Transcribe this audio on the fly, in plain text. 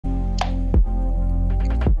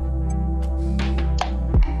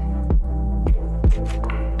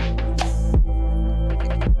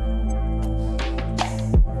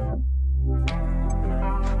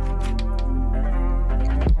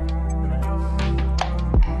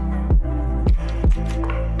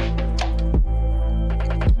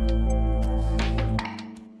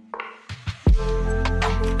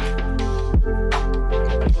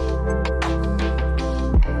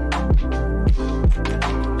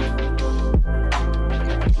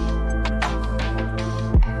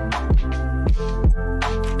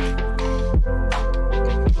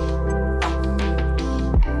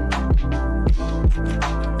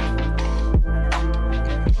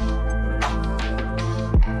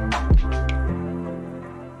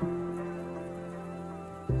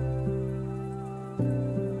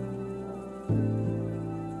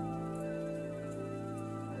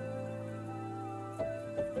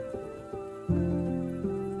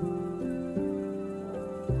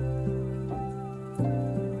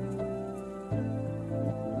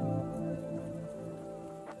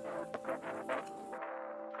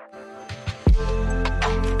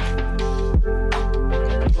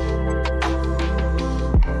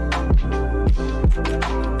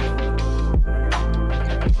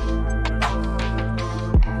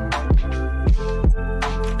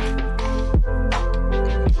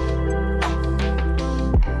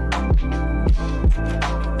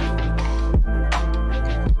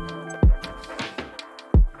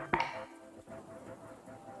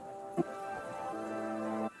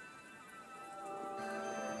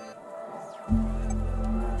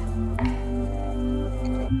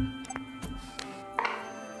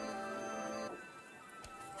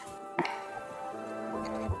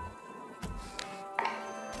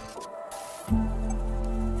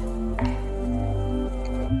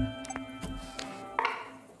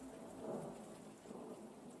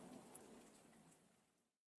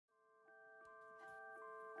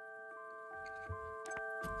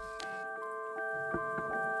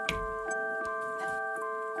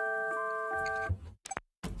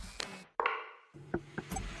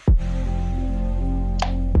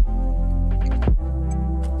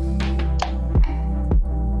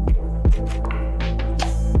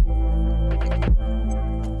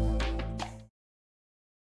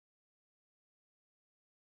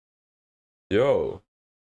Yo,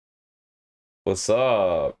 what's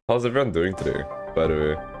up? How's everyone doing today, by the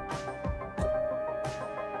way?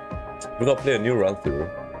 We're gonna play a new run through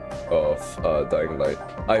of Dying Light.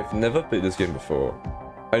 I've never played this game before.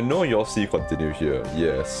 I know you'll see continue here,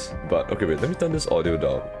 yes. But okay, wait, let me turn this audio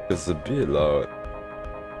down because it's a bit loud.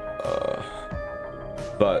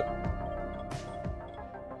 But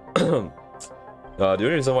the only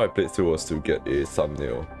reason why I played through was to get a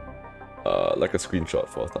thumbnail, like a screenshot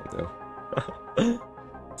for a thumbnail.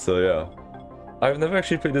 So yeah, I've never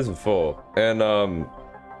actually played this before, and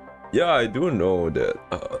yeah, I do know that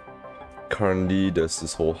currently there's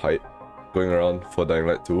this whole hype going around for Dying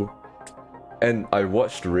Light 2, and I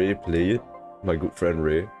watched Ray play it, my good friend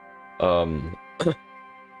Ray.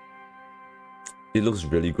 It looks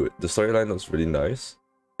really good. The storyline looks really nice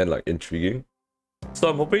and like intriguing. So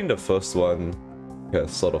I'm hoping the first one has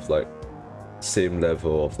sort of like same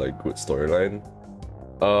level of like good storyline.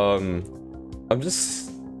 I'm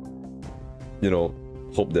just, you know,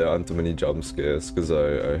 hope there aren't too many jump scares, because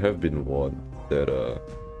I have been warned that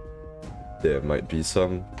there might be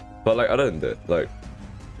some. But like other than that, like,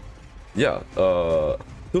 yeah,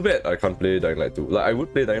 too bad I can't play Dying Light 2. Like I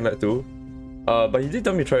would play Dying Light 2, but he did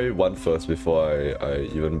tell me try one first before I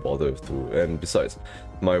even bother with 2. And besides,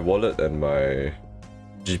 my wallet and my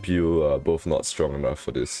GPU are both not strong enough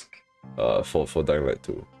for this, for Dying Light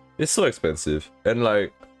 2. It's so expensive, and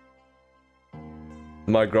like,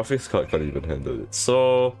 my graphics card can't even handle it.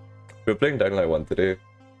 So we're playing Dying Light 1 today.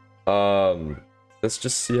 Let's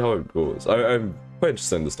just see how it goes. I'm quite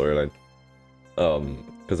interested in the storyline.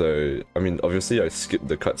 Because I mean, obviously I skipped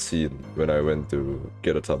the cutscene when I went to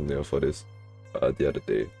get a thumbnail for this the other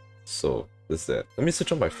day. So there's that. Let me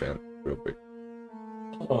switch on my fan real quick.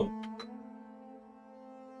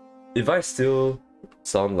 If I still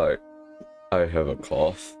sound like I have a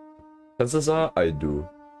cough, chances are I do.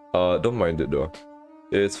 Don't mind it though.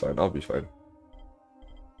 It's fine, I'll be fine.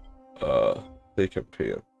 Play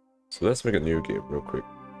campaign. So let's make a new game real quick.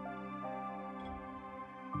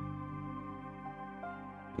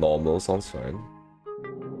 Normal sounds fine.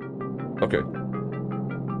 Okay.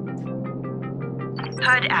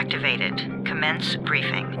 HUD activated. Commence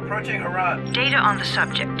briefing. Approaching Harad. Data on the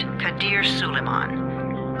subject, Kadir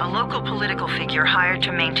Suleiman, a local political figure hired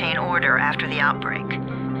to maintain order after the outbreak.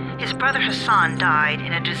 His brother Hassan died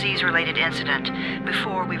in a disease-related incident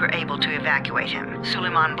before we were able to evacuate him.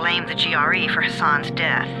 Suleiman blamed the GRE for Hassan's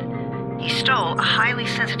death. He stole a highly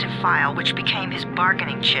sensitive file which became his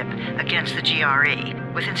bargaining chip against the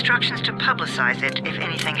GRE, with instructions to publicize it if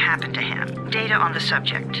anything happened to him. Data on the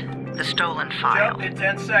subject, the stolen file. Jump in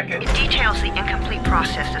 10 seconds. It details the incomplete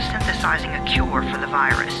process of synthesizing a cure for the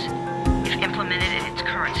virus. If implemented in its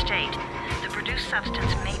current state, produced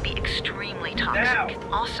substance may be extremely toxic. Now.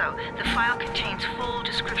 Also, the file contains full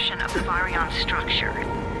description of the virion's structure.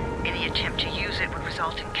 Any attempt to use it would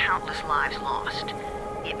result in countless lives lost.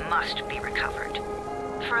 It must be recovered.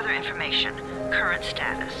 Further information, current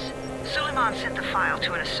status. Suleiman sent the file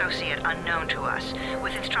to an associate unknown to us,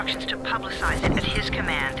 with instructions to publicize it at his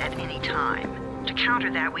command at any time. To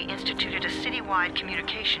counter that, we instituted a citywide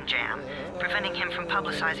communication jam, preventing him from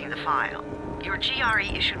publicizing the file. Your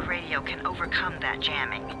GRE-issued radio can overcome that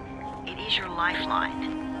jamming. It is your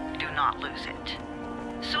lifeline. Do not lose it.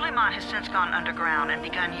 Suleiman has since gone underground and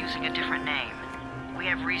begun using a different name. We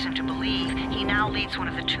have reason to believe he now leads one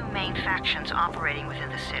of the 2 main factions operating within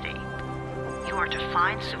the city. You are to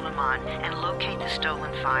find Suleiman and locate the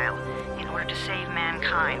stolen file in order to save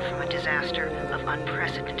mankind from a disaster of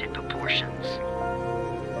unprecedented proportions.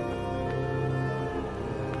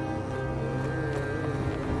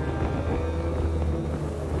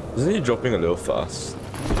 Isn't he dropping a little fast?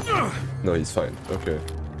 No, he's fine. Okay.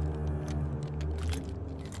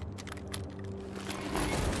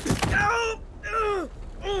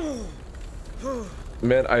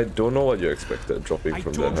 Man, I don't know what you expected dropping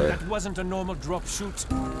from that high. That wasn't a normal drop shoot.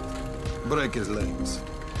 Break his legs,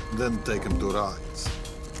 then take him to rides.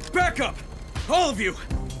 Back up! All of you!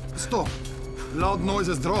 Stop! Loud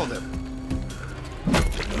noises draw them.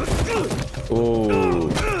 Oh.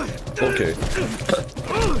 Okay.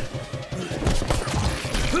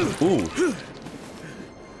 Ooh.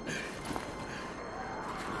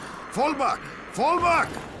 Fall back! Fall back!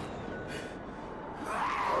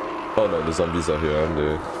 Oh no, the zombies are here, aren't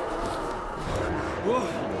they?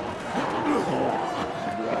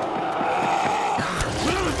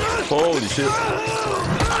 Holy shit!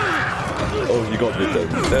 Oh, he got bitten.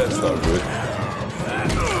 That's not good.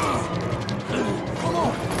 Come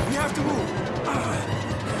on! We have to move!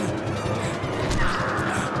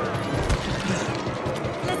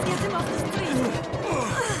 Let's get him off the street.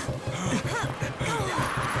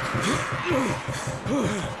 Get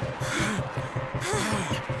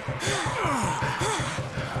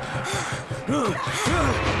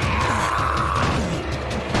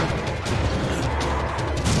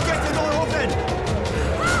the door open!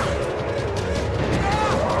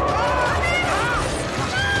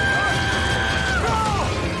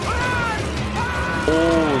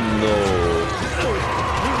 Oh no.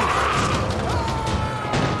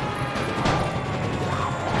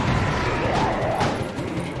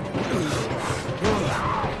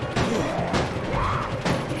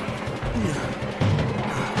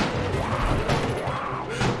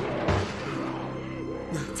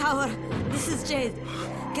 Tower, this is Jade.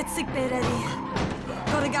 Get sick bay ready.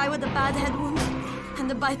 Got a guy with a bad head wound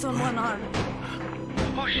and a bite on one arm.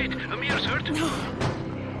 Oh shit, Amir's hurt? No,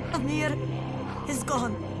 Amir is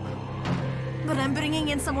gone. But I'm bringing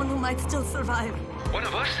in someone who might still survive. One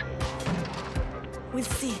of us? We'll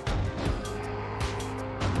see.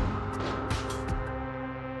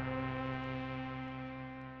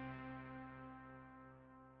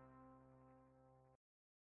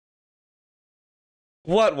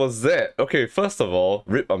 What was that? Okay, first of all,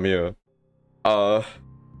 rip Amir. That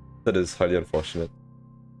is highly unfortunate.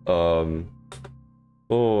 Oh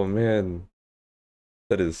man.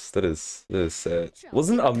 That is sad.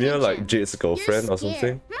 Wasn't Amir like Jade's girlfriend or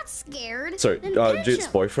something? Not scared. Sorry, Then Jade's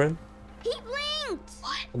him. boyfriend? He blinked.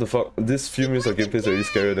 What the fuck? This few minutes of gameplay is already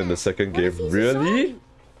scarier than the second game. Really?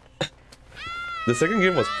 The second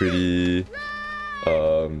game was pretty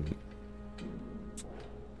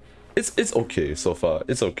it's okay so far.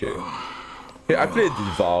 It's okay. Hey, I played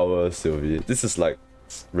Devour, Sylvie. This is like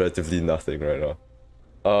relatively nothing right now.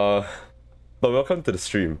 But welcome to the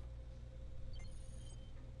stream.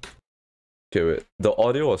 Okay, wait. The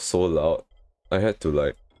audio was so loud. I had to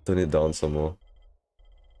like turn it down some more.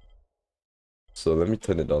 So let me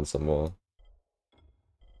turn it down some more.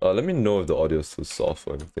 Let me know if the audio is too soft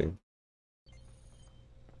or anything.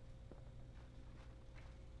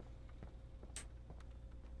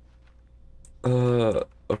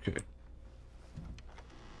 Okay.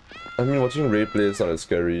 I mean, watching Ray play is not as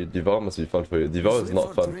scary. Devour must be fun for you. Devour is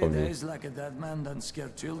not fun for me. Days like a dead man and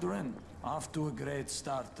scared children. Off to a great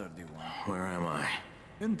start, 31. Where am I?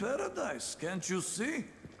 In paradise, can't you see?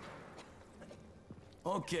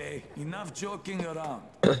 Okay, enough joking around.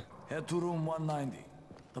 Head to room 190.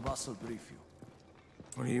 The boss will brief you.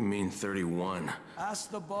 What do you mean 31?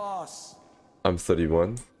 Ask the boss. I'm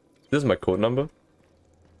 31. This is my code number.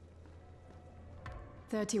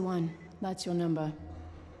 31. That's your number.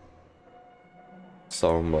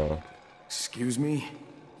 Salma. Excuse me?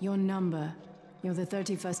 Your number. You're the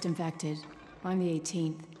 31st infected. I'm the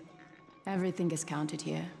 18th. Everything is counted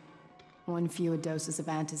here. 1 fewer doses of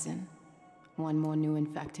antizin. 1 more new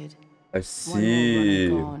infected. I 1 see.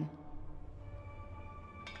 more runner gone.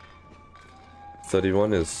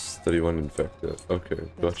 31 is 31 infected. Okay,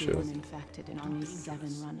 gotcha. 31 infected and only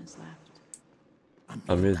 7 runners left.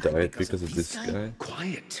 Amir died because of this guy.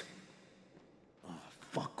 Quiet. Oh,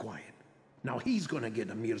 fuck quiet. Now he's gonna get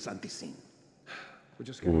Amir's anti-scene. We're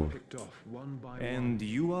just getting picked off one by one. And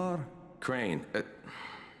you are? Crane.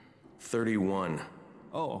 31.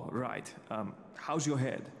 Oh, right. How's your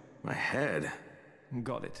head? My head?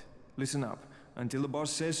 Got it. Listen up. Until the boss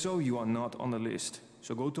says so, you are not on the list.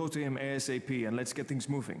 So go talk to him ASAP and let's get things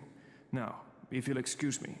moving. Now, if you'll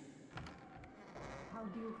excuse me. How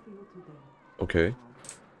do you feel today? Okay.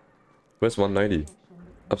 Where's 190?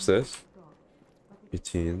 Upstairs?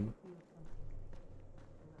 18.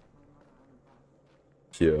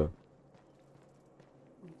 Here.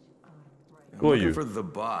 Who are you? For the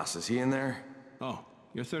boss. Is he in there? Oh,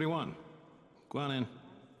 you're 31. Go on in.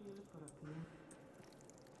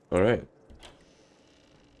 Alright.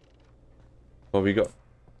 What we got?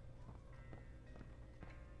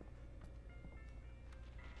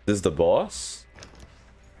 This is the boss?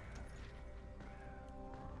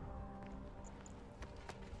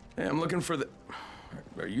 Hey, I'm looking for the...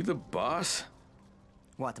 Are you the boss?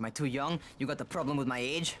 What, am I too young? You got the problem with my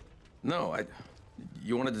age? No,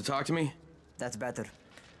 You wanted to talk to me? That's better.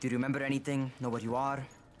 Do you remember anything? Know what you are?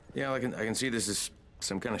 Yeah, I can see this is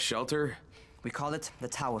some kind of shelter. We call it the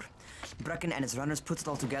Tower. Brecken and his runners put it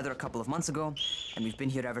all together a couple of months ago, and we've been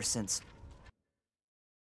here ever since.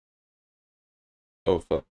 Oh,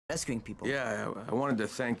 fuck. Rescuing people. Yeah, I wanted to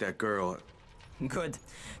thank that girl. Good,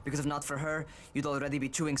 because if not for her, you'd already be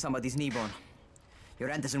chewing somebody's knee bone. Your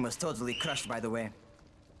antizin was totally crushed, by the way.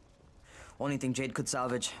 Only thing Jade could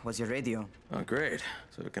salvage was your radio. Oh, great.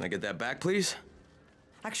 So can I get that back, please?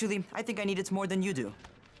 Actually, I think I need it more than you do.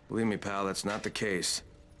 Believe me, pal, that's not the case.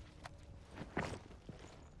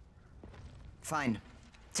 Fine.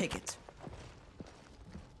 Take it.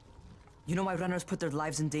 You know why runners put their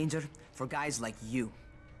lives in danger? For guys like you.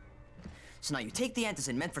 So now you take the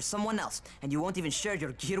antizin meant for someone else, and you won't even share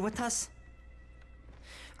your gear with us?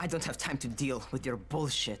 I don't have time to deal with your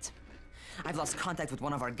bullshit. I've lost contact with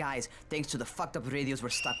one of our guys thanks to the fucked up radios we're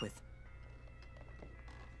stuck with.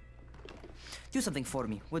 Do something for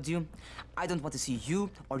me, would you? I don't want to see you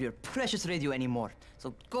or your precious radio anymore,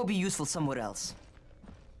 so go be useful somewhere else.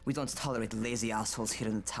 We don't tolerate lazy assholes here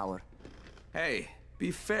in the tower. Hey, be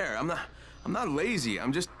fair. I'm not lazy.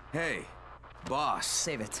 I'm just, hey, boss.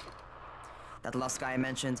 Save it. That last guy I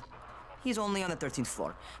mentioned, he's only on the 13th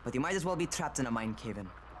floor, but he might as well be trapped in a mine cave-in.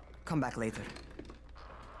 Come back later.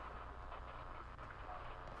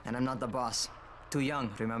 And I'm not the boss. Too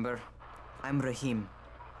young, remember? I'm Rahim.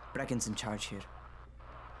 Brecken's in charge here.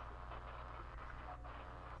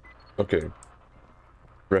 Okay.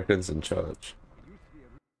 Brecken's in charge.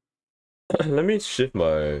 Let me shift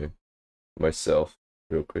myself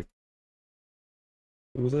real quick.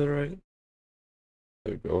 Was that right?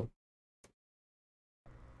 There we go.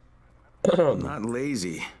 I'm not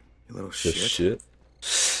lazy, you little shit.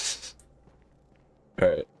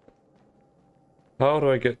 Alright. How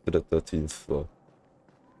do I get to the 13th floor?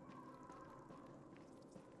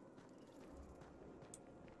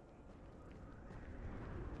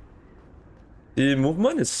 The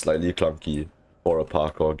movement is slightly clunky for a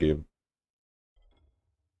parkour game.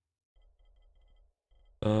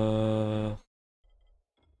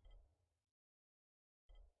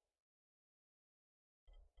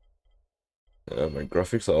 Yeah, my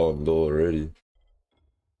graphics are on low already.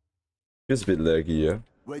 Feels a bit laggy, yeah?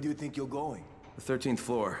 Where do you think you're going? The 13th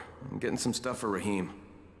floor. I'm getting some stuff for Rahim.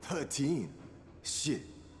 13? Shit.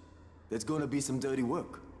 That's gonna be some dirty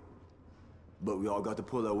work. But we all got to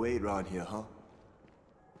pull our weight around here, huh?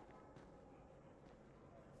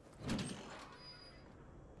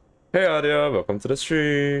 Hey Adia, welcome to the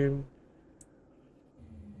stream.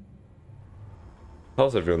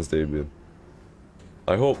 How's everyone's day been?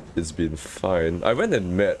 I hope it's been fine. I went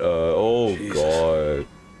and met, oh Jesus. God.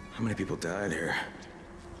 How many people died here?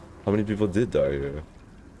 How many people did die here?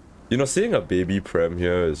 You know, seeing a baby pram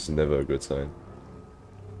here is never a good sign.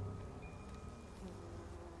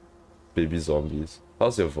 Baby zombies.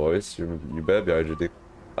 How's your voice? You better be hydrating.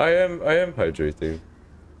 I am hydrating.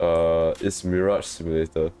 It's Mirage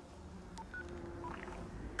Simulator.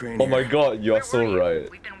 Oh my God, you are so right.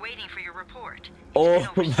 We've been waiting for your report. Oh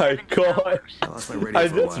my God! I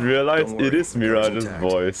just realized it is Mirage's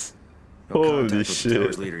voice. No Holy contact with the shit!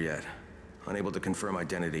 tower's leader yet. Unable to confirm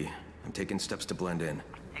identity. I'm taking steps to blend in.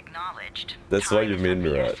 Acknowledged. That's why you mean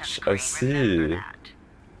Mirage. I see.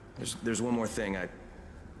 There's one more thing. I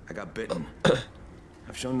got bitten.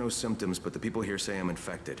 I've shown no symptoms, but the people here say I'm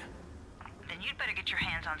infected. Then you'd better get your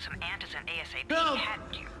hands on some antizin ASAP. Help!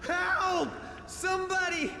 Hadn't you? Help!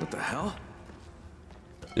 Somebody! What the hell?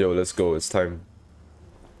 Yo, let's go. It's time.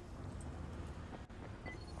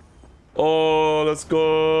 Oh, let's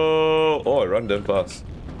go! Oh, I run damn fast.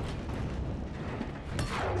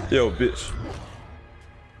 Yo, bitch.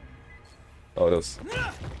 Oh, that's...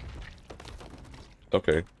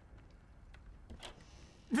 Okay.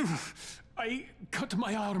 I cut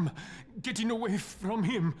my arm, getting away from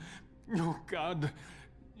him. Oh, God.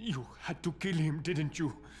 You had to kill him, didn't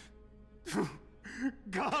you?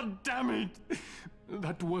 God damn it!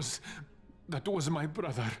 That was my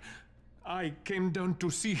brother. I came down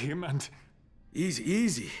to see him and...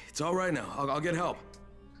 Easy. It's all right now. I'll get help.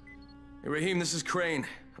 Hey, Rahim, this is Crane.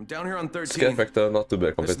 I'm down here on 13. Scare factor, not too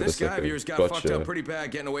bad compared to the This guy second. of yours got fucked up pretty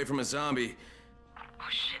bad getting away from a zombie. Oh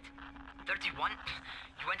shit. 31?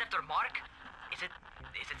 You went after Mark? Is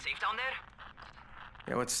it safe down there?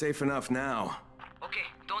 Yeah, well, it's safe enough now. Okay,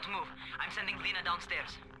 don't move. I'm sending Lena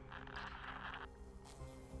downstairs.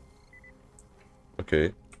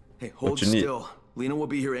 Okay. Hey, hold What you need? still. Lena will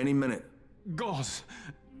be here any minute. Gauze.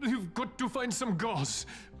 You've got to find some gauze.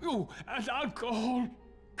 Oh, and alcohol.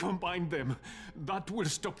 Combine them. That will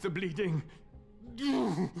stop the bleeding.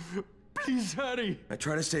 Please hurry. I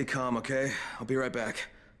try to stay calm, okay? I'll be right back.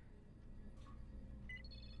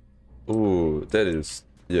 Ooh, that is...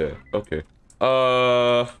 Yeah, okay.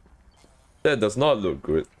 That does not look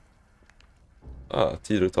good.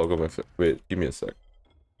 T to toggle my... Wait, give me a sec.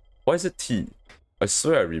 Why is it T? I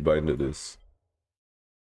swear I rebinded this.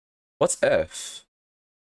 What's F?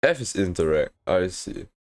 F is interact. I see.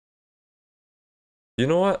 You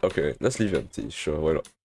know what? Okay, let's leave empty. Sure, why not?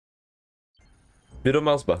 Middle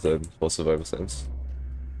mouse button for survival sense.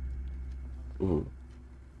 Ooh.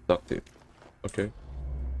 Duct tape. Okay.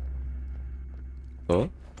 Huh?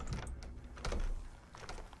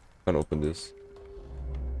 Can't open this.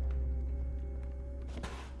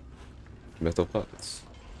 Metal parts.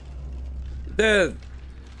 That...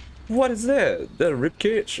 What is that? That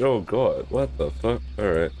ribcage? Oh god, what the fuck?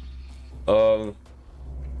 Alright.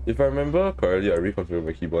 If I remember correctly, I reconfigured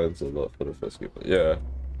my keybinds a lot for the first game. Yeah.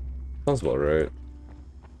 Sounds about right.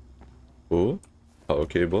 Oh? Power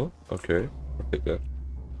cable? Okay. I'll take that.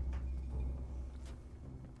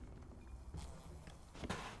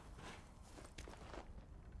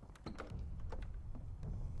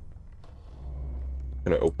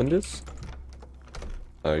 Can I open this?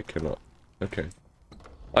 I cannot. Okay.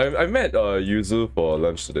 I met Yuzu for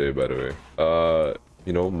lunch today, by the way.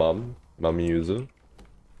 You know, Mommy Yuzu.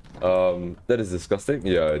 That is disgusting.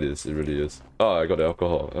 Yeah, it is. It really is. Oh, I got the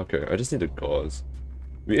alcohol. Okay, I just need the gauze.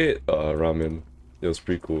 We ate ramen. It was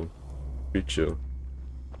pretty cool. Pretty chill.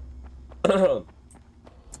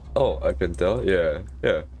 Oh, I can tell. Yeah,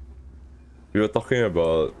 yeah. We were talking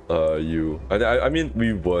about you. I mean,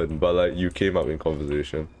 we weren't, but like you came up in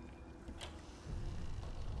conversation.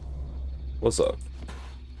 What's up?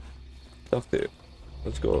 Duct tape.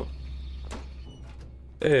 Let's go.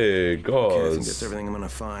 Hey, gauze. Okay, I think that's everything I'm gonna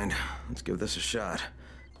find. Let's give this a shot.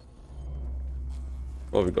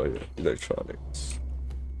 What have we got here? Electronics.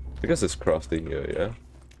 I guess it's crafting here, yeah?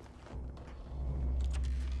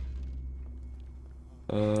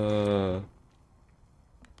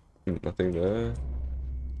 Nothing there.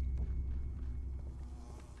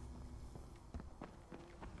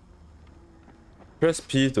 Press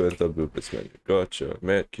P to enter blueprints menu. Gotcha.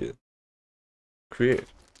 Medkit. Create.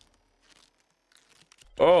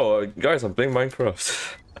 Oh, guys, I'm playing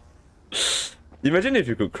Minecraft. Imagine if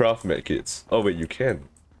you could craft medkits. Oh wait, you can.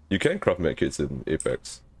 You can craft medkits in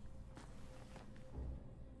Apex.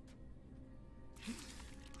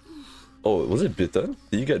 Oh, was it bitten?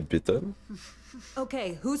 Did you get bitten?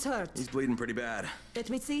 Okay, who's hurt? He's bleeding pretty bad. Let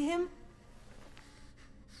me see him.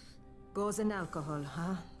 Gauze and alcohol,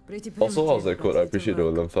 huh? Pretty Also, how's that code? I appreciate the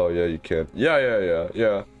lymph file. Yeah, you can.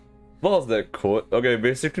 Yeah. What was that code? Okay,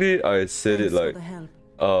 basically, I said it like,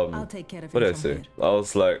 I'll take care of what did I say? I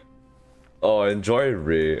was like, oh, I enjoy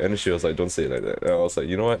Ray, and she was like, don't say it like that. And I was like,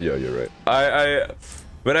 you know what? Yeah, you're right.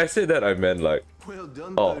 When I said that, I meant like,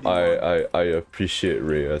 oh, I appreciate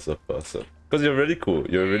Ray as a person. Because you're really cool.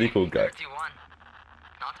 You're a really cool guy. 31.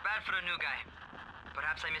 Not bad for a new guy.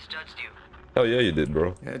 Perhaps I misjudged you. Hell yeah, you did,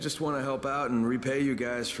 bro. Yeah, I just want to help out and repay you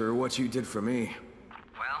guys for what you did for me.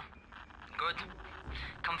 Well, good.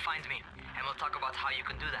 Come find me, and we'll talk about how you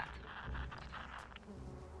can do that.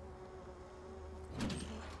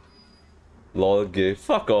 Lol gay.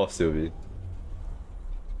 Fuck off, Sylvie.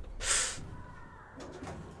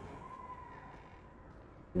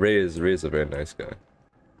 Ray is a very nice guy.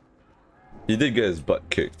 He did get his butt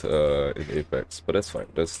kicked in Apex, but that's fine.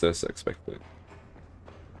 That's expected.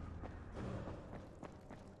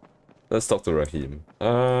 Let's talk to Raheem.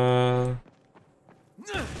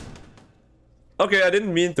 Okay, I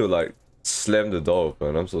didn't mean to like slam the door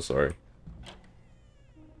open. I'm so sorry.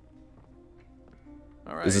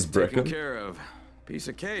 All right, Is this taken Brecken? care of. Piece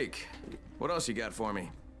of cake. What else you got for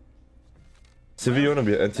me? Sylvie, you wanna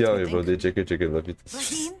be an NTR on your birthday? JK, love you.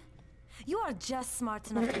 Raheem, you are just smart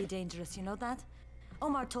enough to be dangerous, you know that?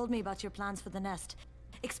 Omar told me about your plans for the nest.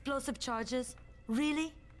 Explosive charges?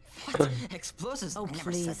 Really? What? Explosives? Oh, I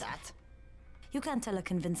never please. said that. You can't tell a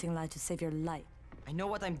convincing lie to save your life. I know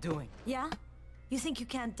what I'm doing. Yeah? You think you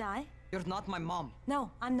can't die? You're not my mom. No,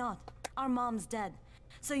 I'm not. Our mom's dead.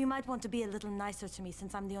 So you might want to be a little nicer to me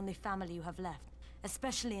since I'm the only family you have left.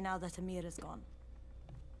 Especially now that Amir is gone.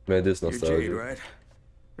 Man, this You're nostalgia. Jade, right?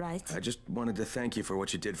 Right. I just wanted to thank you for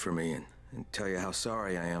what you did for me and tell you how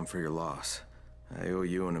sorry I am for your loss. I owe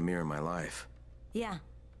you and Amir my life. Yeah,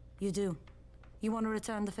 you do. You want to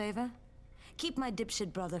return the favor? Keep my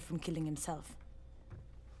dipshit brother from killing himself.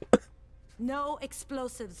 No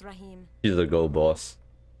explosives, Raheem. He's a girl boss.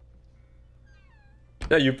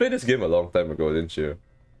 Yeah, you played this game a long time ago, didn't you?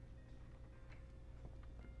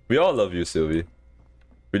 We all love you, Sylvie.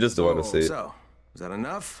 We just don't want to say it. So, is that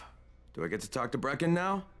enough? Do I get to talk to Brecken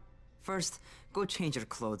now? First, go change your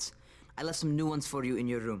clothes. I left some new ones for you in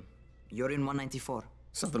your room. You're in 194.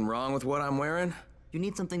 Something wrong with what I'm wearing? You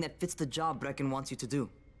need something that fits the job Brecken wants you to do.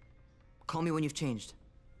 Call me when you've changed.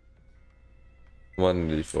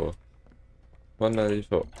 194.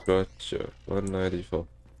 194. Gotcha. 194.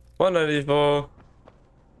 194.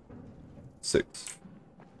 6.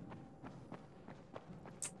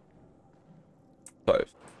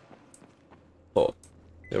 5. 4.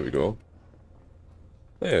 There we go.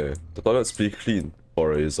 Hey, the toilet's pretty clean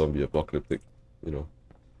for a zombie apocalyptic, you know.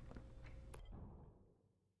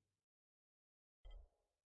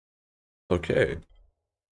 Okay.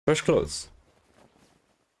 Fresh clothes.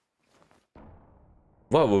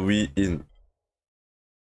 What were we in?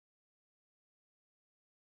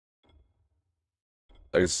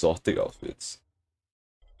 exotic outfits.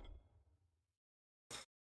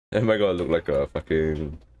 Am I gonna look like a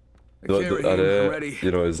fucking... Are there,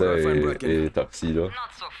 you know, is there a tuxedo?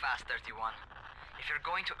 Not so fast, 31. If you're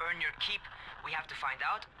going to earn your keep, we have to find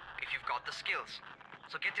out if you've got the skills.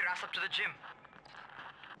 So get your ass up to the gym.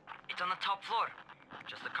 It's on the top floor.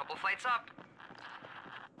 Just a couple flights up.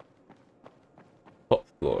 Top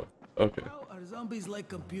floor. Okay. How are zombies like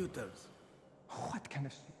computers? What kind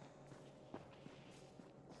of...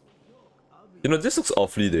 You know, this looks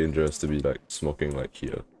awfully dangerous to be like smoking like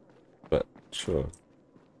here. But sure.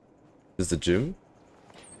 Is the gym?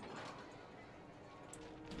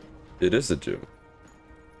 It is a gym.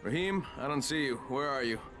 Raheem, I don't see you. Where are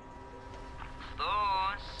you?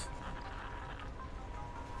 Those.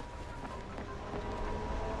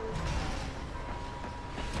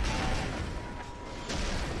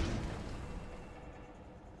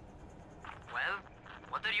 Well,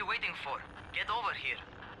 what are you waiting for? Get over here.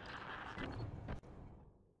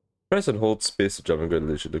 Press and hold space to jump and grab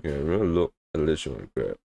the leash. Looking at it. Remember, look at the leash and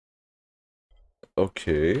grab.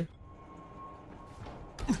 Okay.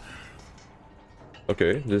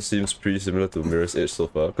 Okay, this seems pretty similar to Mirror's Edge so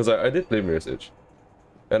far. Because I did play Mirror's Edge.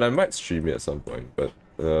 And I might stream it at some point, but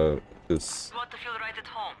this... You want to feel right at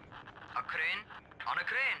home? A crane? On a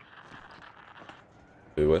crane?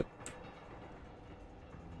 Wait, what?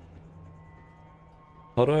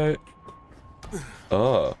 How do I...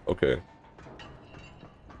 Ah, okay.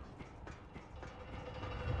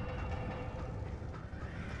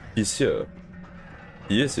 He's here.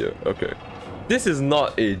 He is here, okay. This is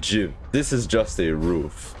not a gym. This is just a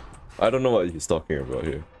roof. I don't know what he's talking about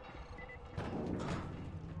here.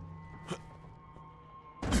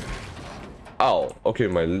 Ow. Okay,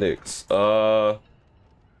 my legs. Eh?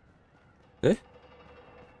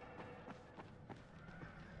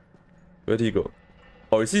 Where'd he go?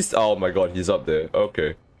 Oh, is he... Oh my god, he's up there.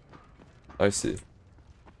 Okay. I see.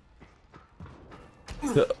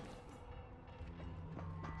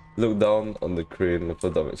 Look down on the crane and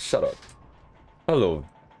put down. Shut up. Hello.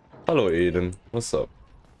 Hello, Aiden. What's up?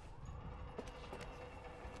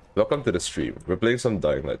 Welcome to the stream. We're playing some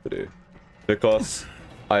Dying Light today. Because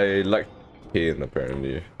I like pain,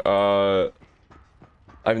 apparently.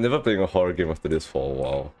 I'm never playing a horror game after this for a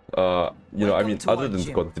while. You know, I mean, other than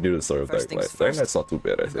to continue the story of Dying Light. Dying Light's not too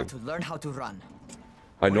bad, I think. To learn how to run.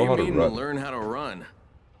 I know how to run. Learn how to run?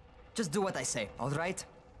 Just do what I say, alright?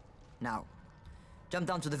 Now, jump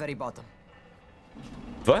down to the very bottom.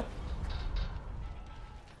 What?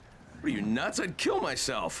 What are you, nuts? I'd kill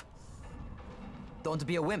myself. Don't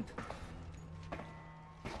be a wimp.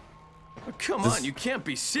 Oh, come on, you can't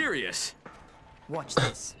be serious. Watch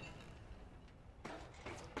this.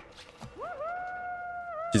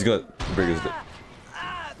 He's gonna break his leg.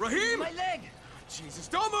 Raheem! My leg! Jesus,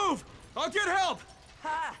 don't move! I'll get help!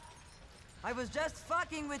 Ha! I was just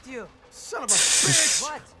fucking with you. Son of a bitch!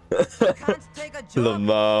 What? You can't take a joke?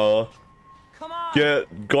 Lamau. Come on!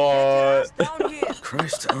 Get God! Down here.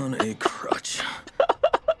 Christ on a crutch.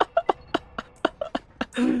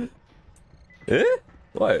 Eh?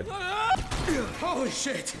 Why? Holy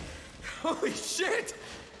shit! Holy shit!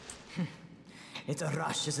 It's a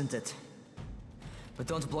rush, isn't it? But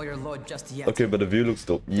don't blow your load just yet. Okay, but the view looks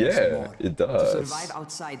dope. Yeah, it does. To survive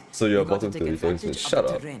outside, So you're bottom 30, for instance. Shut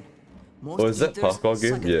up. Oh, is that parkour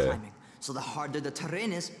game? Yeah. Climbing, so the harder the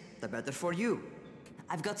terrain is, the better for you.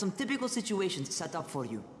 I've got some typical situations set up for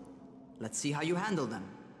you. Let's see how you handle them.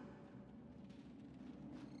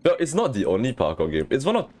 Well, it's not the only parkour game. It's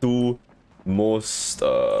one of two most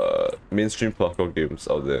mainstream parkour games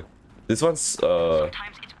out there. This one's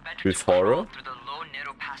with horror.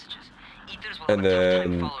 And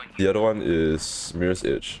then the other one is Mirror's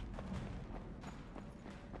Edge.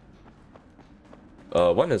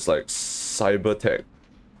 One is like cyber tech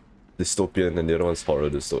dystopian, and the other one's horror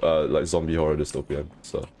like zombie horror dystopian.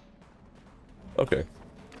 So, okay,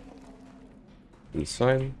 it's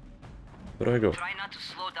fine. Where do I go? Try not to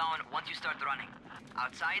slow down once you start running.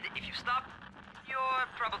 Outside, if you stop, you're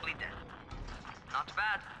probably dead. Not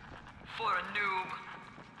bad for a noob.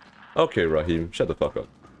 Okay, Raheem, shut the fuck up.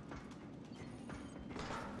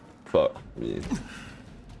 Fuck me.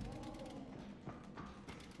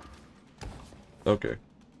 Okay.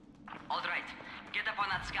 Alright, get up on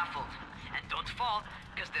that scaffold. And don't fall,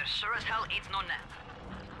 because there sure as hell ain't no net.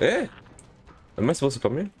 Eh? Am I supposed to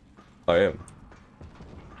come in? I am.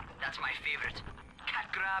 That's my favorite. Cat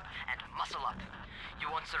grab and muscle up. You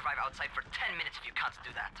won't survive outside for 10 minutes if you can't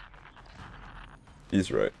do that. He's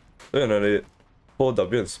right. Look at it. Hold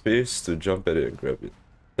W and space to jump at it and grab it.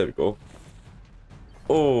 There we go.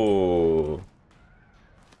 Oh.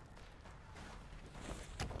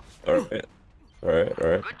 Alright. Alright.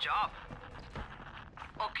 Good job.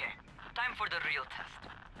 Okay, time for the real test.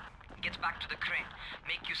 Get back to the crane.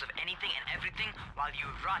 Make use of anything and everything while you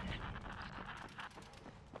run.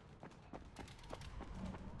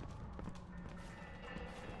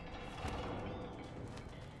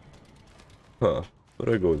 Huh. Where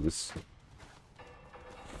do I go with this?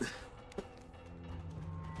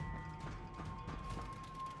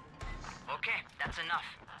 Okay, that's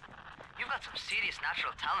enough. You've got some serious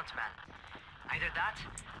natural talent, man. Either that,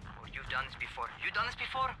 or you've done this before. You done this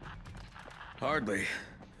before? Hardly.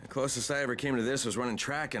 The closest I ever came to this was running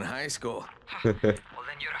track in high school. Well,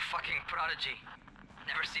 then you're a fucking prodigy.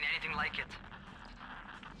 Never seen anything like it.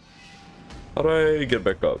 How do I get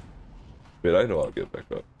back up? Wait, I know how to get back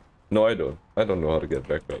up. No, I don't. I don't know how to get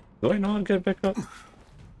back up. Do I know how to get back up?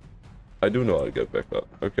 I do know how to get back up.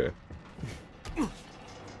 Okay.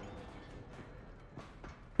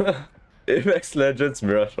 Apex Legends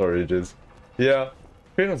Mirage Origins. Yeah,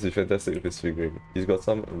 Kratos is fantastic with his figuring. He's got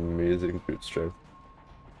some amazing brute strength.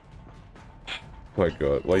 Oh my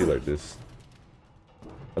god, why are you like this?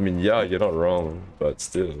 I mean, yeah, you're not wrong, but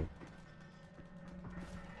still.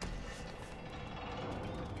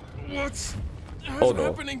 What's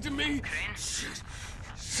happening to me?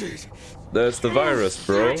 Shit. There's the virus,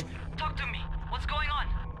 bro. Talk to me. What's going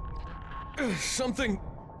on? Something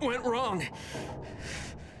went wrong.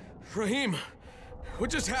 Rahim, what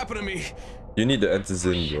just happened to me? You need the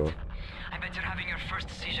antizin, bro. I bet you're having your first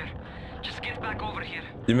seizure. Just get back over here.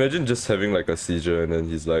 Imagine just having like a seizure and then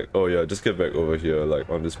he's like, oh yeah, just get back over here, like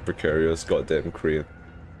on this precarious goddamn crane.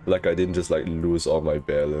 Like I didn't just like lose all my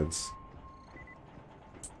balance.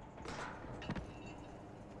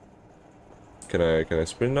 Can I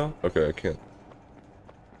sprint now? Okay, I can.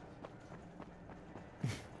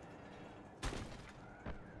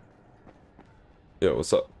 Yeah,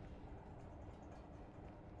 what's up?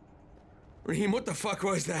 Rahim, what the fuck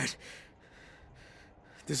was that?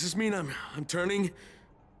 Does this mean I'm turning?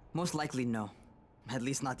 Most likely no. At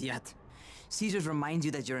least not yet. Seizures remind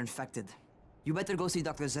you that you're infected. You better go see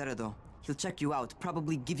Dr. Zera though. He'll check you out,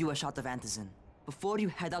 probably give you a shot of antizin. Before you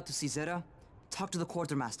head out to see Zera, talk to the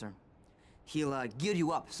quartermaster. He'll gear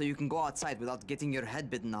you up so you can go outside without getting your head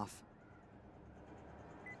bitten off.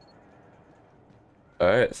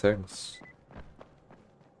 Alright, thanks.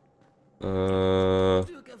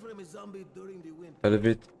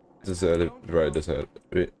 Elevate. This is right, there's an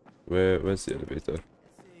wait, where's the elevator?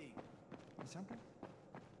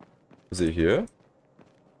 Is it here?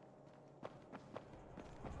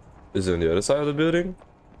 Is it on the other side of the building?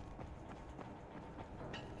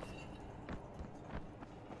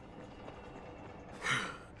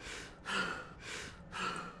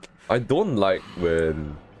 I don't like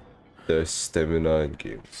when there's stamina in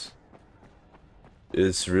games.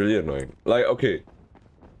 It's really annoying. Like, okay.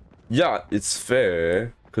 Yeah, it's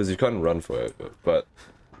fair, because you can't run forever. But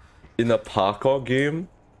in a parkour game,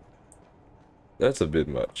 that's a bit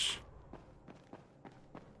much.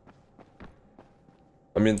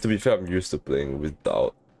 I mean, to be fair, I'm used to playing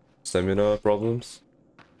without stamina problems.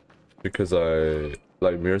 Because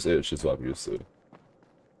like, Mirror's Edge is what I'm used to.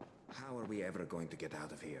 How are we ever going to get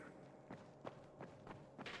out of here?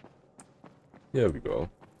 Here we go.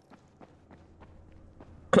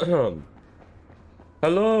 Hello,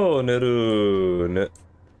 Neru.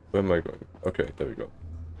 Where am I going? Okay, there we go.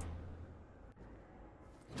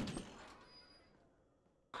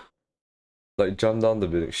 Like, jump down the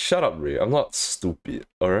building. Shut up, Ray. I'm not stupid,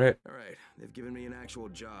 alright? Alright, they've given me an actual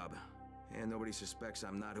job. And nobody suspects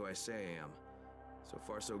I'm not who I say I am. So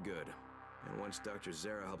far, so good. And once Dr.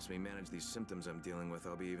 Zera helps me manage these symptoms I'm dealing with,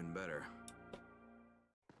 I'll be even better.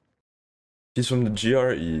 He's from the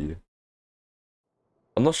GRE.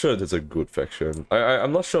 I'm not sure if it's a good faction.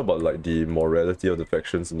 I'm not sure about like the morality of the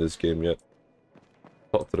factions in this game yet.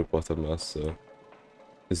 Talk to the quartermaster.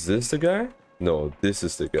 Is this the guy? No, this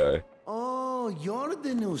is the guy. Oh, you're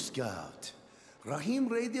the new scout. Rahim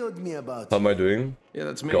radioed me about How am I doing? Yeah,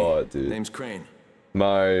 that's me. God, dude. Name's Crane.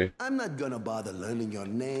 I'm not gonna bother learning your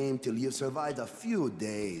name till you've survived a few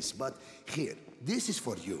days, but here, this is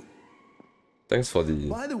for you. Thanks for the...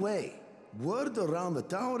 By the way, word around the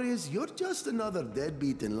tower is you're just another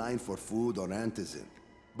deadbeat in line for food or antizin.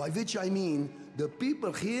 By which I mean, the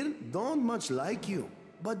people here don't much like you.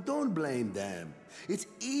 But don't blame them. It's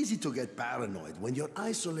easy to get paranoid when you're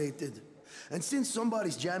isolated. And since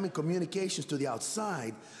somebody's jamming communications to the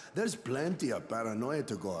outside, there's plenty of paranoia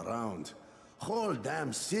to go around. Whole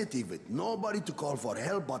damn city with nobody to call for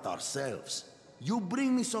help but ourselves. You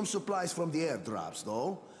bring me some supplies from the airdrops,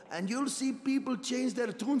 though, and you'll see people change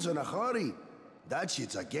their tunes in a hurry. That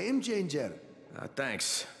shit's a game changer.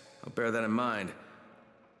 Thanks. I'll bear that in mind.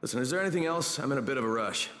 Listen, is there anything else? I'm in a bit of a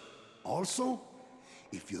rush. Also,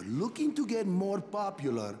 if you're looking to get more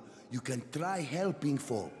popular, you can try helping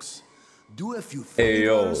folks. Do a few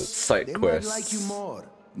favors, side they quests. might like you more.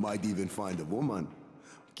 Might even find a woman.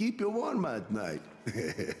 Keep you warm at night.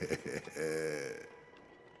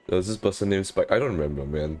 There's this person named Spike. I don't remember,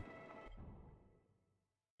 man.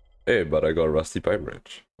 Hey, but I got a rusty pipe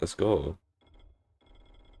wrench. Let's go.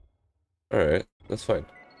 Alright, that's fine.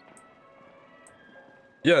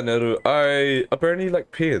 Yeah, Neru, I apparently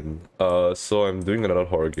like pain. So I'm doing another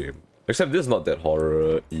horror game. Except this is not that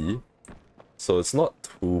horror-y. So it's not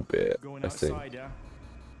too bad, I think.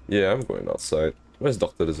 Yeah, I'm going outside. Where's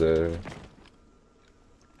Dr. Zare?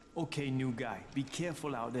 Okay, new guy, be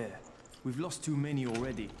careful out there. We've lost too many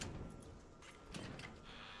already.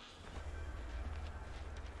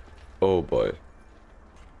 Oh boy.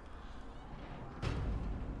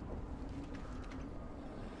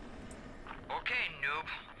 Okay, noob.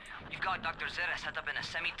 You've got Dr. Zera set up in a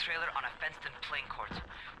semi-trailer on a fenced-in playing court.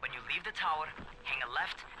 When you leave the tower, hang a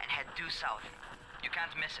left and head due south. You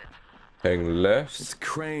can't miss it. Hang left? It's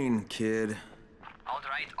Crane, kid. All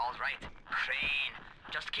right. Crane.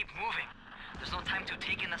 Just keep moving. There's no time to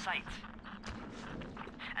take in the sights.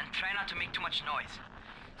 And try not to make too much noise.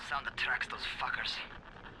 Sound attracts those fuckers.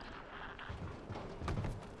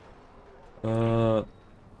 Oh,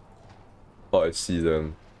 I see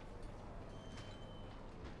them.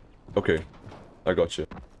 Okay, I got you.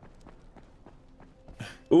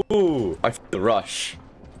 Ooh, I feel the rush.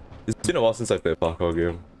 It's been a while since I played a parkour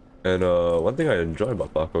game. And one thing I enjoy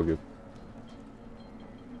about parkour game.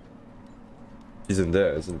 He's in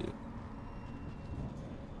there, isn't he?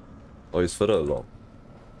 Oh, he's further along.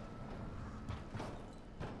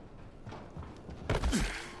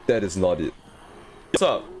 That is not it. What's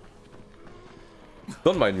up?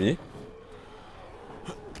 Don't mind me.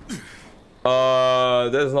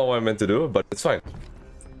 That's not what I meant to do, but it's fine.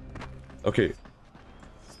 Okay.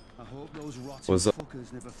 I hope those rotten What's up?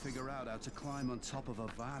 fuckers never figure out how to climb on top of a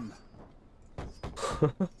van.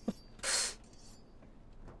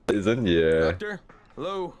 Isn't yeah. Doctor?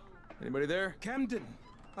 Hello? Anybody there? Camden,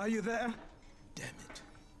 are you there?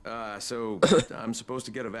 So I'm supposed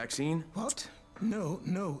to get a vaccine? What?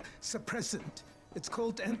 No. Suppressant. It's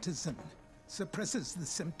called antizin. Suppresses the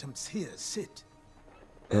symptoms. Here, sit.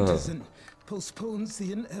 Antizin postpones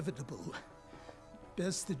the inevitable.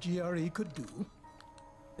 Best the GRE could do.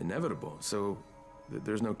 Inevitable? So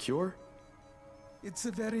there's no cure? It's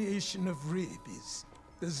a variation of rabies.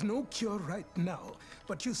 There's no cure right now,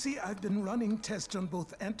 but you see, I've been running tests on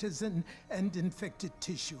both antizin and infected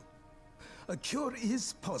tissue. A cure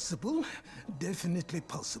is possible, definitely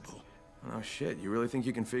possible. Oh shit, you really think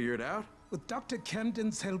you can figure it out? With Dr.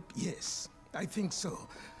 Camden's help, yes. I think so.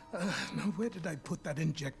 Now where did I put that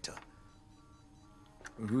injector?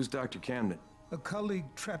 Who's Dr. Camden? A colleague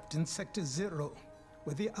trapped in Sector 0,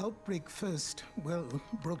 where the outbreak first, well,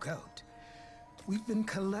 broke out. We've been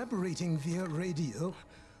collaborating via radio,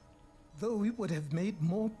 though we would have made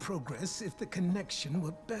more progress if the connection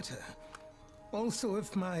were better. Also,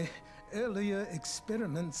 if my earlier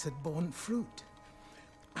experiments had borne fruit.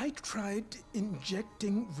 I tried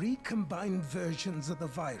injecting recombined versions of the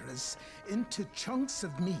virus into chunks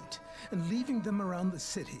of meat and leaving them around the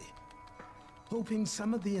city, hoping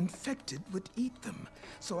some of the infected would eat them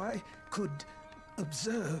so I could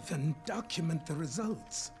observe and document the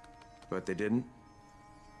results. But they didn't?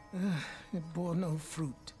 It bore no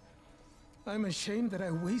fruit. I'm ashamed that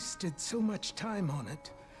I wasted so much time on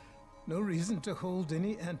it. No reason to hold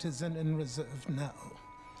any antizin in reserve now.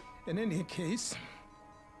 In any case,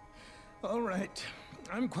 all right,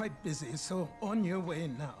 I'm quite busy, so on your way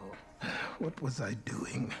now. What was I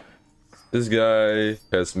doing? This guy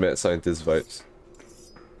has mad scientist vibes.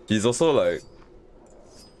 He's also like,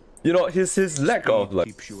 you know, his lack of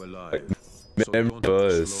like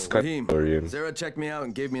memory is kind of worrying. Zara checked me out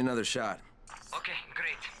and gave me another shot. Okay,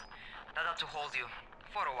 great. That ought to hold you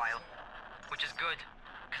for a while, which is good,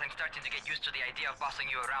 because I'm starting to get used to the idea of bossing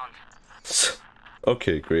you around.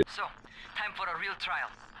 Okay, great. So, time for a real trial.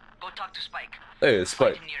 Go talk to Spike. Hey,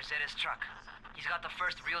 Spike. Find him near Zera's truck. He's got the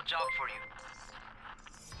first real job for you.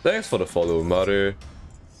 Thanks for the follow, Maru.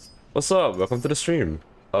 What's up? Welcome to the stream.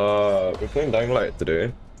 We're playing Dying Light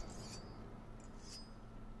today.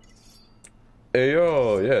 Hey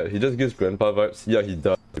yo, yeah, he just gives grandpa vibes. Yeah, he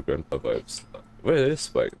does give grandpa vibes. Where is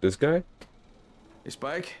Spike? This guy? Hey,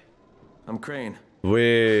 Spike. I'm Crane.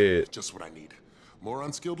 Wait. Just what I need. More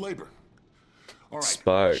unskilled labor. All right.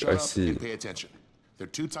 Spike, shut I up see. And pay attention. There are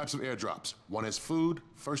two types of airdrops. One has food,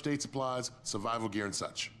 first aid supplies, survival gear, and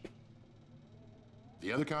such.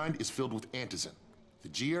 The other kind is filled with antizin. The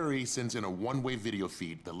GRE sends in a one-way video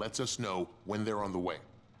feed that lets us know when they're on the way.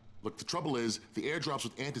 Look, the trouble is, the airdrops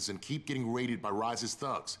with Antizin keep getting raided by Rise's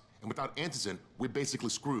thugs, and without Antizin, we're basically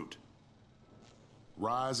screwed.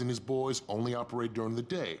 Rise and his boys only operate during the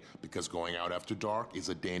day because going out after dark is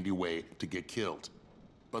a dandy way to get killed.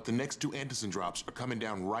 But the next 2 Antizin drops are coming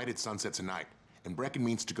down right at sunset tonight, and Brecken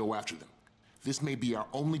means to go after them. This may be our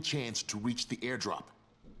only chance to reach the airdrop.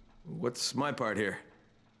 What's my part here?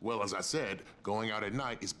 Well, as I said, going out at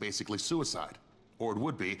night is basically suicide. Or it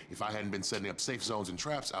would be if I hadn't been setting up safe zones and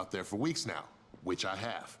traps out there for weeks now, which I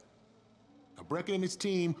have. Now, Brecken and his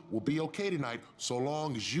team will be okay tonight so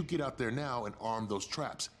long as you get out there now and arm those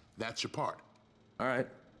traps. That's your part. All right.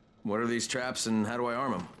 What are these traps and how do I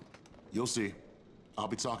arm them? You'll see. I'll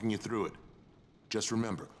be talking you through it. Just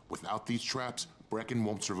remember, without these traps, Brecken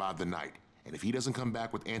won't survive the night. And if he doesn't come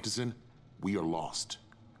back with Antizin, we are lost.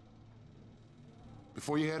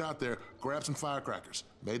 Before you head out there, grab some firecrackers.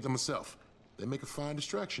 Made them myself. They make a fine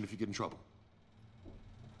distraction if you get in trouble.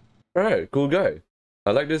 Alright, cool guy.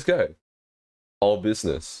 I like this guy. All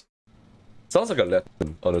business. Sounds like a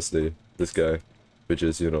Latin, honestly, this guy. Which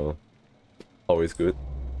is, you know, always good.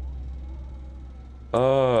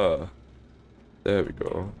 Ah, there we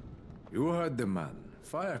go. You heard the man.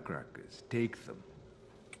 Firecrackers, take them.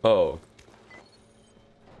 Oh.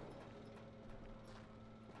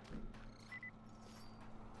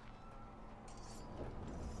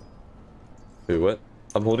 Wait, what?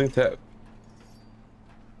 I'm holding tab.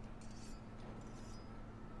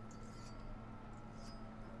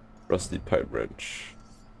 Rusty pipe wrench.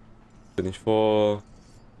 24.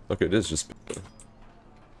 Okay, this is just better.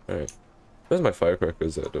 Alright. Where's my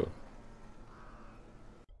firecrackers at though?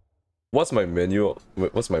 What's my menu?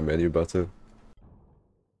 What's my menu button?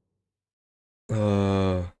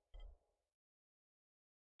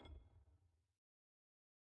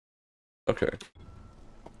 Okay.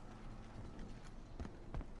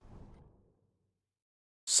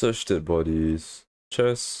 Search dead bodies.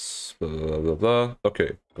 Chests. Blah blah blah blah.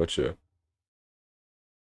 Okay, gotcha.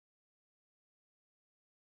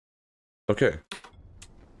 Okay.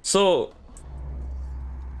 So.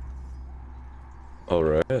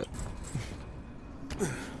 Alright.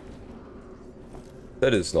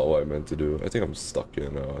 That is not what I meant to do. I think I'm stuck here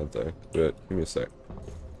now, aren't I? Wait, give me a sec.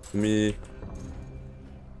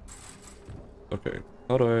 Okay,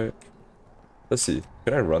 how do I... Let's see.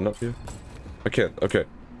 Can I run up here? I can't. Okay.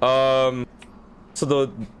 So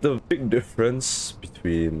the big difference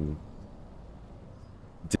between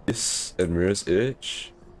this and Mirror's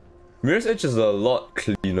Edge... Mirror's Edge is a lot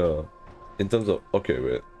cleaner in terms of... Okay,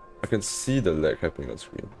 wait. I can see the lag happening on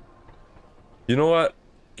screen. You know what?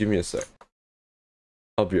 Give me a sec.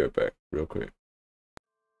 I'll be right back, real quick.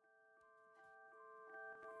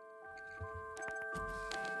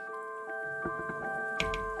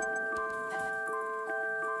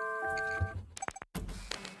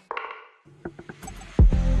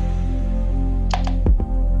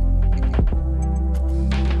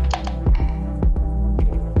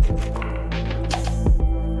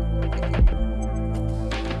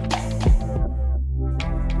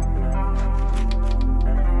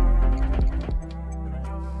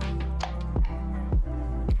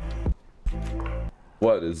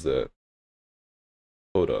 What is that?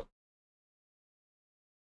 Hold up.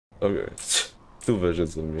 Okay. 2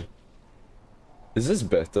 versions of me. Is this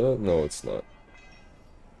better? No, it's not.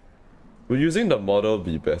 Will using the model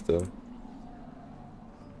be better?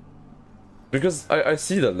 Because I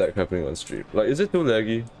see the lag happening on stream. Like, is it too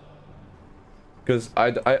laggy? Because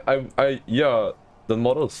yeah, the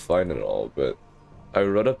model is fine and all, but I'd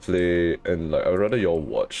rather play and like I'd rather y'all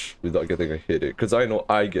watch without getting a headache. Because I know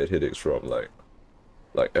I get headaches from like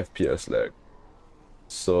FPS lag.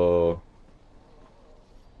 So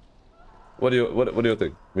what do you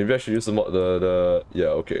think? Maybe I should use the yeah,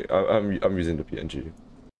 okay. I'm using the PNG.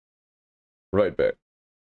 Right back.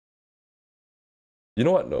 You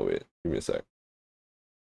know what? No, wait. Give me a sec.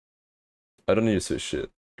 I don't need to switch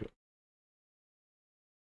shit.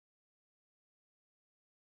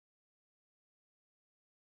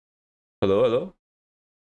 Hello, hello?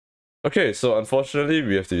 Okay, so unfortunately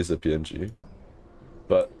we have to use the PNG.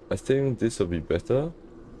 But I think this will be better.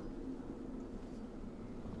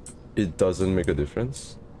 It doesn't make a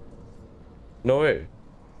difference. No way.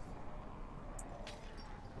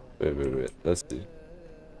 Wait. Let's see.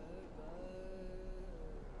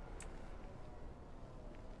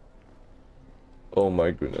 Oh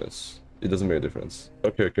my goodness. It doesn't make a difference.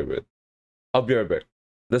 Okay, wait. I'll be right back.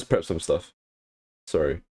 Let's prep some stuff.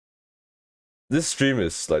 Sorry. This stream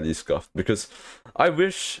is slightly scuffed because I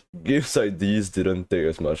wish games like these didn't take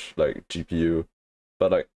as much like GPU,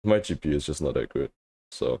 but like my GPU is just not that good.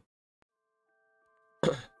 so.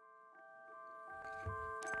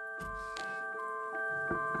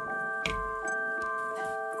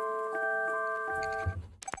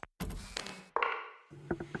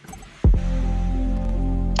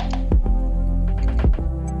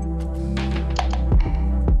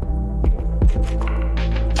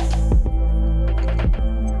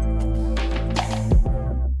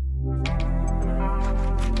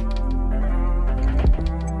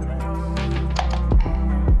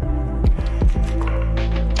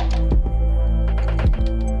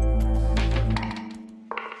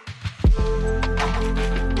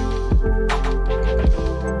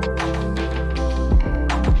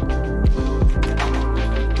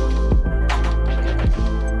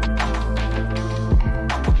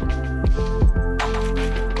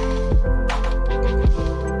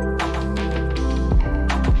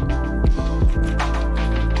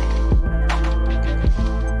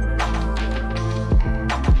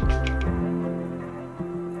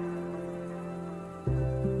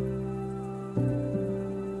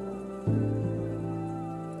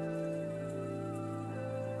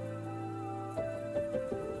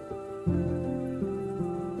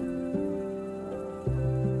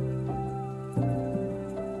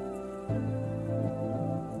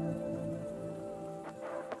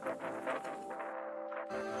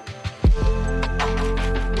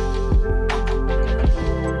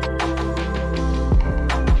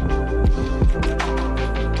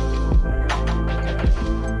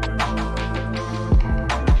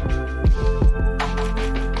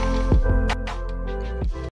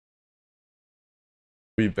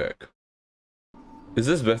 We back. Is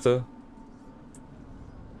this better?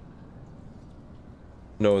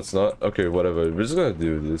 No, it's not. Okay, whatever. We're just gonna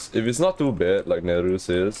do this. If it's not too bad, like Neru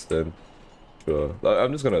says, then sure.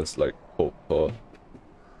 I'm just gonna like hope for.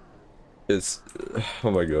 It's.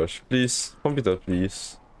 Oh my gosh! Please, computer,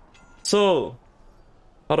 please. So,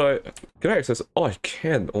 how do I? Can I access? Oh, I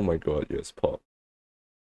can. Oh my god! Yes, pop.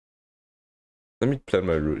 Let me plan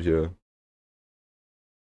my route here.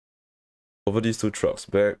 Over these two trucks,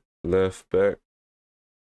 back, left, back.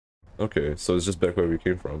 Okay, so it's just back where we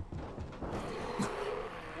came from.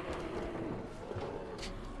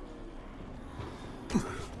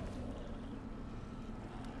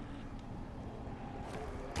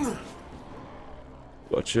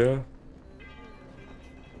 Gotcha.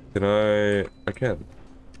 Can I can.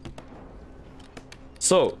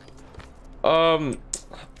 So,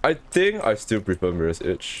 I think I still prefer Mirror's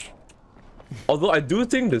Edge. Although I do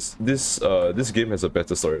think this game has a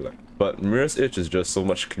better storyline, but Mirror's Edge is just so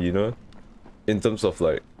much cleaner in terms of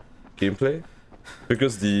like gameplay,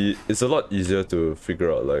 because it's a lot easier to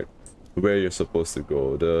figure out like where you're supposed to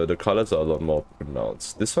go. The colors are a lot more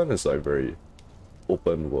pronounced. This one is like very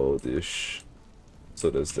open world-ish, so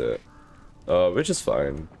there's that, which is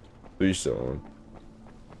fine. To each their own.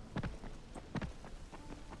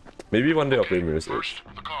 Maybe one day I'll play Mirror's Edge.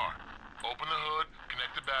 The car. Open the hood,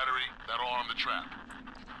 connect the battery, that'll arm the trap.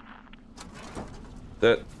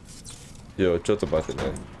 That... Yo, Choto Martin,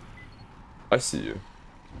 man. I see you.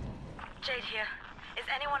 Jade here. Is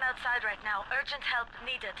anyone outside right now? Urgent help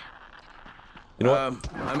needed. You know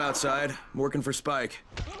what? I'm outside. I'm working for Spike.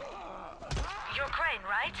 You're Crane,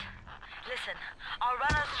 right? Listen, our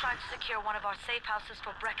runner's trying to secure one of our safe houses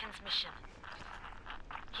for Brecken's mission.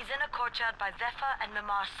 He's in a courtyard by Zephyr and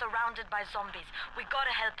Mimar, surrounded by zombies. We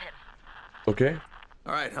gotta help him. Okay.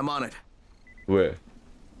 Alright, I'm on it. Where?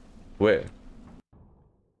 Where?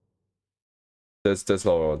 That's not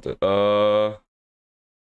what I wanted.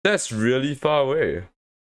 That's really far away.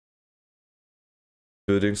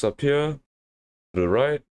 Buildings up here. To the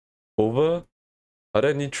right. Over. Are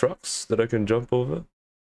there any trucks that I can jump over?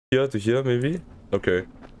 Here to here, maybe? Okay.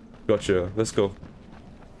 Gotcha. Let's go.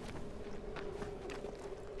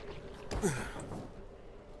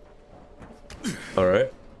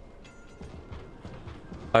 Alright.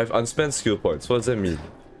 I have unspent skill points. What does that mean?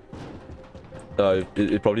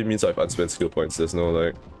 It probably means I have unspent skill points. There's no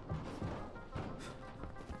like...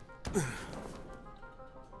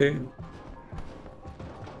 Okay.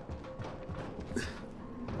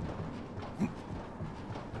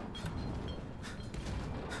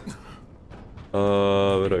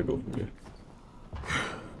 Where do I go from here?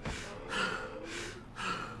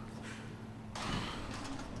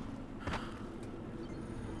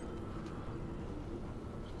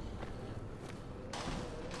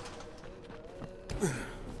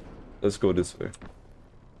 Let's go this way.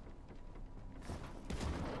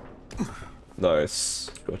 Nice.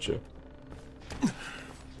 Gotcha.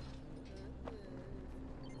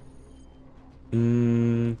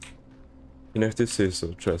 Inactive save,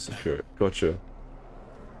 so try to secure it. Gotcha.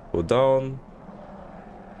 Go down.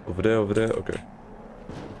 Over there, okay.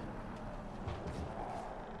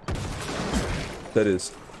 That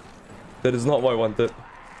is not what I wanted.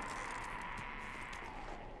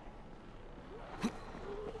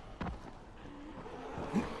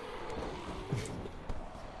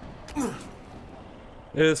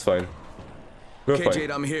 It's fine. We're okay, fine.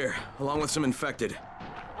 Jade, I'm here, along with some infected.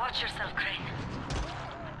 Watch yourself, Crane.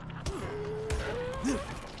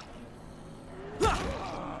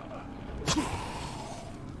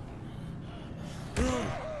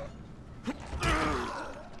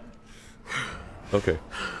 Okay,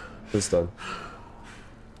 it's done.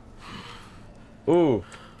 Ooh,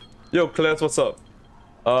 yo, Claire, what's up?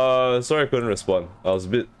 Sorry I couldn't respond. I was a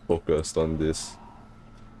bit focused on this.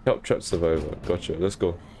 Help trapped survivor. Gotcha. Let's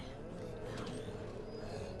go.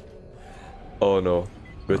 Oh no,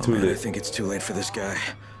 we're too late. I think it's too late for this guy.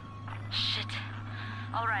 Shit.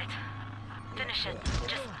 All right, finish it.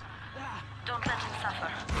 Just don't let him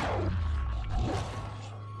suffer.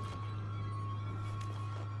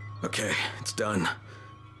 Okay, it's done.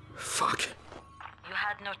 Fuck. You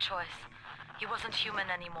had no choice. He wasn't human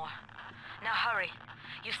anymore. Now hurry.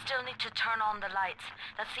 You still need to turn on the lights.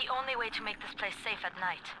 That's the only way to make this place safe at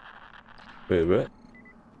night. Wait, what?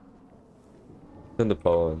 Turn the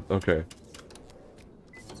power on. Okay.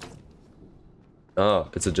 Ah,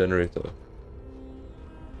 it's a generator.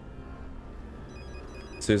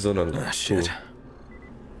 Safe zone on. Ah, shit. Cool.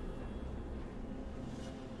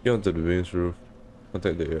 Get onto the wings roof.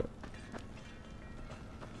 Contact the air.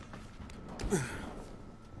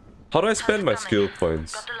 How do I spend my skill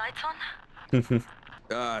points? Got the lights on?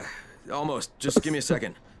 Almost. Just give me a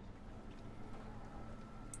second.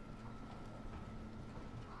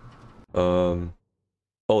 Oh,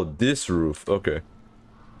 this roof. Okay.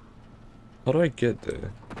 How do I get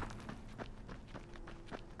there?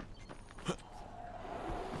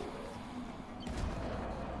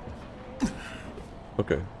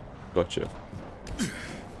 Okay, gotcha.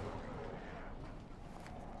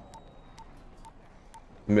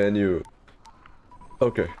 Menu.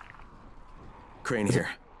 Okay. Crane here.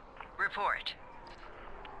 Report.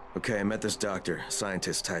 Okay, I met this doctor,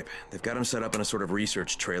 scientist type. They've got him set up in a sort of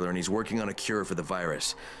research trailer, and he's working on a cure for the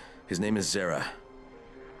virus. His name is Zera.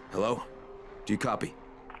 Hello? Do you copy?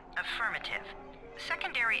 Affirmative.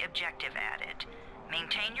 Secondary objective added.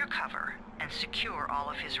 Maintain your cover and secure all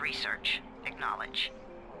of his research. Acknowledge.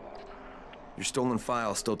 Your stolen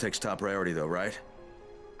file still takes top priority though, right?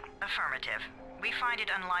 Affirmative. We find it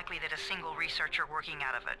unlikely that a single researcher working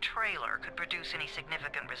out of a trailer could produce any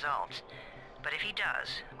significant results. But if he does,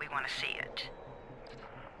 we want to see it.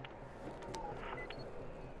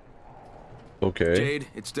 Okay. Jade,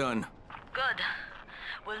 it's done. Good.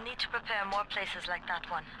 We'll need to prepare more places like that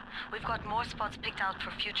one. We've got more spots picked out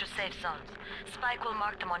for future safe zones. Spike will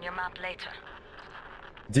mark them on your map later.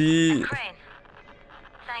 Crane.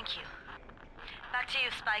 Thank you. Back to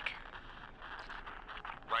you, Spike.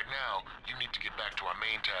 Right now, you need to get back to our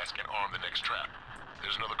main task and arm the next trap.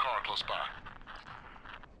 There's another car close by.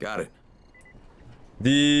 Got it.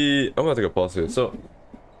 I'm gonna take a pause here. So,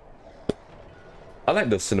 I like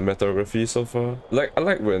the cinematography so far. Like, I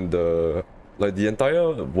like when the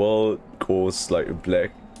entire world goes like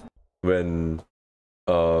black when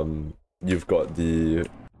you've got the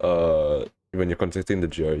when you're contacting the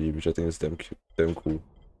GRE, which I think is damn cool.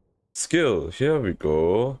 Skill, here we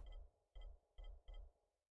go.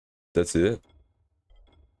 That's it.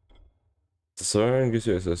 The surround gives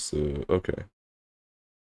you access to... Okay.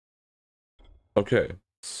 Okay,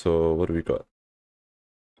 so what do we got?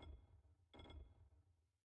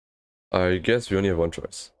 I guess we only have one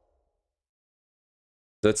choice.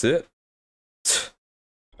 That's it?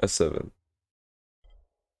 S7.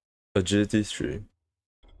 Agility 3.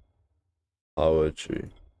 Power 3.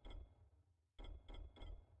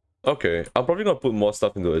 Okay, I'm probably gonna put more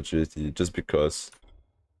stuff into agility just because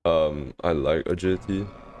I like agility.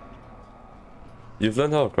 You've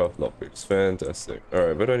learned how to craft lockpicks. Fantastic.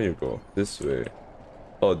 Alright, where do I need to go? This way.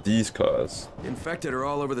 Oh, these cars. Infected are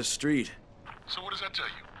all over the street. So what does that tell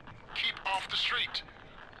you? Keep off the street.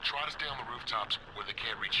 Try to stay on the rooftops where they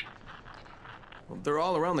can't reach you. Well, they're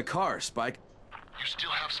all around the car, Spike. You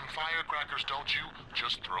still have some firecrackers, don't you?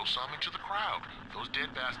 Just throw some into the crowd. Those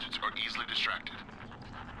dead bastards are easily distracted.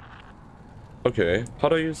 Okay, how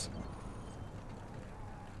do I use...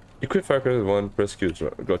 Equip firecrackers 1, press Q,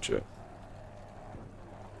 gotcha.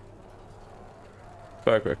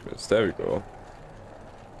 Firecrackers, there we go.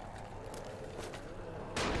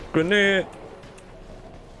 Grenade!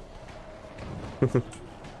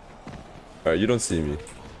 Alright, you don't see me.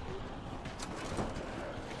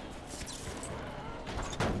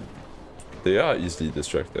 They are easily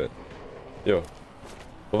distracted. Yo.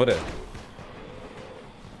 Over there.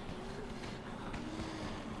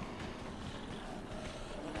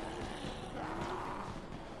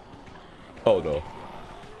 Oh no.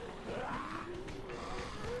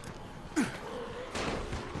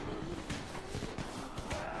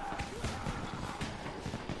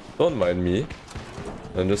 Don't mind me.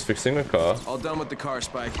 I'm just fixing the car. All done with the car,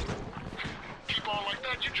 Spike. Keep on like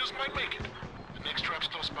that, you just might make it. The next trap's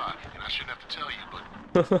close by, and I shouldn't have to tell you,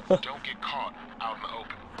 but don't get caught out in the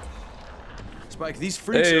open. Spike, these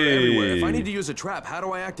freaks are everywhere. If I need to use a trap, how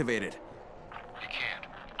do I activate it? You can't.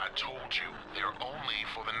 I told you, they're only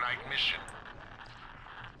for the night mission.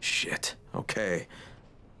 Shit. Okay.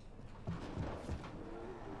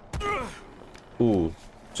 Ooh,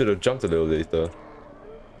 should have jumped a little later.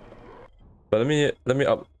 But let me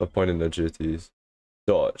up a point in agilities.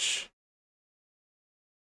 Dodge.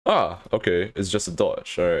 Ah, okay, it's just a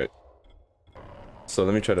dodge. All right. So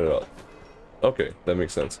let me try that out. Okay, that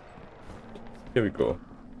makes sense. Here we go.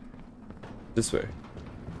 This way.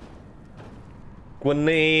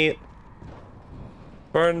 Grenade.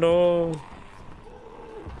 Burno.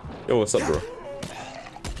 Yo, what's up, bro?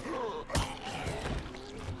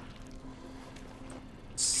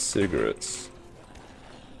 Cigarettes.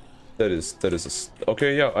 That is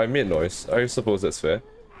okay, yeah, I made noise. I suppose that's fair.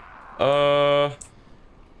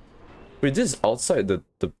 Wait, this is outside the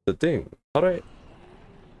thing. How do I...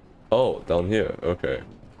 Oh, down here. Okay.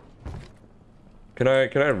 Can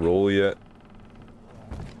I roll yet?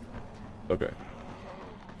 Okay.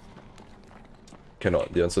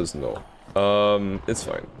 Cannot. The answer is no. It's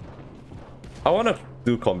fine. I wanna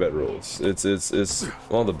do combat rolls. It's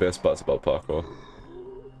one of the best parts about parkour.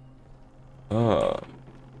 Ah,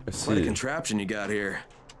 I see. What a contraption you got here.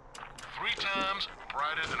 3 times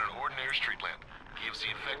brighter than an ordinary street lamp. Gives the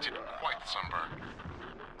infected quite the sunburn.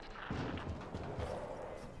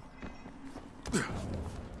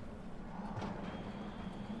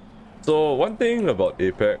 So one thing about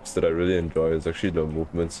Apex that I really enjoy is actually the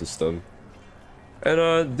movement system.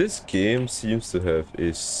 And this game seems to have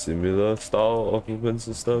a similar style of movement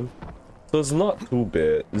system. So it's not too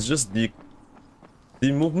bad. It's just the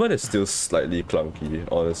movement is still slightly clunky,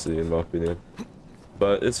 honestly, in my opinion.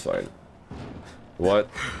 But it's fine. What?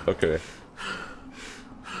 Okay.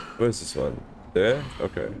 Where's this one? There?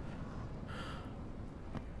 Okay.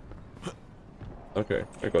 Okay,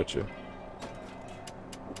 I got you.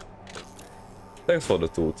 Thanks for the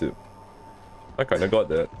tooltip. I kinda got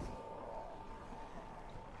that.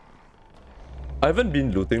 I haven't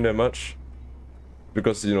been looting that much.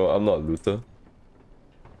 Because, you know, I'm not a looter.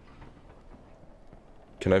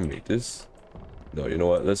 Can I make this? No, you know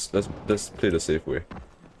what? Let's play the safe way.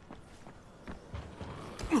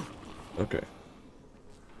 Okay.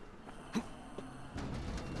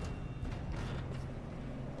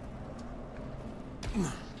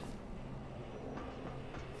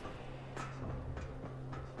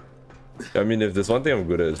 I mean, if there's one thing I'm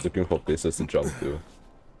good at, is looking for places to jump to.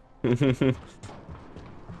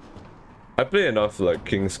 I play enough like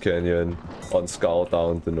King's Canyon on Skull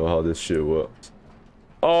Town to know how this shit works.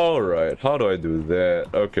 Alright, how do I do that?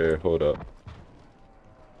 Okay, hold up.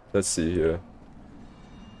 Let's see here.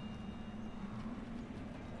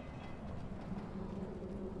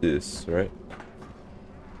 This, right?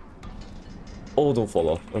 Oh, don't fall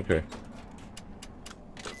off. Okay.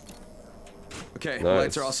 Okay, nice.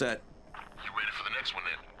 Lights are all set. You ready for the next one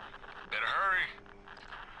then? Better hurry.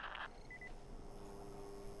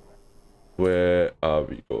 Where are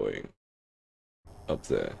we going? Up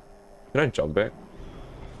there. Can I jump back?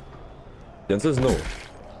 The answer is no.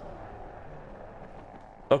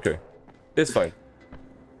 Okay. It's fine.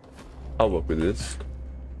 I'll work with this.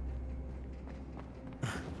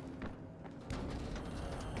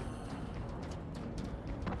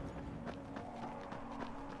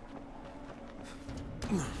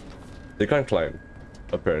 They can't climb,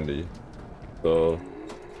 apparently. So,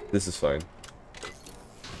 this is fine.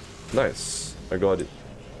 Nice. I got it.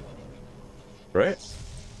 Right?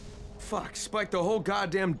 Fuck, Spike, the whole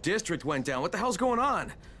goddamn district went down. What the hell's going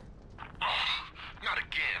on? Not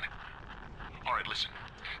again. Alright, listen.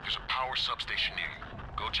 There's a power substation near you.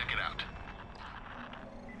 Go check it out.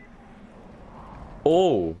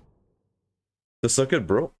 Oh. The circuit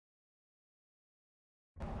broke?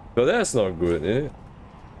 Well, that's not good, eh?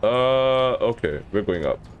 Okay. We're going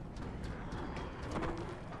up.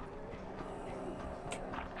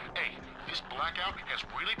 Hey, this blackout has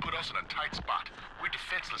really put us in a tight spot. We're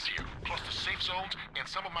defenseless here. Plus the safe zones and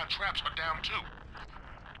some of my traps are down too.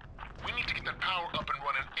 We need to get that power up and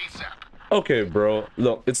running ASAP. Okay, bro.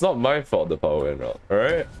 Look, it's not my fault the power went out,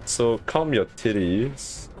 alright? So calm your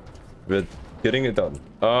titties. We're getting it done.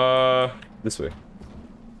 This way.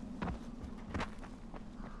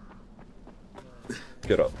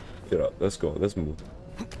 Get up. Get up. Let's go. Let's move.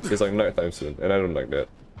 It's like nighttime soon, and I don't like that.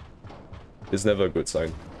 It's never a good sign.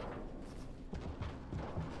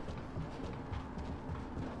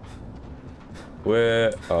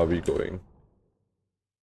 Where are we going?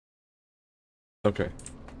 Okay.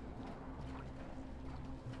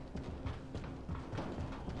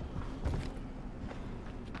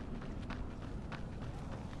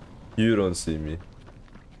 You don't see me.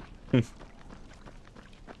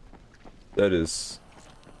 That is...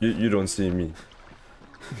 You don't see me.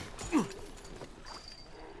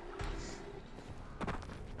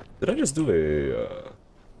 Did I just do a...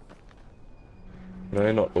 Can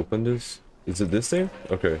I not open this? Is it this thing?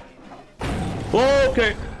 Okay. Oh,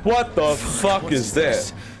 okay! What the fuck is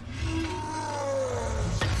that?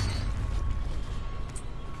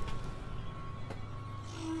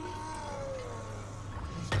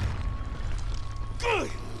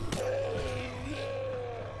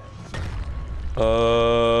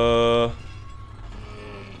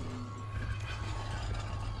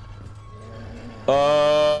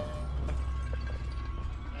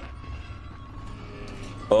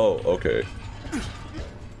 Oh, okay.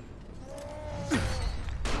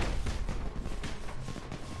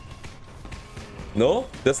 No?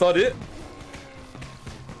 That's not it?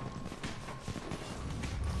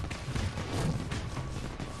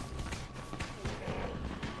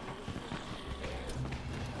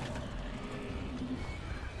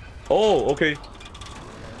 Oh, okay.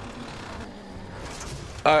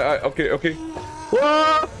 Okay.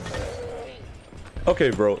 What?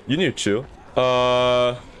 Okay, bro. You need to chill.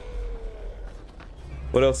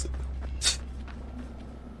 What else?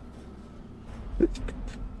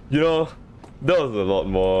 You know, that was a lot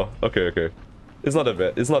more. Okay. It's not that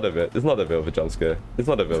bad. It's not that bad. It's not that bad of a jump scare. It's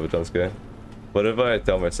not that bad of a jump scare. Whatever I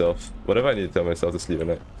tell myself, whatever I need to tell myself to sleep at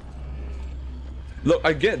night. Look,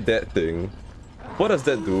 I get that thing. What does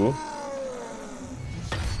that do?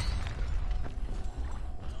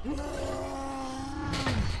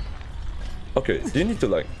 Okay, you need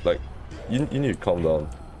to you need to calm down,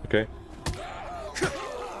 okay?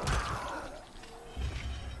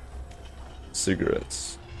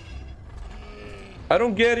 Cigarettes. I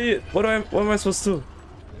don't get it. What am I supposed to?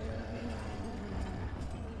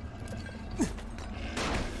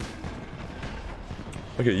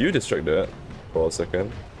 Okay, you distract that for a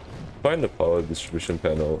second. Find the power distribution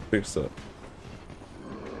panel. Fix that.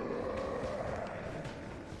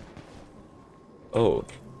 Oh.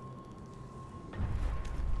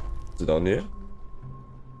 Is it down here?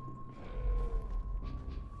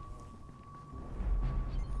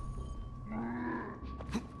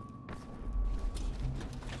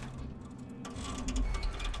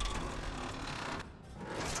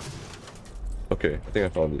 Okay, I think I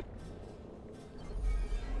found it.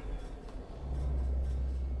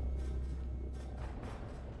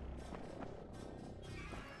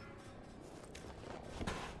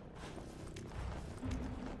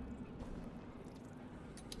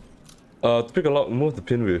 To pick a lock, move the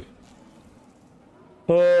pin with.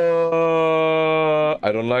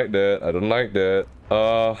 I don't like that. I don't like that.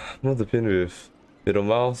 Move the pin with. Middle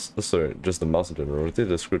mouse. Sorry, just the mouse in general. Rotate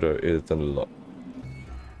the screwdriver to turn the lock.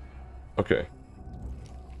 Okay.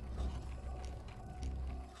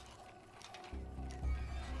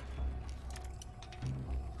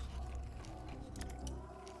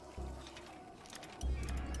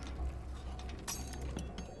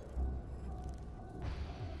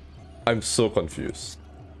 I'm so confused.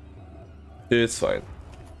 It's fine.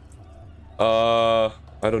 I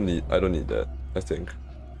don't need that, I think.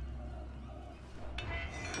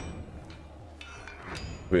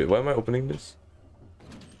 Wait, why am I opening this?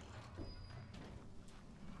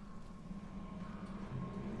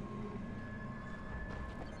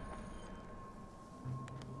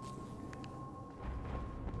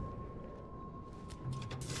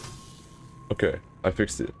 Okay, I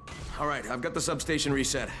fixed it. All right, I've got the substation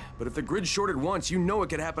reset. But if the grid shorted once, you know it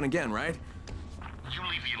could happen again, right? You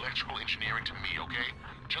leave the electrical engineering to me, okay?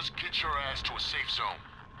 Just get your ass to a safe zone.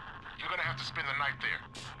 You're gonna have to spend the night there.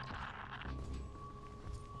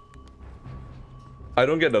 I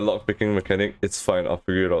don't get the lockpicking mechanic. It's fine. I'll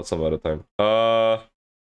figure it out some other time. I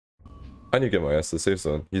need to get my ass to the safe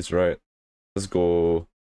zone. He's right. Let's go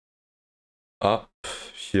up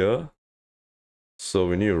here. So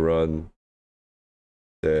we need to run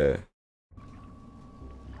there.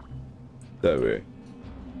 That way.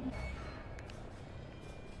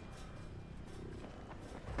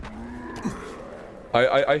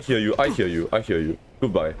 I hear you. I hear you. I hear you.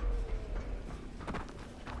 Goodbye.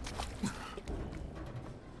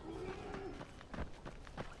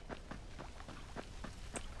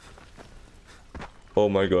 Oh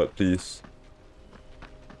my god, please.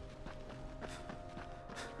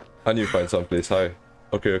 I need to find some place. Hi.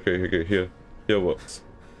 Okay. Here works.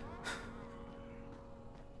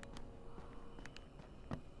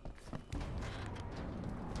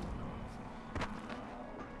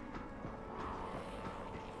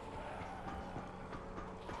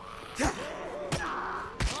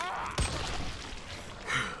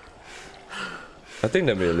 I think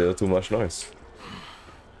that made a little too much noise.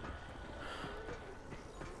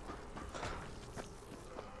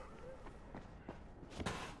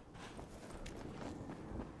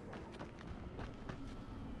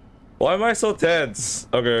 Why am I so tense?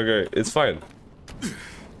 Okay, it's fine.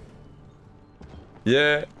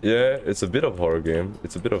 Yeah, it's a bit of horror game.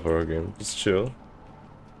 Just chill.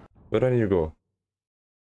 Where do I need to go?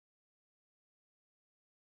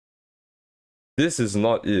 This is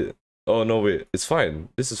not it. Oh no, wait, it's fine.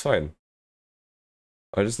 This is fine.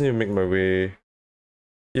 I just need to make my way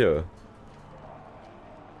here.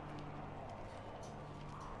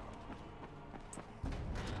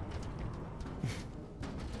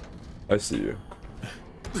 I see you.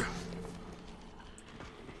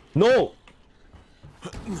 No!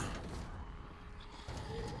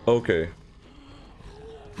 Okay.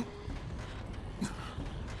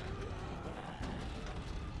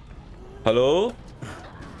 Hello?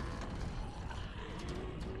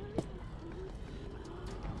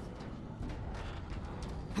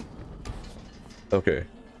 Okay.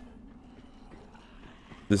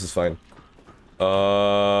 This is fine.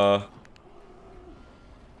 How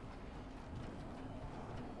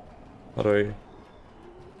do I...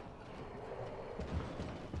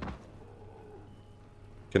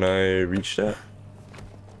 Can I reach that?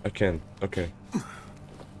 I can. Okay.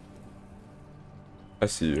 I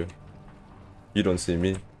see you. You don't see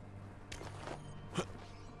me.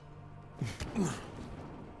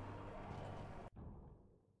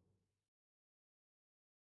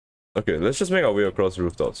 Okay, let's just make our way across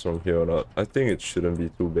rooftops from here on out. I think it shouldn't be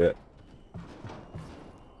too bad.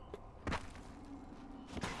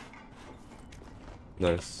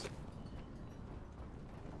 Nice.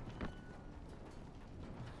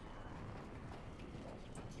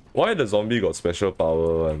 Why the zombie got special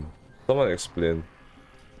power one? Someone explain.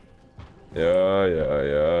 Yeah.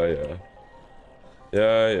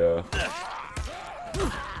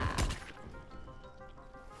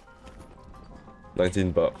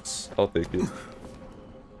 19 bucks. I'll take it.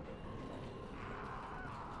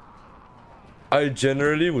 I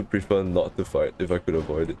generally would prefer not to fight if I could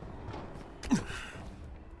avoid it.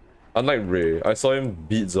 Unlike Ray, I saw him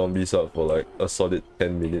beat zombies up for like a solid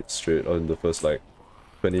 10 minutes straight on the first like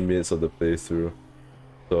 20 minutes of the playthrough.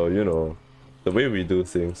 So, you know, the way we do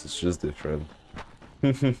things is just different.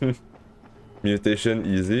 Mutation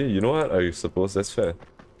easy? You know what? I suppose that's fair.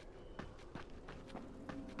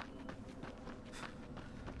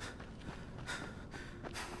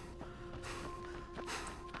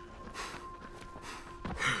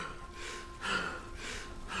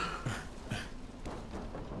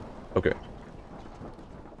 Okay.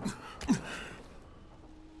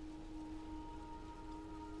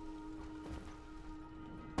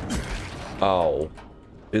 Ow.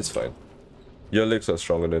 It's fine. Your legs are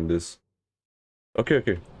stronger than this.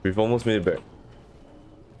 Okay. We've almost made it back.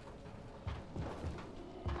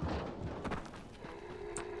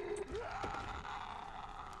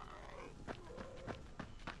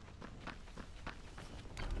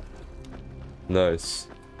 Nice.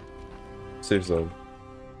 Safe zone.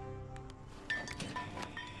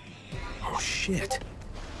 Oh shit.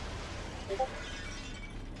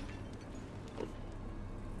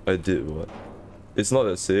 I did what? It's not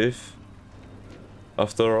that safe.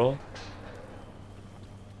 After all.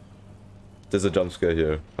 There's a jump scare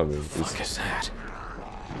here coming. What the fuck is that?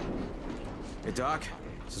 Hey Doc,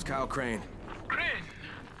 this is Kyle Crane. Crane,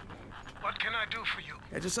 what can I do for you?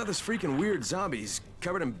 I just saw this freaking weird zombie. He's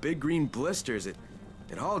covered in big green blisters. It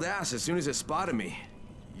hauled ass as soon as it spotted me.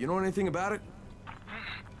 You know anything about it?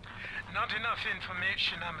 Not enough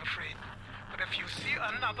information, I'm afraid. But if you see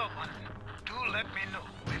another one, do let me know,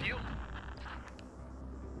 will you?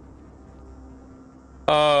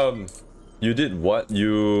 You did what?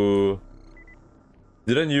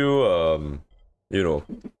 Didn't you, you know,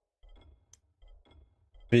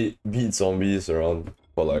 beat zombies around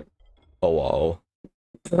for like a while?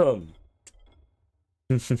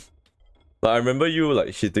 I remember you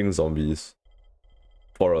like hitting zombies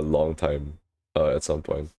for a long time at some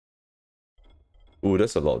point. Ooh,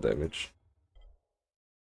 that's a lot of damage.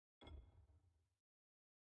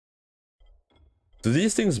 Do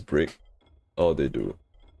these things break? Oh, they do.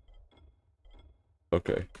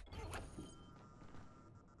 Okay.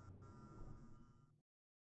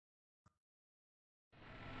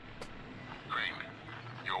 Crane,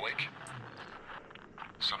 you awake?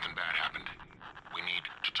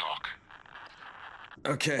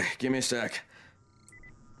 Okay, give me a sec.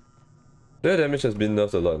 Their damage has been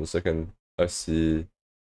nerfed a lot in the second. I see.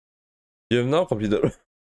 You have now completed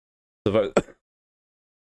survived.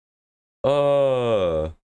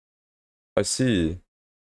 I see.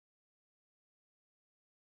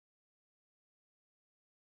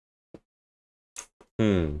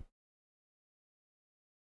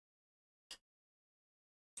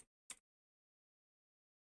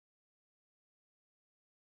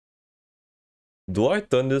 Do I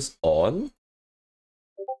turn this on?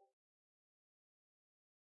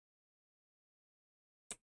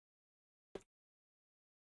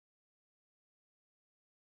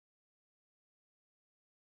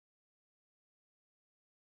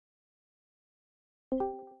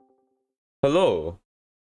 Hello.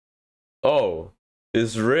 Oh,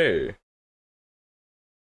 it's Ray.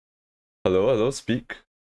 Hello, hello, speak.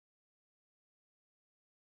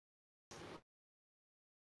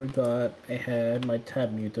 Forgot I had my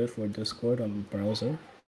tab muted for Discord on the browser.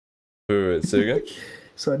 Wait, say again?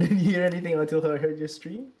 So I didn't hear anything until I heard your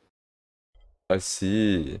stream. I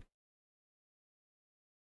see.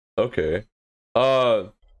 Okay. I'm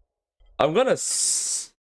gonna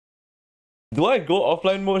do I go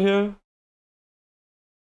offline mode here?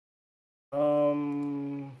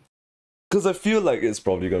 Because I feel like it's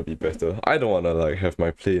probably gonna be better. I don't wanna like have my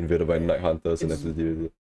play invaded by night hunters and have to deal with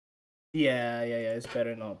it. Yeah. It's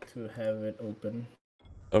better not to have it open.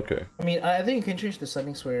 Okay. I mean, I think you can change the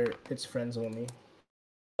settings where it's friends only.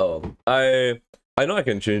 I know I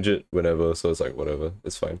can change it whenever, so it's like whatever,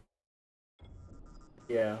 it's fine.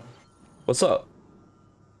 Yeah. What's up?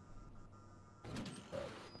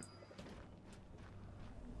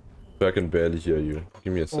 I can barely hear you.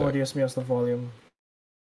 Give me a sec. Oh, Dios mío, the volume.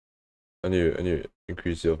 I need to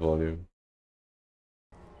increase your volume.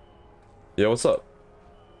 Yeah, what's up?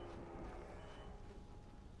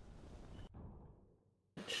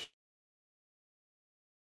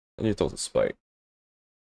 I need to talk to Spike.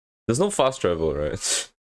 There's no fast travel,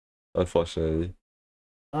 right? Unfortunately.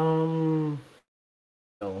 No,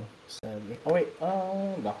 sadly. Oh wait,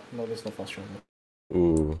 no, there's no fast travel.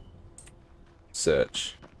 Ooh.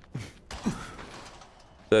 Satch.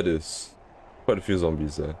 That is quite a few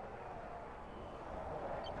zombies there.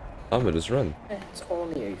 I'm gonna just run. It's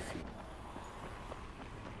only a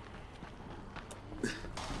few.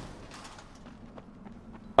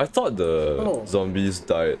 I thought the zombies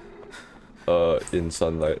died in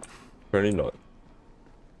sunlight. Apparently not.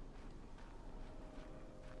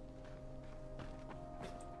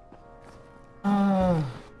 I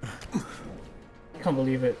can't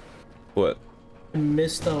believe it. What? I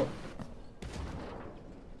missed out.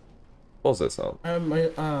 What was that sound? I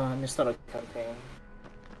missed out a campaign.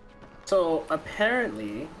 So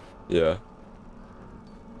apparently. Yeah.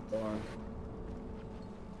 Hold on.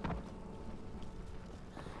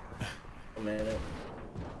 A minute.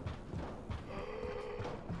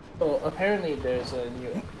 So apparently there was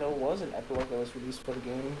an epilogue that was released for the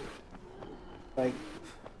game. Like,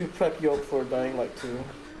 to prep you up for Dying Light 2.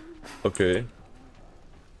 Okay.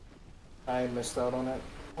 I missed out on it.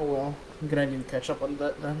 Oh well. I'm gonna need to catch up on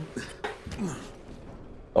that then.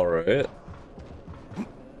 Alright.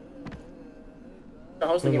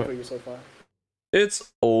 How's the game for you so far?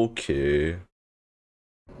 It's okay.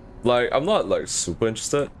 Like, I'm not like super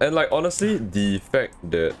interested. And like, honestly, the fact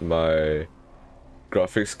that my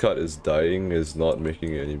graphics card is dying is not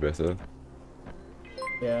making it any better.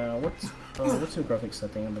 Yeah, what's your graphics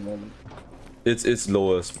setting at the moment? It's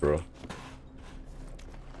lowest, bro.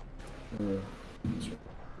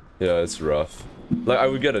 Yeah, it's rough. Like, I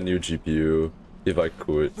would get a new GPU if I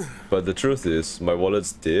could, but the truth is, my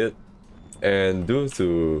wallet's dead, and due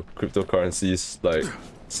to cryptocurrencies like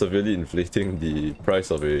severely inflating the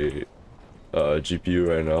price of a GPU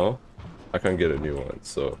right now, I can't get a new one,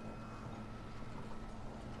 so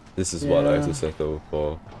this is what I have to settle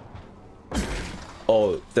for.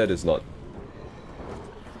 Oh, that is not.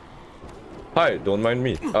 Hi, don't mind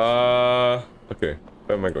me. Okay,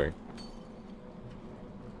 where am I going?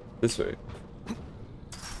 This way.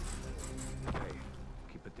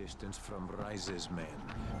 Keep a distance from Rise's men.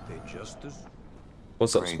 They just as...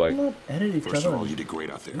 What's up, Spike? First of all, you did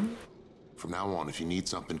great out there. From now on, if you need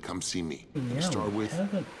something, come see me. To start with,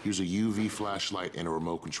 here's a UV flashlight and a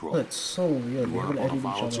remote control. That's so weird. You run up on a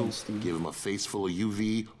volatile, give him a face full of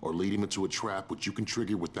UV, or lead him into a trap which you can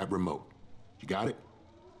trigger with that remote. You got it?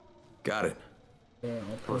 Got it. Yeah,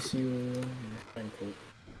 I'll press you.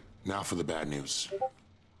 Now for the bad news.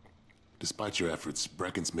 Despite your efforts,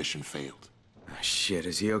 Brecken's mission failed. Shit,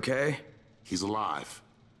 is he okay? He's alive.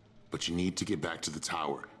 But you need to get back to the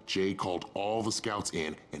tower. Jade called all the scouts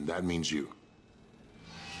in, and that means you.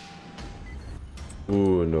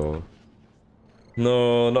 Ooh, no.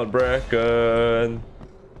 No, not Bracken.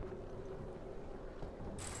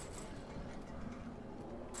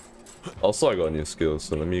 Also, I got a new skill,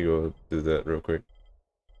 so let me go do that real quick.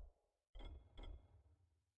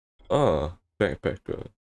 Ah, backpacker.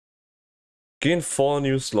 Gain 4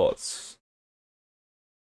 new slots.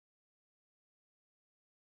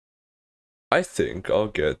 I think I'll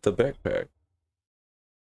get the backpack.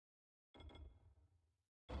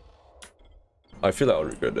 I feel like I'll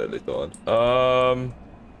regret that later on.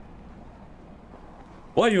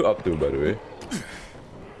 What are you up to, by the way?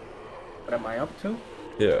 What am I up to?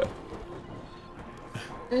 Yeah.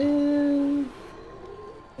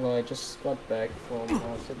 Well, I just got back from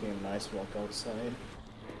taking a nice walk outside.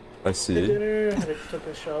 I see. Had dinner, took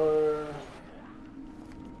a shower,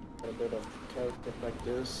 had a bit of character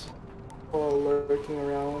practice, while lurking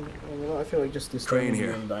around. And, you know, I feel like just Crane disturbing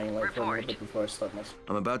here. and dying like for a little bit before I start my.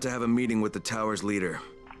 I'm about to have a meeting with the tower's leader.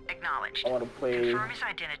 Acknowledged. I want to play. Confirm his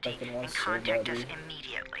identity and contact us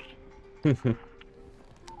immediately.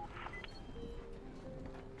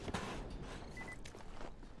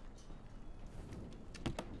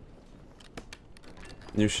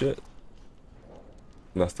 New shit?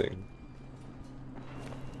 Nothing.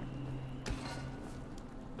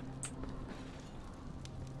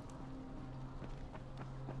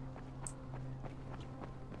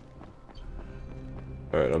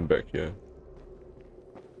 Alright, I'm back here.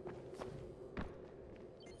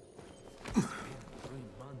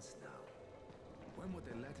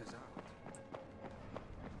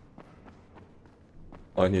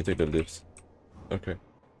 Oh, I need to take the lifts. Okay.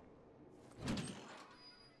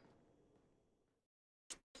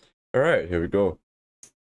 Alright, here we go.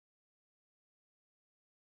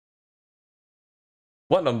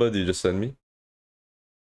 What number did you just send me?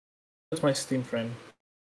 That's my Steam friend.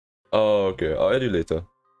 Oh, okay. I'll add you later.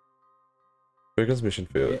 Bracken's mission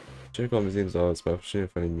failed. Check all museums out. It's my opportunity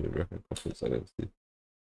of finding me a Bracken confidence identity.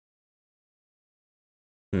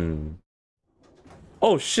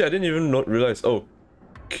 Oh shit, I didn't even realize. Oh,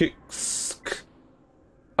 kicks.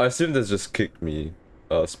 I assume that's just kicked me.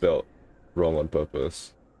 Spelled wrong on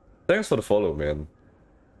purpose. Thanks for the follow, man.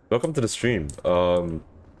 Welcome to the stream. We're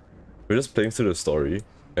just playing through the story,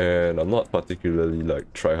 and I'm not particularly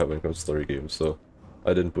like try-hard when it comes to story games, so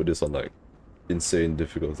I didn't put this on like insane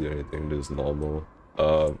difficulty or anything. This is normal.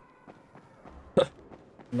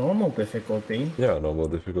 Normal difficulty? Yeah, normal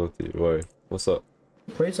difficulty. Why? What's up?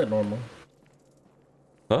 Who plays at normal?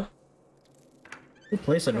 Huh? Who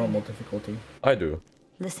plays at normal difficulty? I do.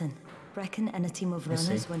 Listen, Bracken and a team of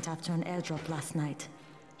runners went after an airdrop last night.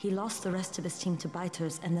 He lost the rest of his team to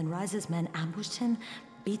biters, and then Rise's men ambushed him,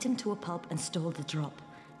 beat him to a pulp, and stole the drop.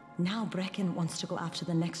 Now Bracken wants to go after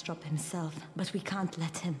the next drop himself, but we can't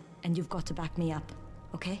let him, and you've got to back me up,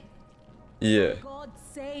 okay? Yeah. For God's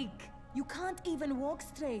sake! You can't even walk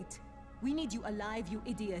straight. We need you alive, you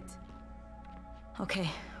idiot. Okay,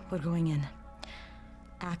 we're going in.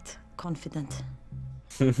 Act confident.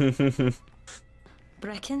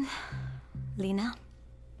 Bracken? Lena?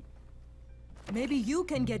 Maybe you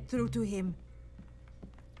can get through to him.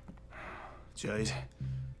 Jade,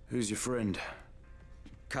 who's your friend?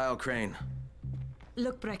 Kyle Crane.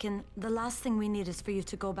 Look, Bracken, the last thing we need is for you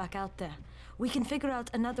to go back out there. We can figure out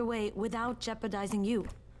another way without jeopardizing you.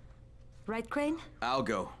 Right, Crane? I'll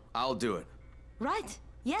go. I'll do it. Right.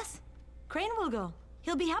 Yes. Crane will go.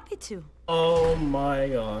 He'll be happy to. Oh my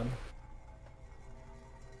god.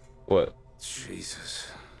 What? Jesus.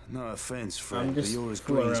 No offense, I'm friend, but just you're as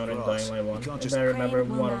fooling green as around and grass. dying like one. You can't And just... I remember Crane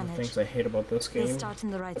will one of the manage. things I hate about this game. He'll start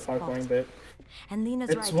in the right the spot. parkouring bit. And Lena's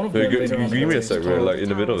It's right. one of Wait, the give me a sec, we're like in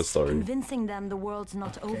the middle of the story. Convincing them the world's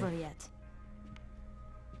not over yet.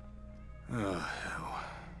 Oh, hell.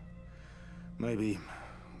 Maybe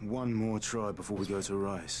one more try before we go to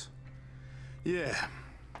Rice. Yeah.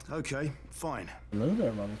 Okay, fine.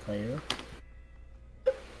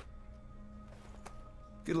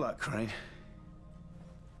 Good luck, Crane.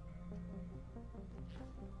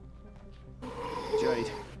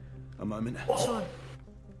 Jade, a moment. Sure.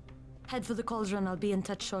 Head for the cauldron. I'll be in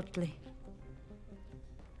touch shortly.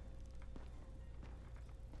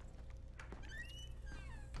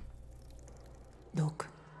 Look,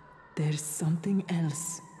 there's something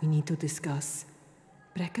else we need to discuss.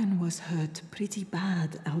 Bracken was hurt pretty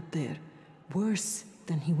bad out there. Worse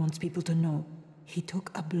than he wants people to know. He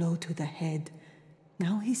took a blow to the head.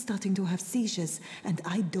 Now he's starting to have seizures, and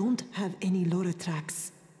I don't have any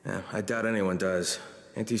Loratrax. Yeah, I doubt anyone does.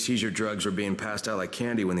 Anti-seizure drugs were being passed out like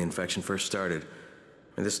candy when the infection first started.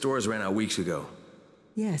 And the stores ran out weeks ago.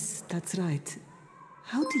 Yes, that's right.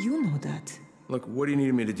 How do you know that? Look, what do you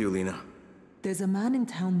need me to do, Lena? There's a man in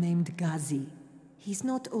town named Ghazi. He's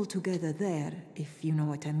not altogether there, if you know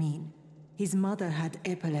what I mean. His mother had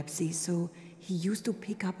epilepsy, so he used to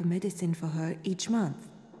pick up medicine for her each month.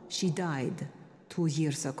 She died 2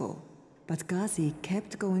 years ago, but Ghazi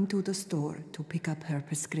kept going to the store to pick up her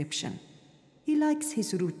prescription. He likes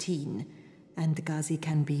his routine, and Ghazi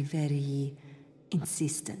can be very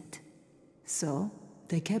insistent. So,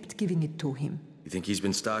 they kept giving it to him. You think he's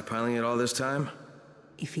been stockpiling it all this time?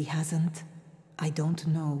 If he hasn't, I don't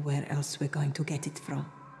know where else we're going to get it from.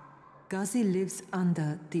 Ghazi lives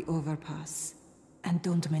under the overpass. And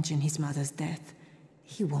don't mention his mother's death.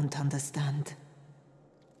 He won't understand.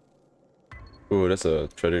 Ooh, that's a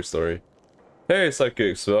tragic story. Hey,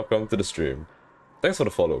 Sidekicks, welcome to the stream. Thanks for the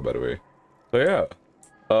follow, by the way. But yeah,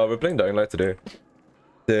 we're playing Dying Light today.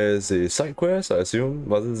 There's a side quest, I assume.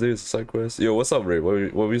 Mother's Day is a side quest. Yo, what's up, Ray?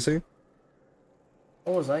 What were you saying?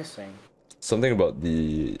 What was I saying? Something about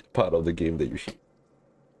the part of the game that you hate.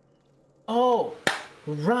 Oh,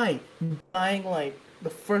 right. Dying Light, the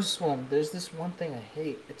first one. There's this one thing I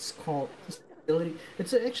hate. It's called this ability.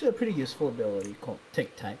 It's actually a pretty useful ability called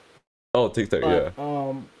Tic Tac. Oh, Tic Tac, yeah.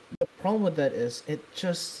 The problem with that is it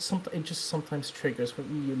just sometimes triggers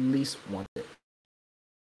when you least want it.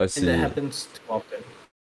 I see. And that happens too often.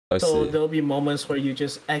 So there'll be moments where you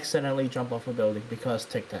just accidentally jump off a building because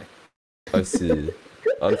Tic Tac. I see.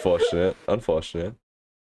 Unfortunate. Unfortunate.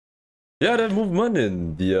 Yeah, that movement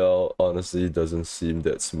in DL honestly doesn't seem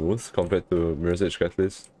that smooth compared to Mirror's Edge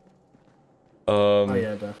Catalyst. Oh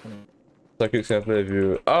yeah, definitely. Psychics can play with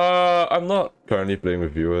you. I'm not currently playing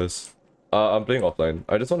with viewers. I'm playing offline.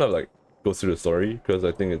 I just want to like go through the story because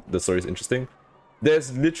I think the story is interesting.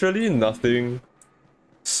 There's literally nothing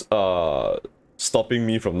stopping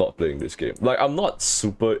me from not playing this game. Like, I'm not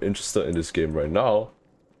super interested in this game right now.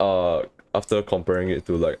 After comparing it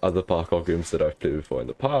to like other parkour games that I've played before in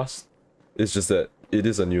the past, it's just that it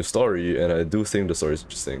is a new story, and I do think the story is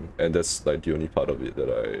interesting, and that's like the only part of it that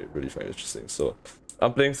I really find interesting. So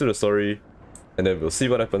I'm playing through the story, and then we'll see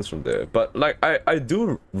what happens from there. But like, I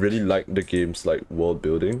do really like the game's like world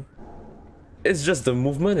building. It's just the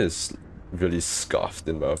movement is really scuffed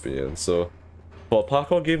in my opinion. So for a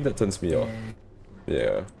parkour game, that turns me off.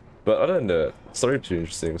 Yeah. But other than that, story is pretty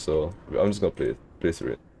interesting, so I'm just gonna play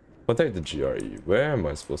through it. Contact the GRE. Where am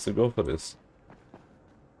I supposed to go for this?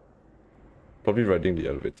 Probably riding the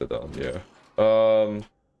elevator down, yeah.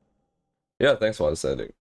 Yeah, thanks for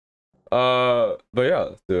understanding. But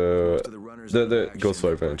yeah, the goes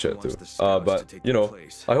for everyone in chat too. But you know,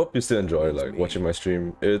 I hope you still enjoy like watching my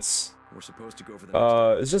stream. It's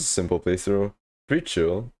just a simple playthrough, pretty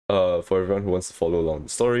chill. For everyone who wants to follow along the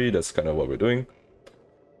story, that's kind of what we're doing.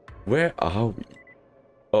 Where are we?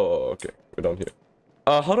 Oh, okay, we're down here.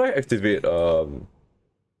 How do I activate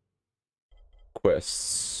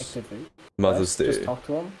quests? Activate. Mother's Day. Just talk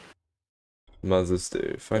to him. Mother's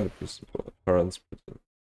Day. Find the principal. Parents.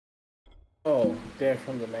 Oh, there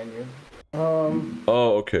from the menu.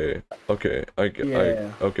 Oh, okay. Okay.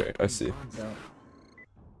 Okay, I see.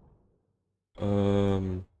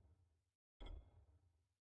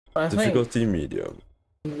 I Difficulty think medium.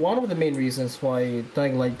 one of the main reasons why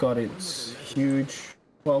Dying Light got its huge,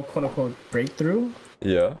 well, quote-unquote breakthrough,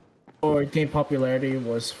 yeah, or gain popularity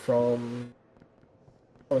was from,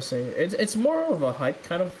 I would say, it's more of a hype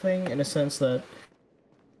kind of thing in a sense that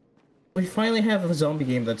we finally have a zombie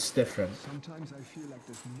game that's different. Sometimes I feel like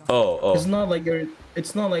there's Oh. It's not like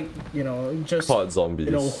it's not like, you know, just pod zombies.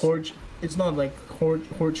 You know, horde. It's not like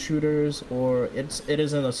horde shooters, or it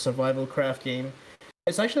isn't a survival craft game.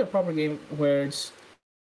 It's actually a proper game where it's,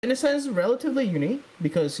 in a sense, relatively unique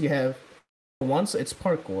because you have, once it's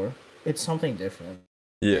parkour, it's something different.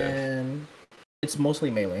 Yeah. And it's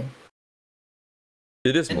mostly melee.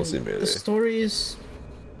 It is mostly melee. The story is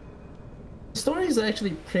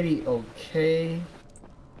actually pretty okay.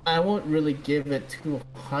 I won't really give it too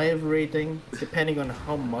high of a rating, depending on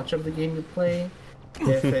how much of the game you play.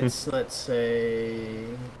 If it's, let's say,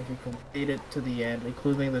 if you complete it to the end,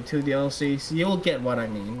 including the 2 DLCs, you'll get what I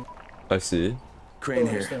mean. I see. Crane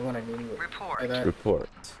here. What I mean Report.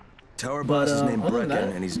 Tower boss is named other than Brecken,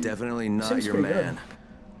 that, and he's definitely not seems your pretty man. good.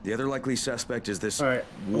 The other likely suspect is this I'm not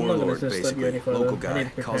gonna warlord, disturb you basically. any further. Local I guy. need to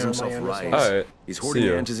prepare Calls on himself my end as Riot. well. Alright. He's hoarding See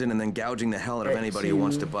ya. Antizin and then gouging the hell out of Alright, anybody see who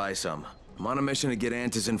wants you. to buy some. I'm on a mission to get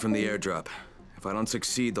Antizin from the airdrop. If I don't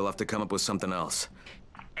succeed, they'll have to come up with something else.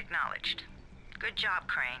 Acknowledged. Good job,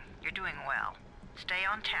 Crane. You're doing well. Stay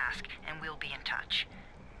on task, and we'll be in touch.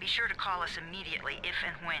 Be sure to call us immediately if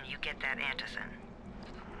and when you get that Antizin.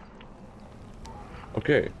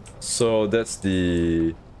 Okay, so that's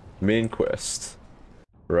the main quest,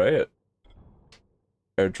 right?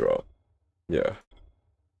 Airdrop. Yeah.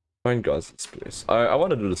 Find Gaz's place. I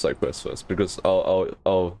want to do the side quest first because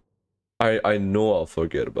I know I'll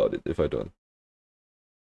forget about it if I don't.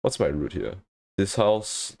 What's my route here? This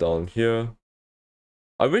house down here.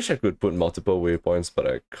 I wish I could put multiple waypoints, but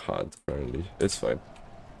I can't apparently. It's fine.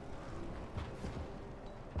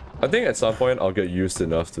 I think at some point I'll get used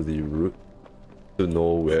enough to the route to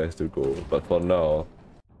know where to go, but for now...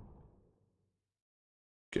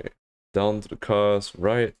 Okay, down to the cars,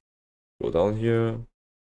 right, go down here.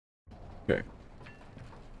 Okay.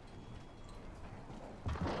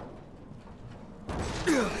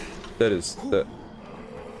 That is... that...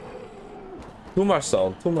 Too much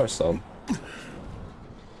sound, too much sound.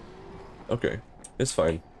 Okay, it's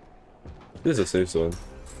fine. This is a safe zone.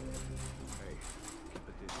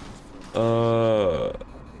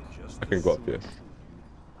 I can go up here.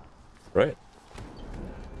 Right?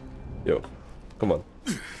 Yo, come on.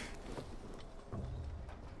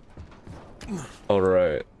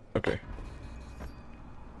 Alright, okay.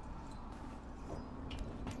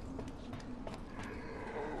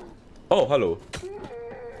 Oh, hello.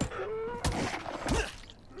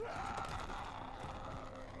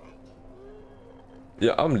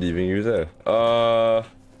 Yeah, I'm leaving you there.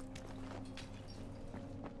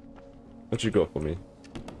 What you got for me?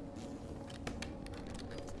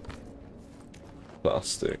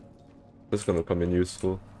 Plastic. That's gonna come in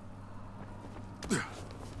useful.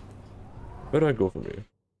 Where do I go from here?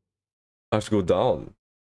 I have to go down.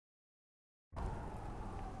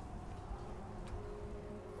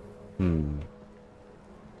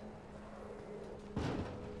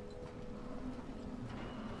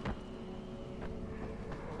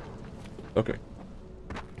 Okay.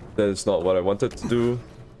 That is not what I wanted to do.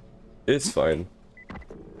 It's fine.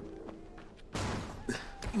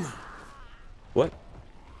 What?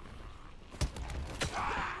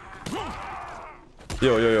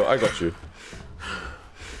 Yo, I got you.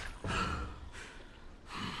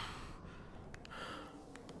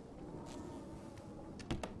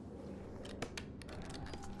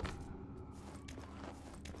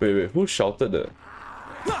 Wait, who shouted that?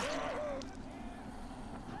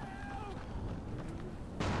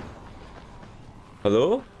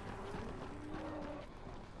 Hello?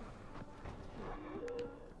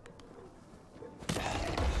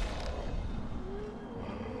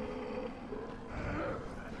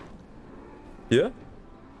 Yeah?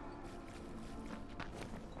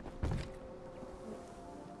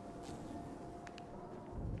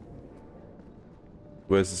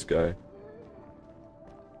 Where's this guy?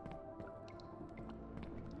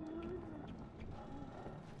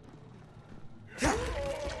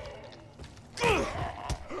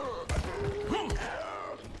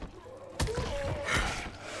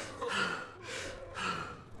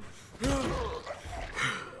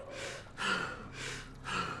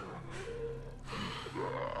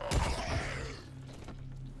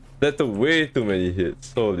 That took way too many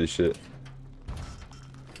hits. Holy shit.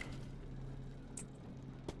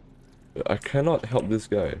 I cannot help this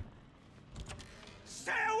guy.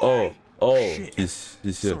 Oh, Shit. he's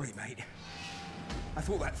here. Sorry, mate. I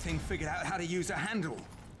thought that thing figured out how to use a handle.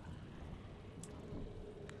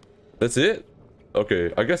 That's it?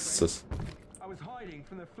 Okay, I guess it's just... I was hiding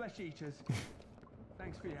from the flesh eaters.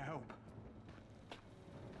 Thanks for your help.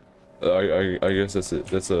 I guess that's it.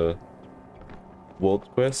 That's a world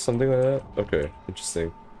quest, something like that. Okay,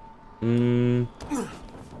 interesting.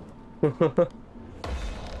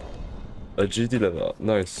 A GT level up.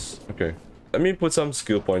 Nice. Okay, let me put some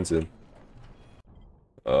skill points in.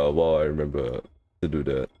 While I remember to do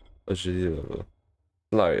that. A GT level.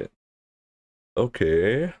 Slide.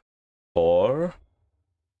 Okay. Or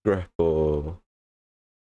grapple.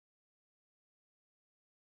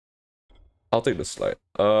 I'll take the slide.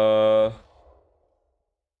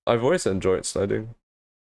 I've always enjoyed sliding.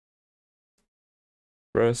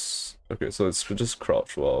 Press. Okay, so it's just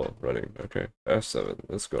crouch while running. Okay, F7.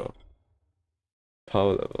 Let's go.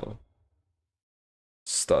 Power level.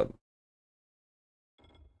 Stun.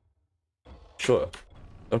 Sure.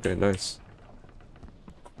 Okay, nice.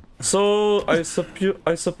 So I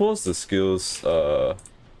suppose the skills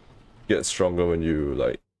get stronger when you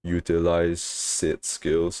like utilize said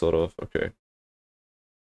skill, sort of. Okay.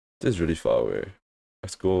 This is really far away.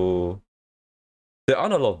 Let's go. There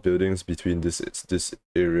aren't a lot of buildings between this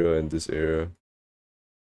area and this area,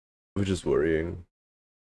 which is worrying.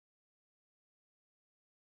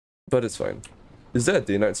 But it's fine. Is there a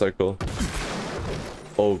day-night cycle?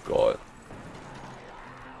 Oh god.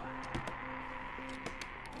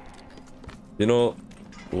 You know,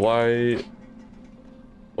 why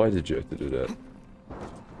did you have to do that?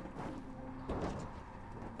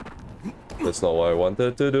 That's not what I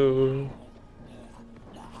wanted to do.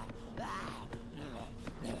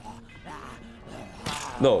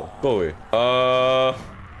 No, go away.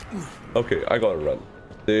 Okay, I gotta run.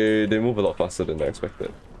 They move a lot faster than I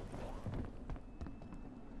expected.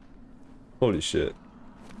 Holy shit.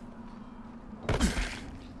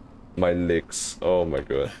 My legs. Oh my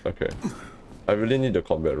god. Okay. I really need a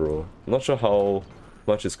combat roll. I'm not sure how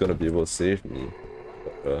much it's gonna be able to save me.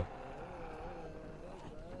 But,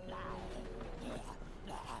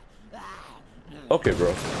 okay,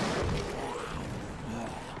 bro.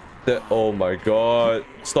 That. Oh my god.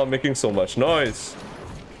 Stop making so much noise.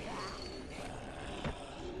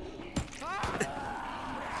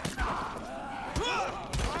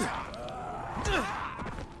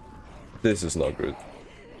 This is not good.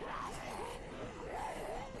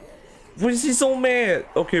 Why is he so mad?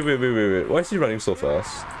 Okay, wait. Why is he running so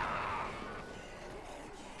fast?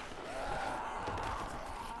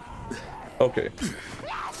 Okay.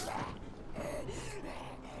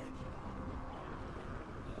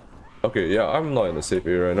 Okay, yeah, I'm not in the safe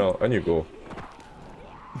area right now. I need to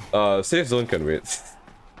go. Safe zone can wait.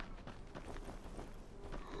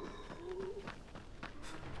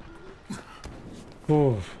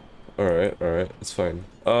 Alright, it's fine.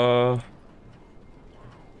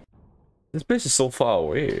 This place is so far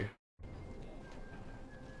away.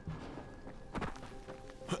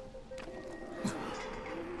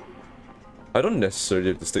 I don't necessarily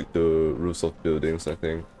have to stick to roofs of buildings, I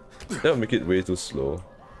think. That'll make it way too slow.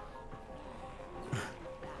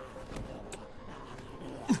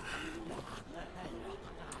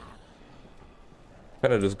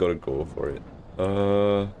 Kinda just gotta go for it.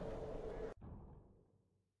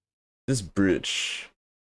 This bridge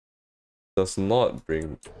does not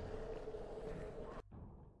bring...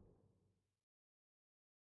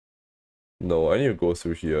 No, I need to go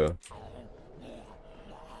through here.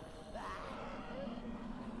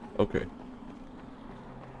 Okay.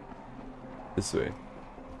 This way.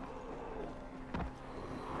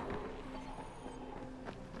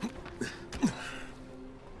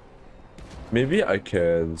 Maybe I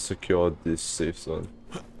can secure this safe zone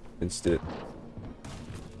instead.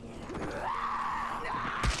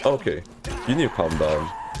 Okay, you need to calm down.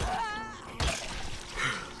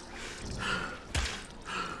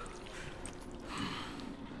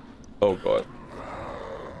 Oh god.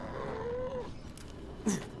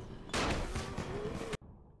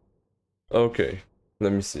 Okay,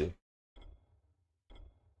 let me see.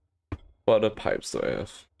 What other pipes do I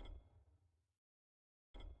have?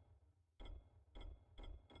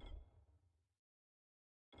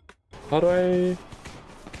 How do I...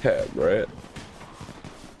 tab, right?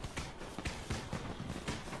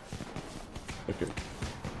 Okay.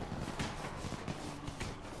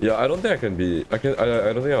 Yeah, I don't think I can be... I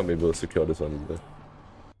don't think I'll be able to secure this one either.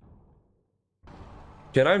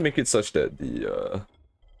 Can I make it such that the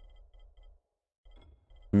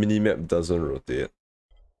minimap doesn't rotate?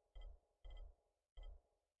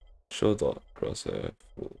 Show dot crosshair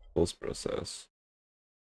post process.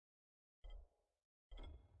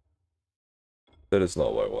 That is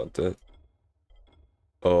not what I wanted.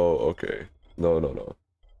 Oh, okay. No.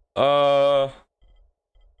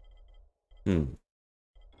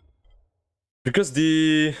 Because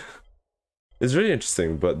the... It's really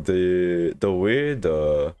interesting, but the way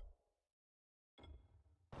the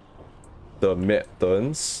map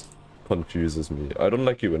turns confuses me. I don't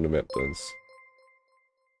like it when the map turns.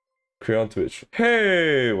 Crayon Twitch.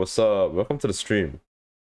 Hey, what's up? Welcome to the stream.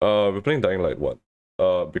 We're playing Dying Light 1.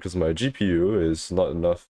 Because my GPU is not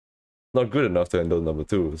good enough to handle number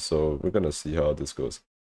 2, so we're gonna see how this goes.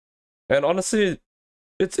 And honestly,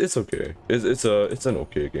 it's okay. It's an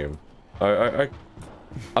okay game.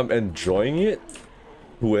 I'm enjoying it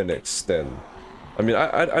to an extent. I mean,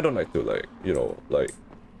 I don't like to, like, you know, like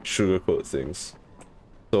sugarcoat things.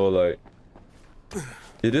 So like,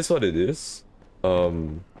 it is what it is.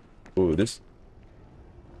 Oh, this.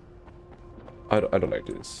 I don't like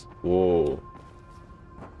this. Whoa.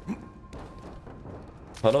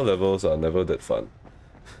 Tunnel levels are never that fun.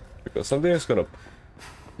 Because something is gonna...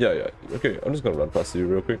 Yeah. Okay, I'm just gonna run past you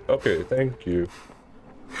real quick. Okay, thank you.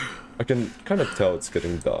 I can kind of tell it's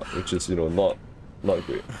getting dark, which is, you know, not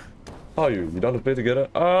great. How are you? You down to play together?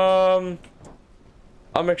 I'm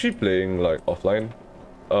actually playing, like, offline.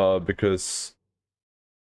 Because...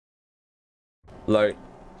 like...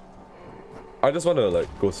 I just want to, like,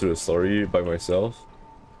 go through the story by myself.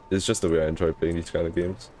 It's just the way I enjoy playing these kind of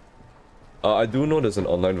games. I do know there's an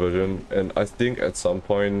online version, and I think at some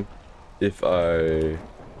point, if I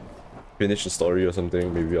finish the story or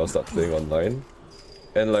something, maybe I'll start playing online.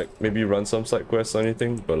 And like, maybe run some side quests or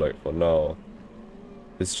anything, but like, for now,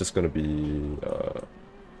 it's just gonna be,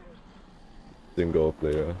 single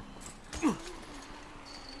player.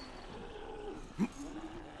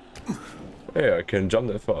 Hey, I can jump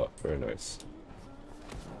that far. Very nice.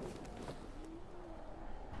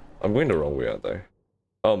 I'm going the wrong way, aren't I?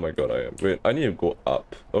 Oh my god, I am. Wait, I need to go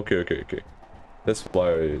up. Okay, okay, okay. That's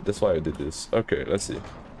why I did this. Okay, let's see.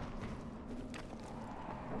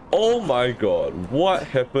 Oh my god, what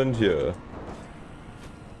happened here?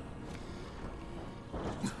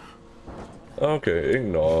 Okay,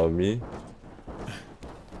 ignore me.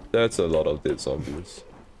 That's a lot of dead zombies.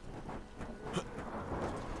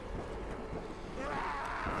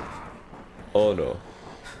 Oh no.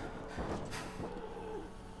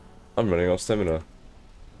 I'm running out of stamina.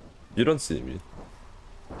 You don't see me.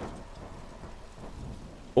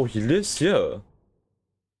 Oh, he lives here.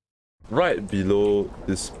 Right below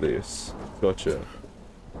this place. Gotcha.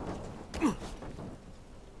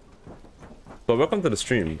 So welcome to the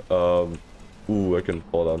stream. Ooh, I can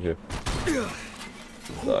fall down here.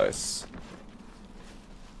 Nice.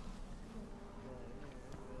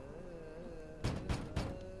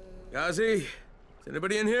 Gazi, is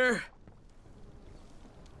anybody in here?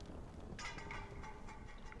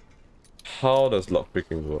 How does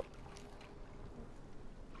lockpicking work?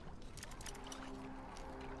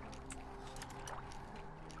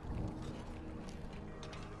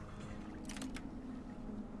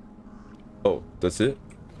 Oh, that's it?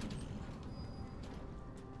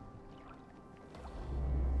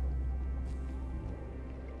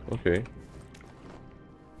 Okay.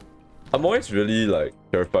 I'm always really like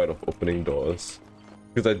terrified of opening doors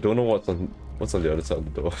because I don't know what's on the other side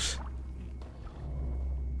of the doors.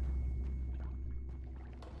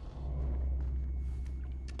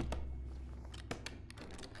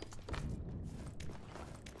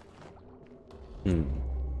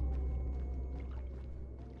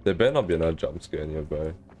 There better not be another jump scare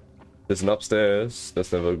nearby. There's an upstairs.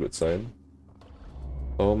 That's never a good sign.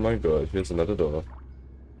 Oh my god, here's another door.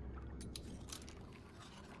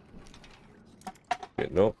 Okay,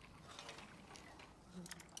 nope.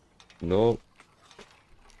 Nope.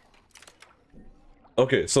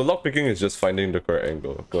 Okay, so lockpicking is just finding the correct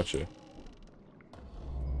angle. Gotcha.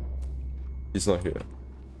 He's not here.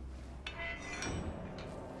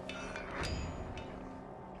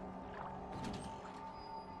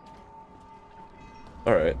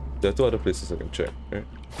 Alright, there are two other places I can check, right?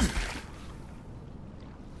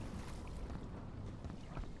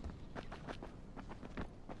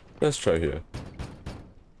 Let's try here.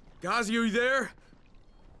 Gazi, are you there?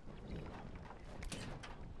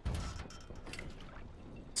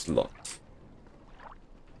 It's locked.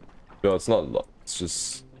 No, it's not locked. It's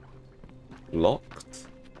just locked.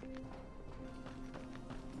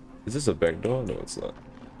 Is this a back door? No, it's not.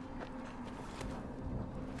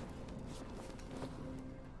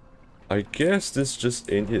 I guess this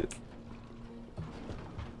just ain't it.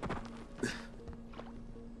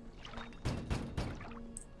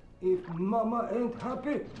 If Mama ain't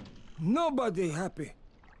happy, nobody happy.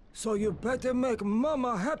 So you better make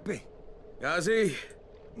Mama happy. Gazi?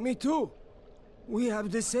 Me too. We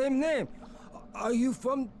have the same name. Are you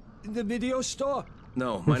from the video store?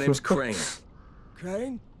 No, my name's Crane.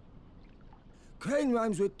 Crane? Crane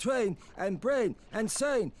rhymes with train, and brain, and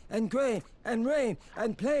sane, and grain, and rain,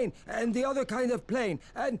 and plane, and the other kind of plane,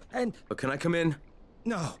 and... But can I come in?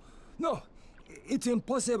 No, no, it's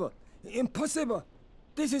impossible. Impossible.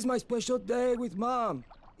 This is my special day with Mom.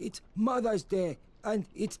 It's Mother's Day, and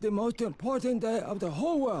it's the most important day of the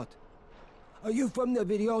whole world. Are you from the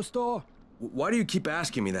video store? Why do you keep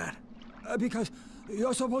asking me that? Because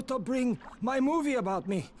you're supposed to bring my movie about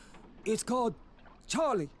me. It's called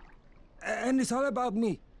Charlie. And it's all about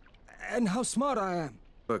me, and how smart I am.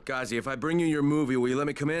 But Gazi, if I bring you your movie, will you let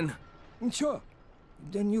me come in? Sure.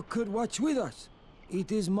 Then you could watch with us.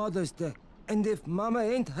 It is Mother's Day, and if Mama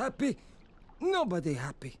ain't happy, nobody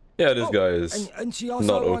happy. Yeah, this guy is and she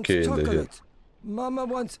also not wants okay in the head. chocolate. Mama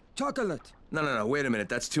wants chocolate. No, wait a minute,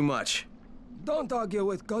 that's too much. Don't argue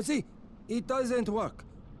with Gazi. It doesn't work.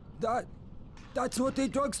 That's what the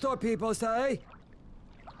drugstore people say.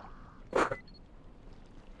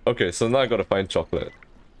 Okay, so now I gotta find chocolate.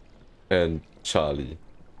 And Charlie.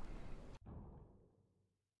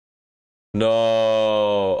 No!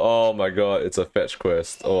 Oh my god, it's a fetch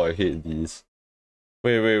quest. Oh, I hate these.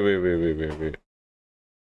 Wait.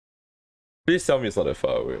 Please tell me it's not that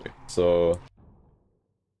far away. So...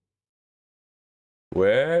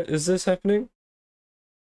 where is this happening?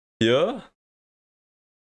 Here?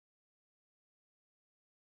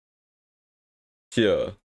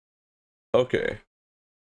 Here. Okay.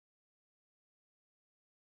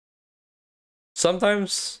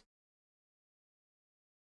 Sometimes...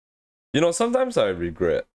 you know, sometimes I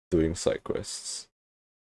regret doing side quests.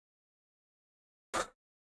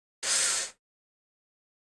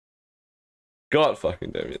 God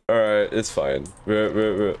fucking damn it. Alright, it's fine.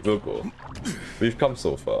 We'll go. We've come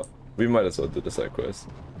so far. We might as well do the side quest.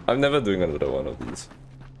 I'm never doing another one of these.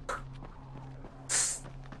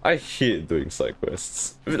 I hate doing side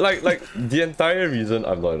quests. Like the entire reason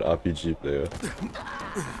I'm not an RPG player.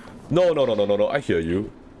 No, I hear you.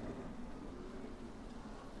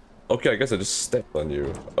 Okay, I guess I just stepped on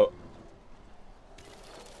you. Oh.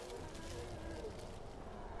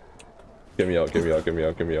 Get me out, get me out, get me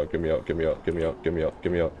out, get me out, get me out, get me out, get me out, get me out,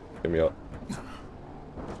 get me out, get me out.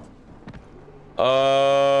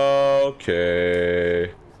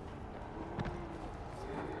 Okay.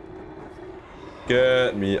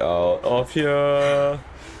 Get me out of here.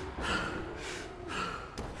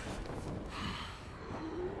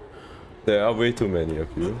 There are way too many of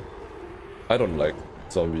you. I don't like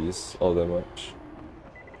zombies all that much.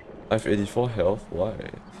 I have 84 health, why?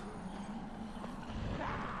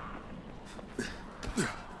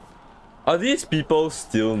 Are these people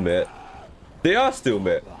still mad? They are still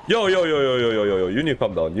mad. Yo, you need to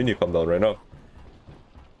calm down. You need to calm down right now.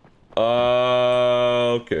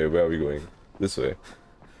 Okay, where are we going? This way.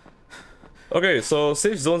 Okay, so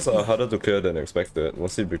safe zones are harder to clear than expected,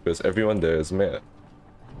 mostly because everyone there is mad.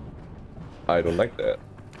 I don't like that.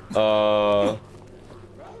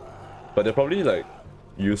 But they're probably like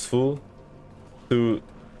useful to...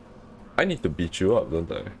 I need to beat you up,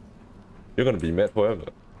 don't I? You're gonna be mad forever.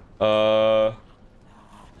 Ah!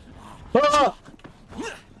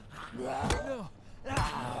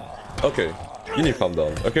 Okay, you need to calm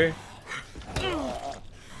down, okay?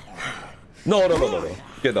 No.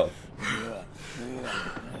 Get down.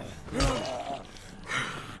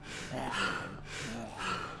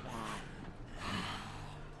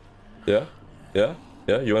 Yeah?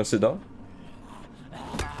 You wanna sit down?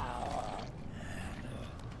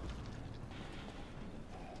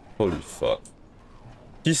 Holy fuck.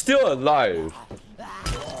 He's still alive!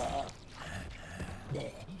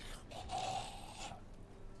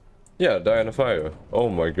 Yeah, die in a fire. Oh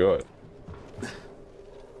my god.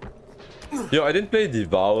 Yo, I didn't play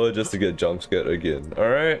Devour just to get jump scared again,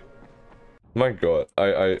 alright? My god,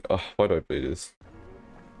 why do I play this?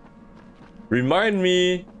 Remind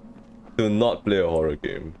me to not play a horror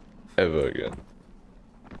game ever again.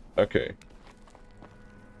 Okay.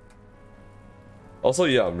 Also,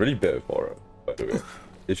 yeah, I'm really bad with horror, by the way,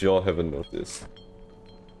 if y'all haven't noticed.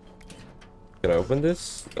 Can I open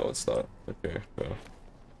this? No, it's not. Okay, well.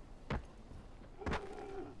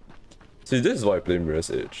 See, this is why I play Mirror's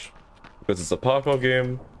Edge. Because it's a parkour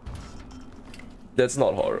game. That's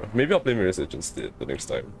not horror. Maybe I'll play Mirror's Edge instead the next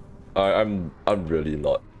time. I'm really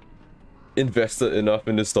not invested enough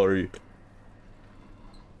in this story.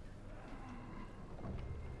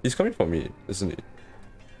 He's coming for me, isn't he?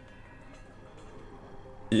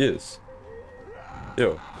 He is.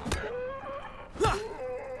 Yo.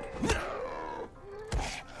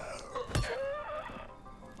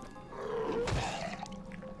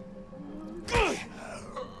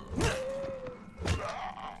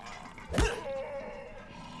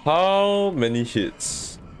 How many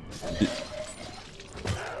hits?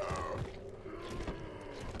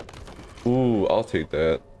 Ooh, I'll take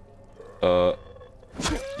that.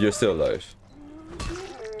 You're still alive.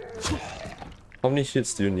 How many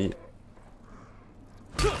hits do you need?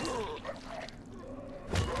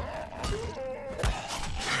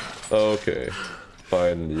 Okay,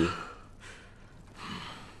 finally.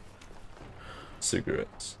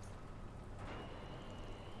 Cigarettes.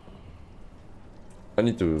 I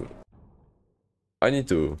need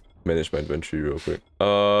to manage my inventory real quick.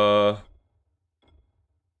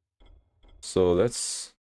 So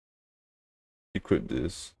let's equip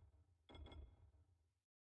this.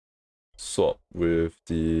 Swap with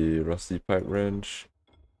the rusty pipe wrench.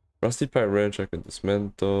 Rusty pipe wrench I can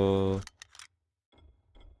dismantle.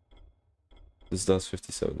 This does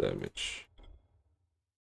 57 damage.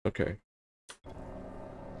 Okay.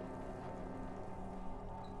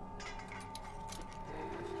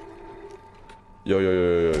 Yo.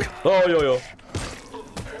 Oh, yo.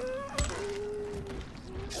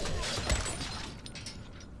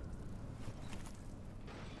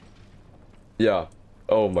 Yeah.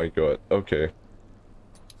 Oh my god. Okay.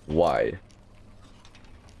 Why?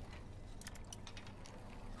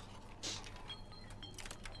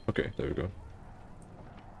 Okay, there we go.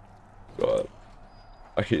 God.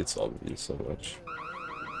 I hate zombies so much.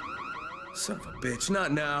 Son of a bitch,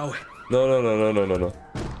 not now. No.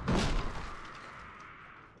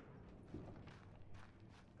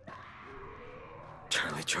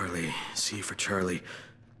 Charlie. C for Charlie.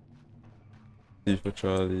 C for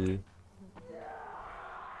Charlie.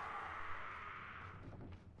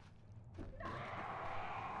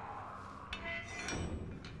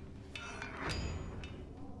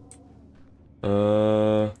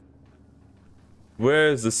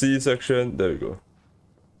 Where's the C section? There we go.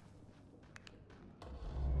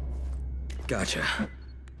 Gotcha.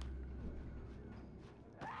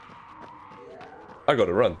 I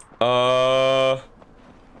gotta run.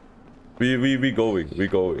 We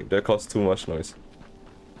going. That caused too much noise.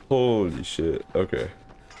 Holy shit. Okay.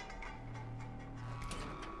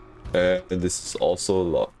 And this is also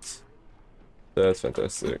locked. That's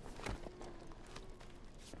fantastic.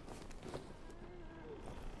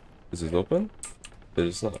 Is it open? It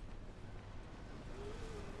is not.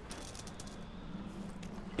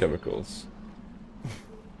 Chemicals.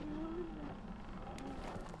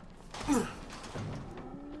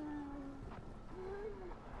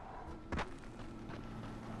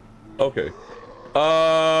 Okay.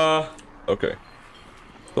 Okay.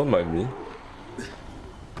 Don't mind me.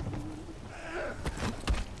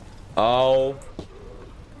 Ow.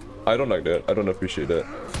 I don't like that. I don't appreciate that.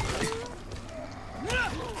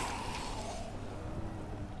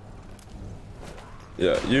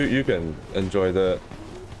 Yeah, you can enjoy that.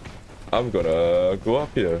 I'm gonna go up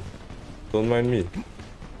here. Don't mind me.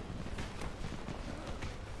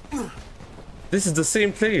 This is the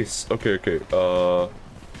same place. Okay, okay.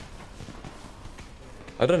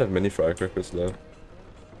 I don't have many firecrackers left.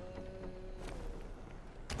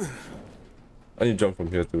 I need to jump from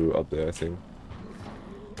here to up there, I think.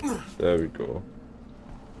 There we go.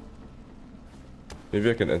 Maybe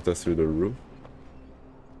I can enter through the roof.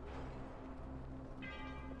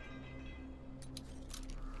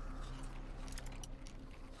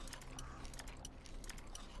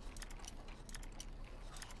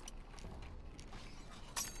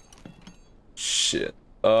 Shit.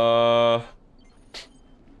 Can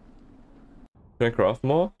I craft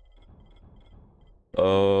more?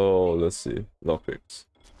 Oh, let's see. Lockpicks.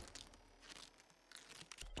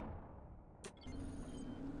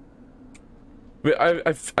 Wait,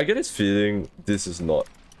 I get this feeling this is not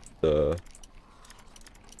the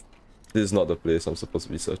place I'm supposed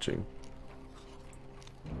to be searching.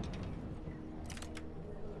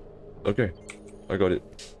 Okay, I got it.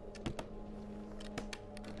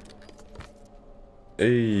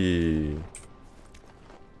 Hey.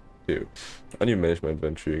 Okay, I need to manage my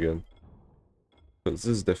inventory again. Because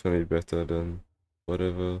this is definitely better than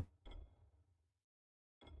whatever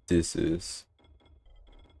this is.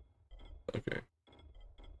 Okay.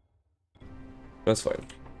 That's fine.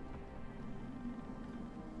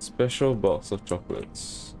 Special box of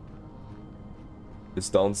chocolates. It's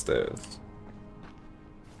downstairs.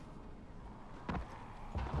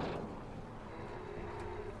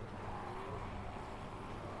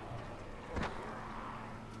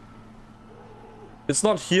 It's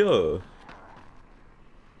not here.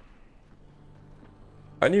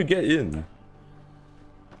 I need to get in.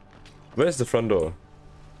 Where's the front door?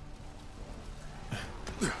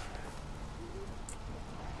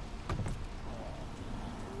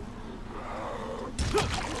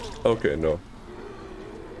 Okay, no.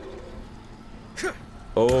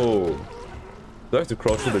 Oh. Do I have to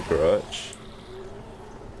crawl through the garage?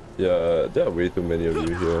 Yeah, there are way too many of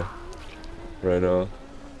you here right now.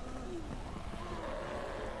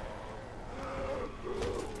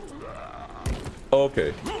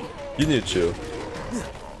 Okay, you need to chill.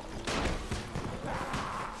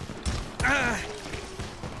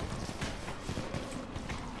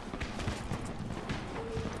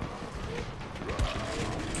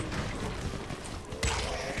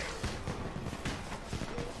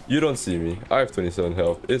 You don't see me. I have 27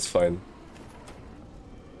 health. It's fine.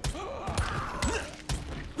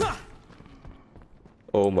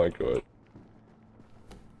 Oh my god.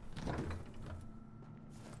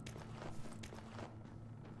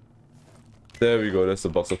 There we go, that's the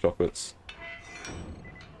box of chocolates.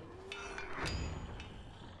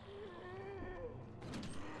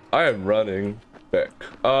 I am running back.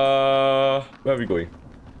 Where are we going?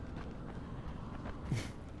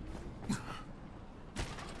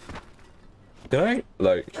 Can I,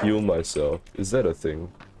 like, heal myself? Is that a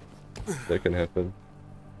thing that can happen?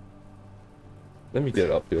 Let me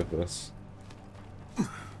get up here first.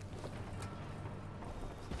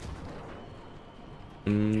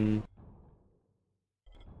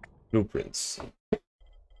 Blueprints.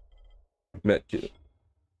 Medkit.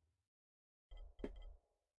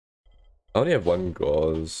 I only have one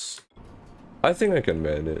gauze. I think I can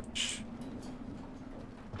manage.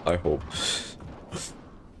 I hope.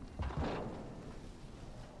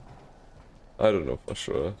 I don't know for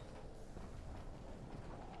sure.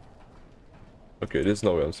 Okay, this is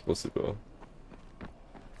not where I'm supposed to go.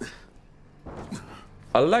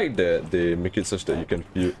 I like that they make it such that you can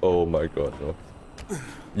feel. Oh my god, no.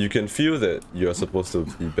 you can feel that you're supposed to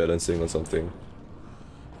be balancing or something.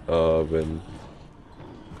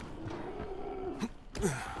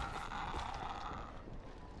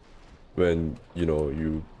 When you know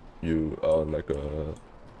you are on like a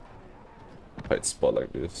tight spot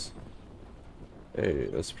like this. Hey,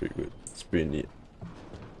 that's pretty good. It's pretty neat.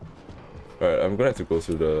 Alright, I'm gonna have to go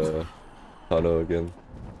through the tunnel again.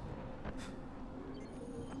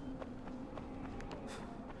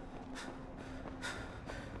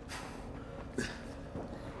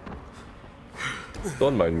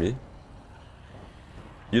 Don't mind me.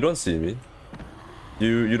 You don't see me.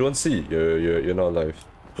 You don't see. You're not alive.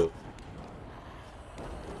 So.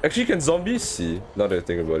 Actually, can zombies see? Now that I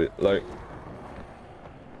think about it, like,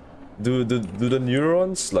 do the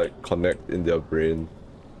neurons like connect in their brain?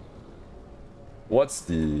 What's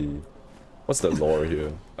the lore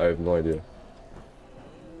here? I have no idea.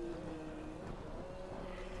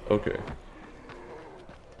 Okay.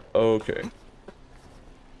 Okay.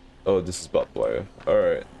 Oh, this is barbed wire.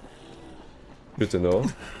 Alright. Good to know.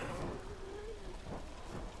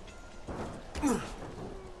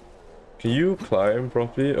 Can you climb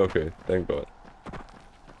properly? Okay, thank God.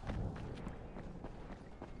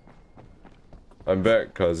 I'm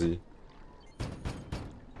back, Kazi.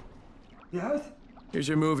 Yes? Here's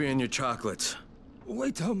your movie and your chocolates.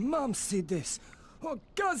 Wait till Mom see this. Oh,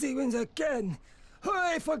 Gazi wins again.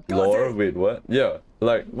 Hooray for Gazi! Lore? Wait, what? Yeah,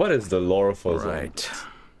 like, what is the lore for Right.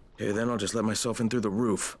 Okay, then I'll just let myself in through the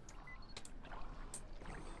roof.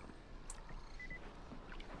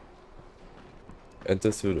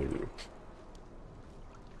 Enter through the roof.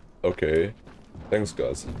 Okay. Thanks,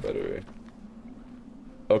 Gazi, by the way.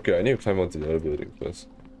 Okay, I need to climb onto the other building first.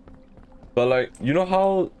 But like, you know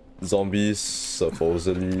how zombies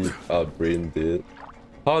supposedly are brain dead?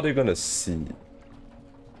 How are they gonna see?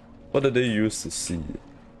 What do they use to see?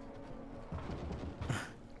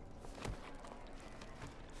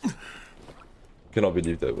 Cannot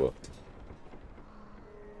believe that worked.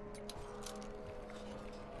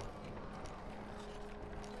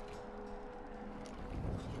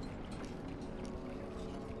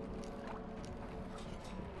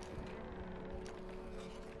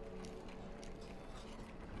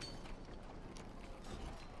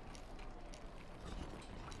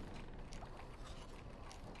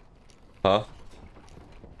 Huh?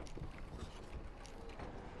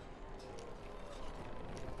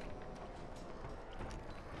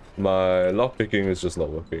 My lockpicking is just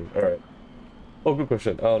not working. Alright. Oh, good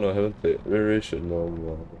question. I don't know, I haven't played. Variation, no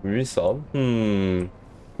more. Maybe sound?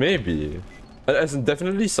 Maybe. As in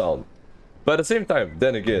definitely sound. But at the same time,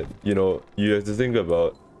 then again, you know, you have to think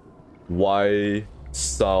about why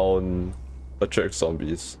sound attracts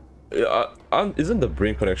zombies. Isn't the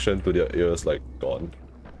brain connection to their ears like gone?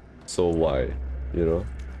 So why, you know?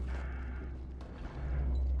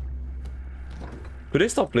 Could they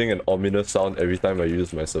stop playing an ominous sound every time I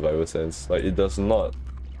use my survival sense? Like, it does not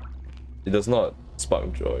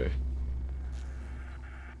spark joy.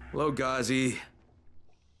 Hello, Gazi.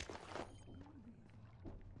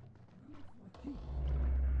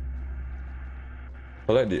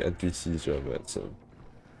 I like the anti-seizure medicine.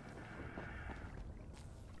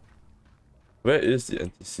 Where is the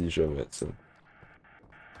anti-seizure medicine?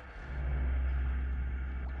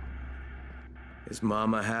 Is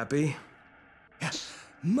Mama happy? Yeah,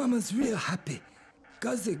 Mama's real happy.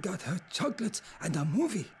 Gazi got her chocolates and a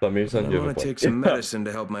movie. I want to take some medicine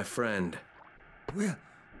to help my friend. Well,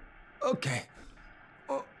 okay.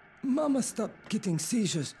 Oh, Mama stopped getting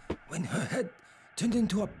seizures when her head turned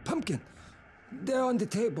into a pumpkin. They're on the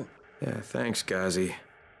table. Yeah, thanks, Gazi.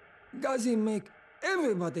 Gazi make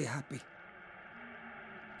everybody happy.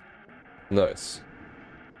 Nice.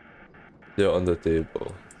 They're on the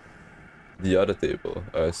table. The other table,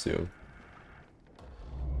 I assume.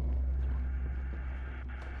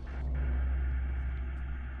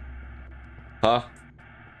 Huh?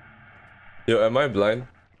 Yo, am I blind?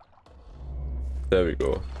 There we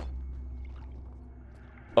go.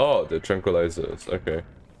 Oh, the tranquilizers. Okay.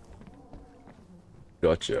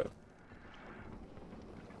 Gotcha.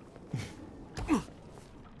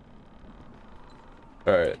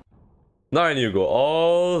 Alright. Now I need to go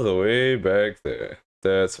all the way back there.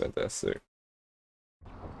 That's fantastic.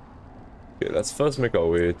 Okay, let's first make our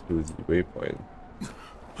way to the waypoint.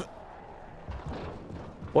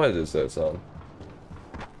 What is that sound?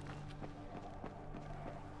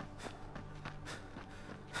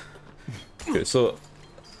 Okay, so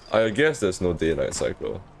I guess there's no day-night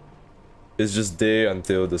cycle. It's just day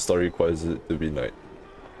until the story requires it to be night.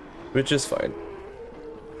 Which is fine.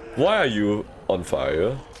 Why are you on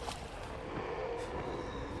fire?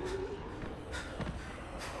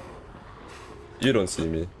 You don't see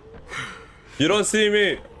me. You don't see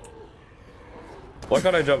me! Why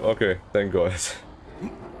can't I jump? Okay, thank God.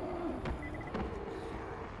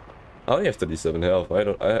 I only have 37 health. I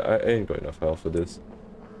ain't got enough health for this.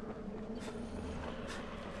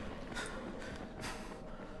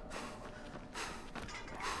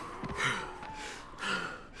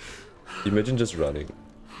 Imagine just running.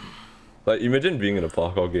 Like, imagine being in a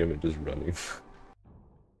parkour game and just running.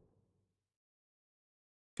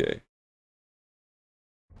 Okay.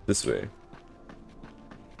 This way.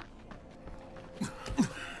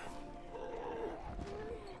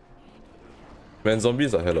 Man,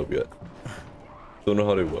 zombies are hella weird. Don't know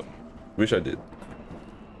how they work. Wish I did.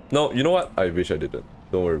 No, you know what? I wish I didn't.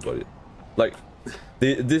 Don't worry about it. Like,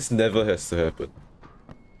 this never has to happen.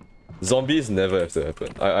 Zombies never have to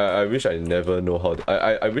happen. I wish I never know how they,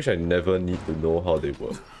 I wish I never need to know how they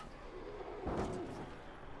work.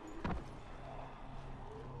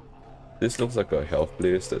 This looks like a health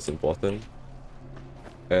place that's important.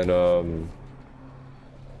 And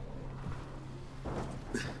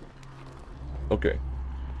okay.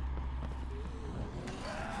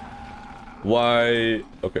 Why?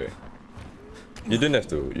 Okay. You didn't have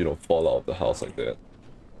to, you know, fall out of the house like that.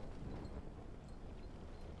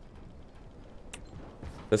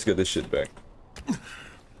 Let's get this shit back.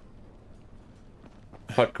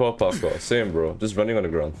 Hardcore parkour. Same, bro. Just running on the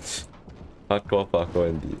ground. Hardcore parkour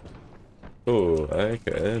indeed. Oh, I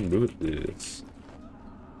can do this.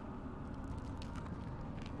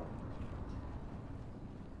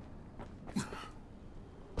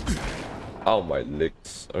 Ow, my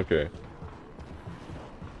legs. Okay.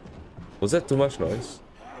 Was that too much noise?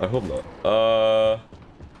 I hope not. Oh,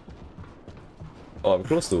 I'm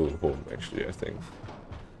close to home, actually, I think.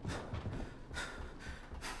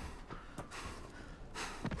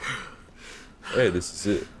 Hey, this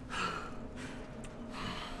is it.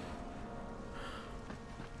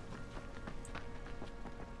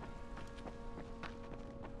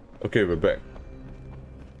 Okay, we're back.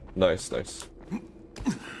 Nice, nice.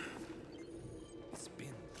 It's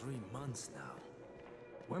been 3 months now.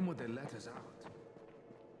 When would they let us out?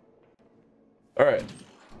 Alright.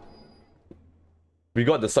 We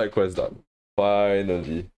got the side quest done.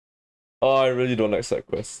 Finally. Oh, I really don't like side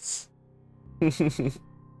quests.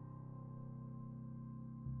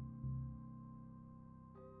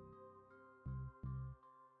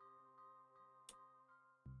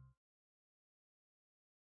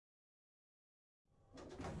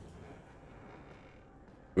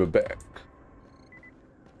 We're back.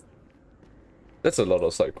 That's a lot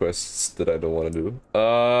of side quests that I don't want to do.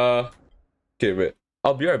 Okay, wait.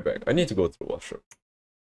 I'll be right back. I need to go to the washroom.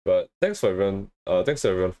 But thanks for everyone. Thanks to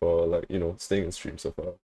everyone for, like, you know, staying in stream so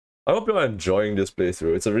far. I hope you're enjoying this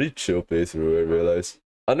playthrough. It's a really chill playthrough, I realize.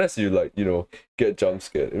 Unless you, like, you know, get jump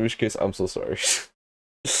scared, in which case I'm so sorry.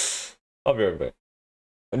 I'll be right back.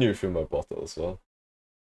 I need to refill my bottle as well.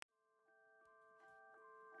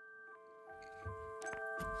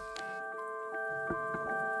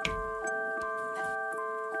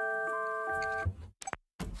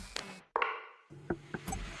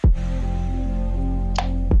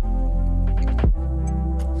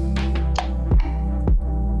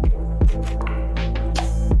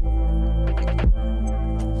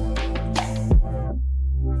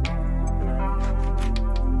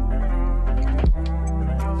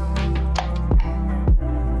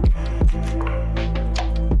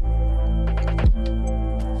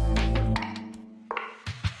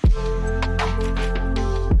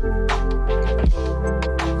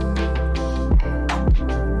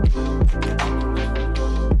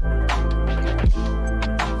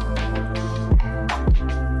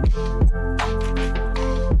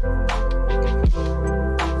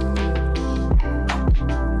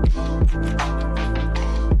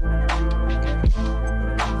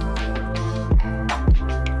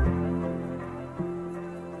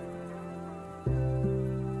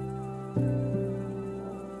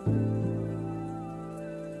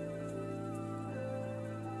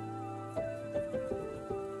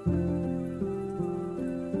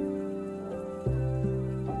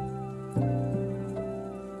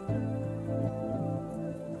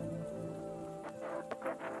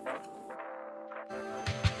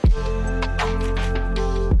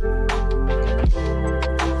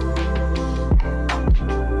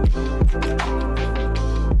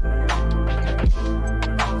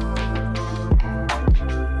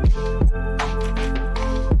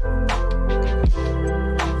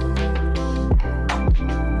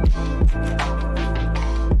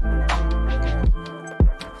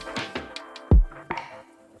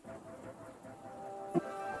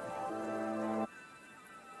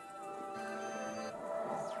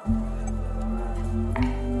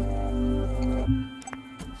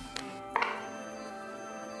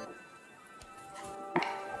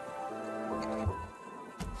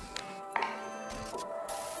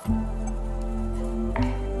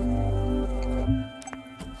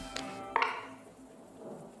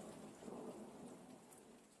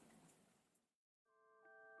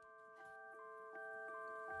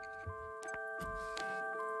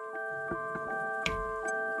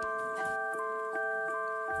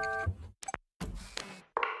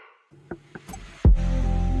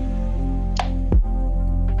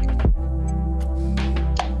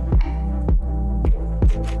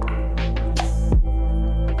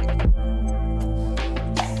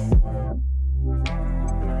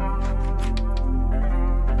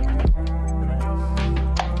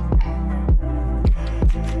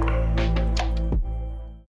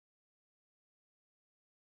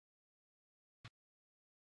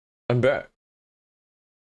 I'm back.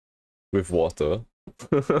 With water.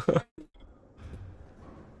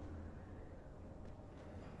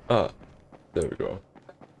 Ah, there we go.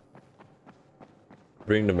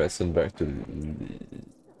 Bring the medicine back to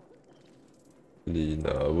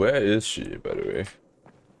Lena. Where is she, by the way?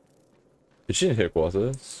 Is she in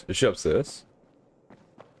headquarters? Is she upstairs?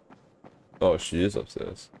 Oh, she is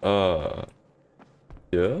upstairs. Ah.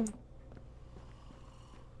 Yeah?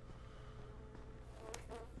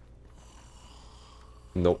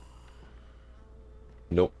 Nope.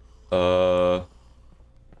 Nope.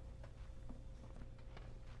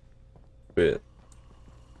 Wait.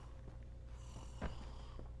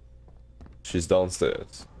 She's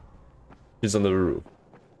downstairs. She's on the roof.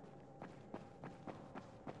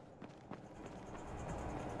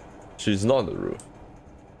 She's not on the roof.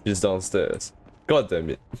 She's downstairs. God damn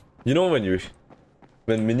it. You know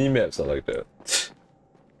when mini-maps are like that.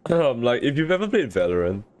 Like, if you've ever played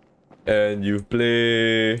Valorant, and you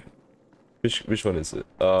play... Which one is it?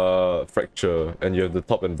 Fracture, and you have the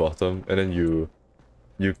top and bottom, and then you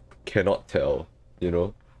cannot tell, you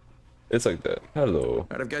know? It's like that. Hello.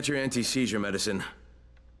 Alright, I've got your anti-seizure medicine.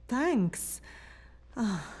 Thanks.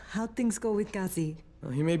 How'd things go with Gazi?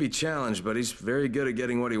 Well, he may be challenged, but he's very good at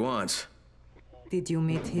getting what he wants. Did you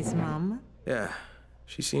meet his mom? Yeah,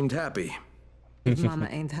 she seemed happy. Mama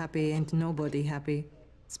ain't happy, ain't nobody happy.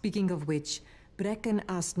 Speaking of which, Brecken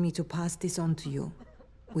asked me to pass this on to you,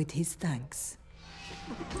 with his thanks.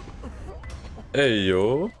 Hey,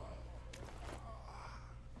 yo.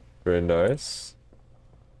 Very nice.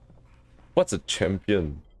 What's a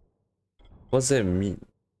champion? What's that mean?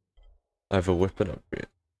 I have a weapon upgrade.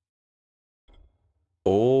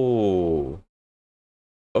 Oh.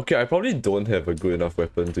 Okay, I probably don't have a good enough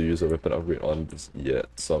weapon to use a weapon upgrade on this yet,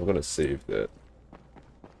 so I'm gonna save that.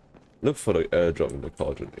 Look for the airdrop in the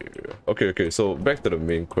cauldron area. Okay, so back to the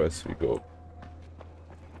main quest we go.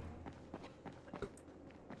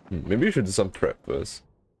 Maybe we should do some prep first.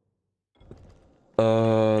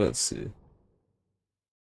 Let's see.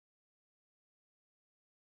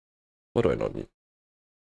 What do I not need?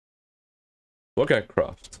 What can I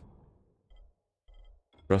craft?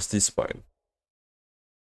 Rusty spine.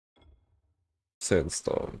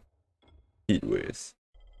 Sandstorm. Heat waves.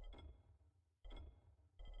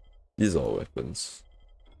 These are all weapons.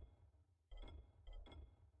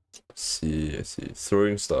 I see.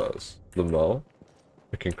 Throwing stars. Lamal.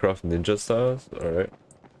 I can craft ninja stars. Alright.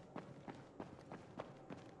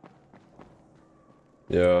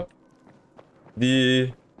 Yeah.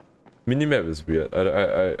 The minimap is weird.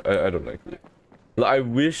 I don't like it. Like, I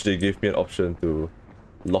wish they gave me an option to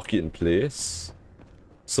lock it in place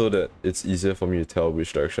so that it's easier for me to tell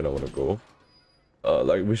which direction I want to go.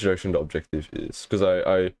 Like which direction the objective is. Because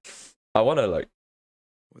I want to like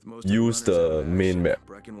use the main map.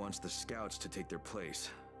 Brecken wants the scouts to take their place.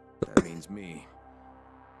 That means me.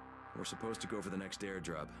 We're supposed to go for the next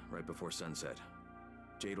airdrop right before sunset.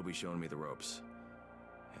 Jade will be showing me the ropes.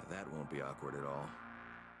 Yeah, that won't be awkward at all.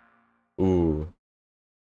 Ooh.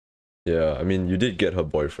 Yeah, I mean, you did get her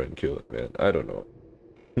boyfriend killed, man. I don't know.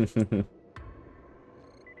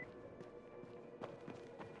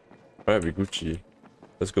 Alright, Gucci.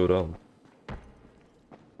 Let's go down.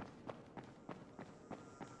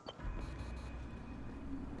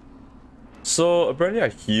 So, apparently I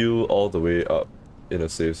heal all the way up in a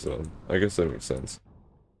safe zone. I guess that makes sense.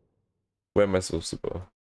 Where am I supposed to go?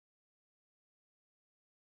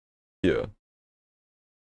 Here.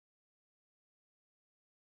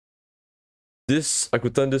 This, I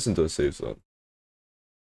could turn this into a safe zone.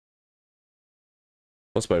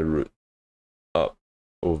 What's my route? Up,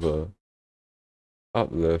 over, up,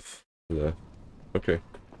 left, left. Okay.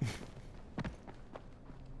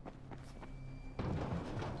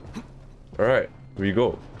 Alright, we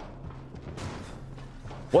go.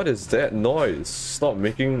 What is that noise? Stop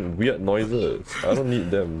making weird noises. I don't need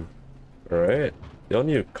them. Alright? Y'all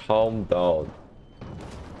need to calm down.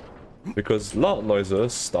 Because loud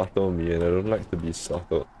noises startle me and I don't like to be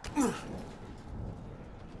startled.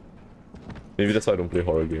 Maybe that's why I don't play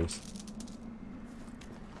horror games.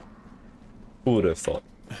 Who would have thought,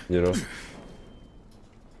 you know?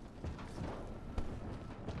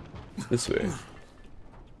 This way.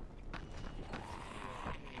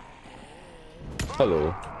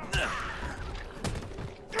 Hello.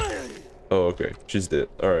 Oh, okay. She's dead.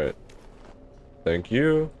 Alright. Thank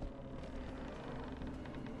you.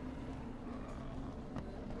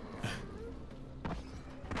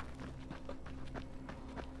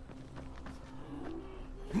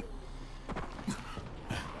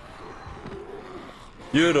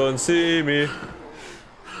 You don't see me.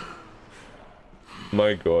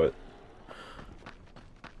 My god.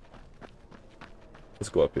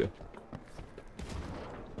 go up here.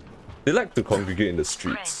 They like to congregate in the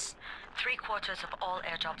streets. Three-quarters of all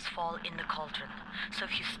airdrops fall in the cauldron. So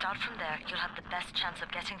if you start from there, you'll have the best chance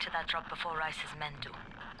of getting to that drop before Rice's men do.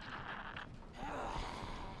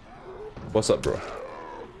 What's up, bro?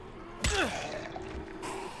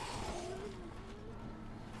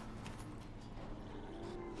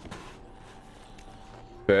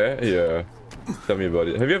 Fair? Yeah. Tell me about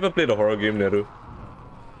it. Have you ever played a horror game, Neru?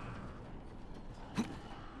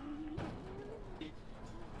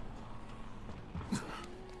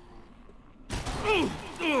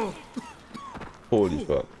 Holy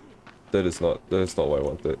fuck. That is not what I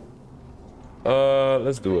wanted.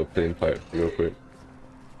 Let's do a plain pipe real quick.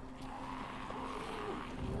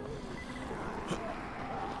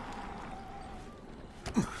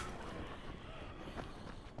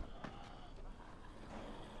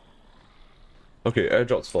 Okay,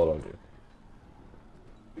 airdrops fall on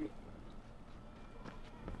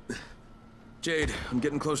you. Jade, I'm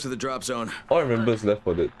getting close to the drop zone. All I remember is Left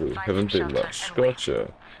 4 Dead 2. Haven't played much.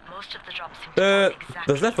 Gotcha.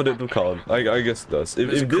 Does Left 4 Dead 2 count? I guess it does.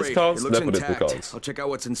 If this counts, Left 4 Dead 2 counts. I'll check out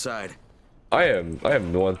what's inside. I am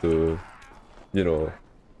no one to, you know,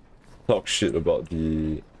 talk shit about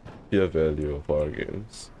the fear value of horror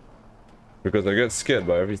games. Because I get scared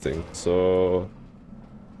by everything, so,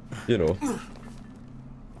 you know.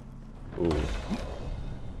 Ooh.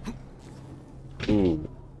 Ooh.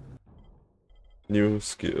 New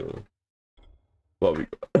skill. What we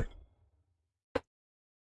got?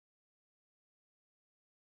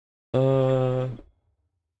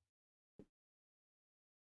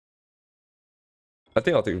 I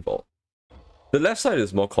think I'll take Vault. The left side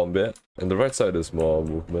is more combat, and the right side is more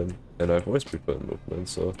movement. And I've always preferred movement,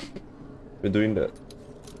 so we're doing that.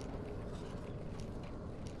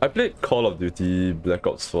 I played Call of Duty Black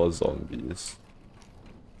Ops 4 Zombies.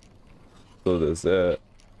 So there's that.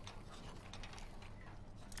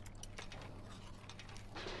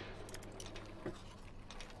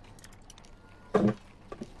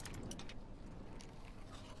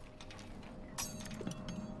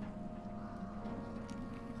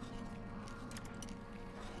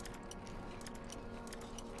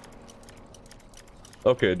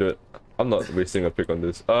 Okay, dude. I'm not wasting a pick on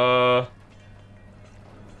this.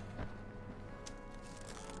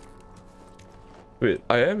 Wait,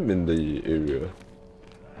 I am in the area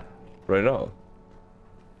right now.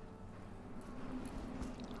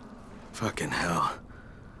 Fucking hell.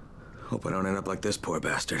 Hope I don't end up like this poor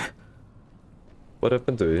bastard. What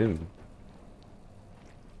happened to him?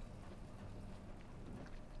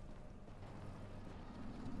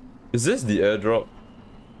 Is this the airdrop?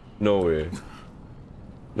 No way.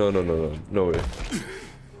 No way.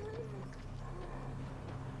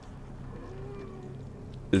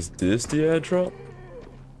 Is this the airdrop?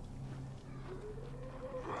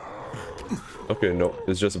 Okay, no,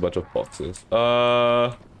 it's just a bunch of boxes.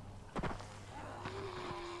 Hello.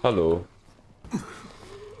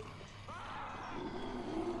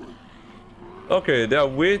 Okay, there are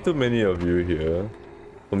way too many of you here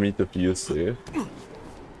for me to feel safe.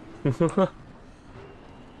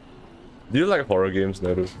 Do you like horror games,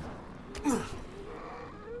 Neru?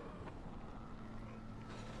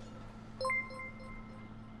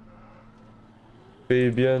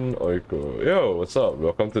 Fabian Oiko. Yo, what's up?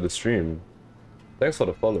 Welcome to the stream. Thanks for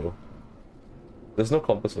the follow. There's no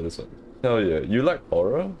compass for this one. Hell yeah. You like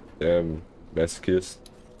horror? Damn, masochist.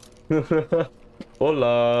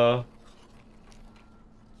 Hola.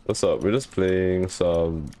 What's up? We're just playing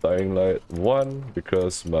some Dying Light 1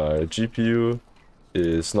 because my GPU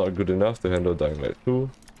is not good enough to handle Dying Light 2.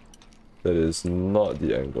 That is not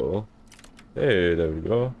the angle. Hey, there we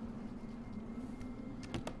go.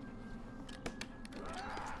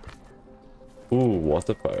 Ooh,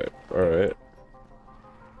 water pipe. Alright.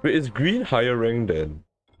 Wait, is green higher rank than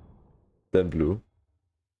blue?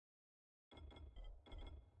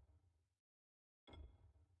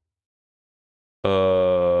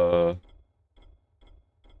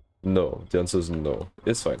 No. The answer is no.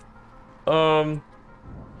 It's fine. Try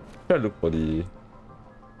to look for the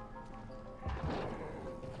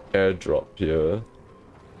airdrop here.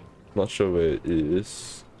 Not sure where it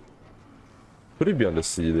is. Could it be on the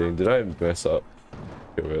ceiling? Did I mess up?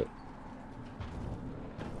 Okay, wait.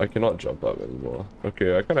 I cannot jump up anymore.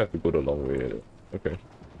 Okay, I kind of have to go the long way. Okay.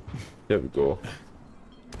 There we go.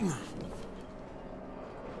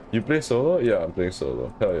 You play solo? Yeah, I'm playing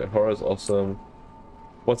solo. Hell yeah, horror is awesome.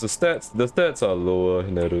 What's the stats? The stats are lower,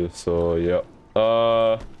 Neru, so yeah.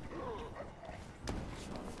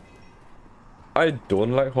 I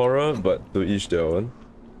don't like horror, but to each their own.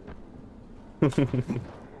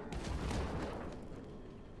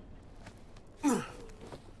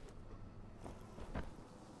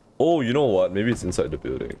 Oh, you know what? Maybe it's inside the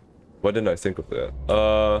building. Why didn't I think of that?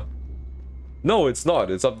 No, it's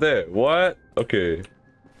not. It's up there. What? Okay.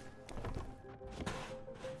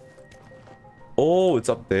 Oh, it's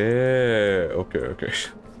up there. Okay, okay.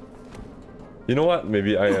 You know what?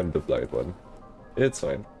 Maybe I am the blind one. It's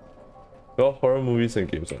fine. Well, horror movies and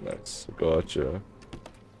games are nice. Gotcha.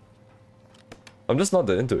 I'm just not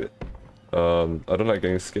that into it. I don't like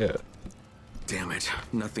getting scared. Damn it,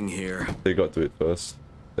 nothing here. They got to it first.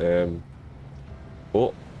 Damn.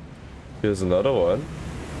 Oh, here's another one.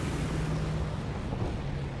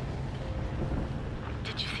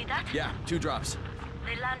 Did you see that? Yeah, 2 drops.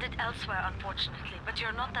 They landed elsewhere, unfortunately, but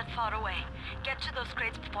you're not that far away. Get to those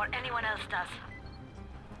crates before anyone else does.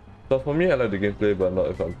 So for me, I like the gameplay, but not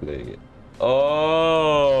if I'm playing it.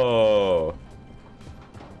 Oh!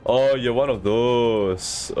 Oh, you're one of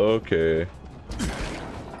those. Okay.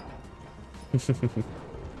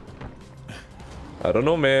 I don't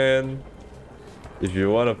know, man. If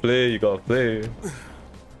you wanna play, you gotta play.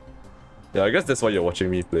 Yeah, I guess that's why you're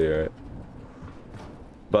watching me play, right?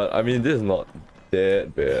 But I mean, this is not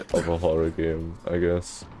that bad of a horror game, I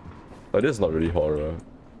guess. But this is not really horror,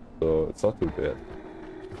 so it's not too bad.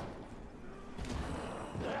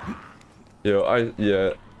 Yo,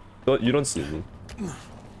 you don't see me.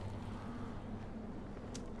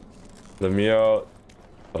 Let me out.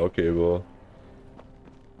 Okay, bro.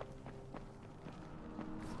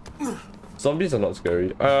 Zombies are not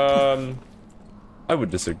scary. I would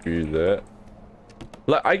disagree with that.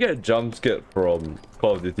 Like, I get jump scared from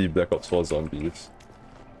Call of Duty Black Ops 4 zombies.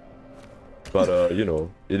 But, you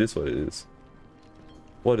know, it is what it is.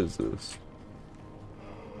 What is this?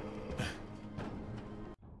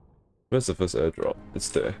 Where's the first airdrop? It's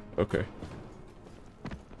there. Okay.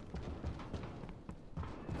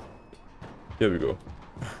 Here we go.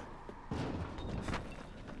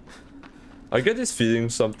 I get this feeling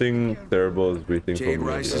something terrible is waiting for me. Jade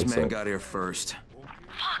Rice's men got here first.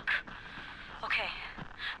 Fuck! Okay,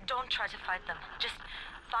 don't try to fight them. Just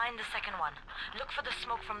find the second one. Look for the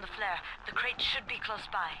smoke from the flare. The crate should be close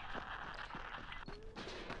by.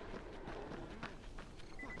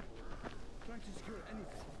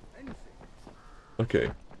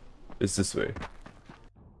 Okay, it's this way.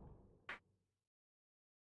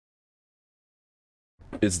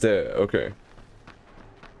 It's there, okay.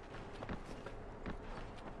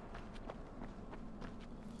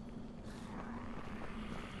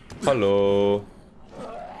 Hello.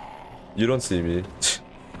 You don't see me.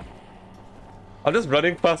 I'm just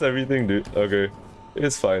running past everything, dude. Okay,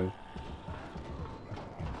 it's fine.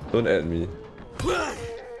 Don't add me.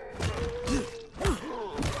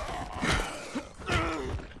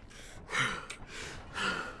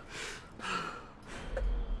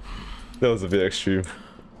 That was a bit extreme.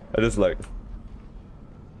 I just like...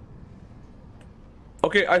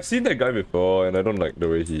 Okay, I've seen that guy before and I don't like the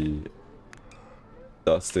way he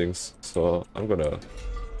does things. So I'm gonna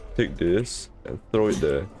take this and throw it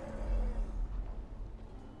there.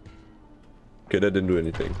 Okay, that didn't do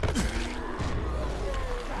anything.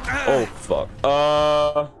 Oh fuck.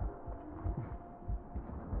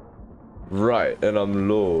 Right, and I'm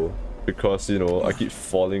low. Because, you know, I keep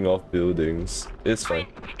falling off buildings. It's fine.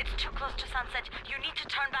 It's too close to sunset. You need to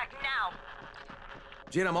turn back now.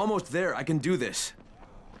 Jade, I'm almost there. I can do this.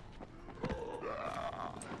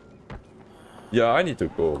 Yeah, I need to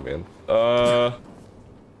go, man.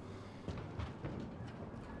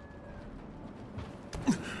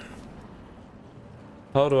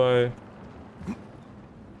 How do I...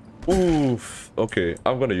 Oof. Okay,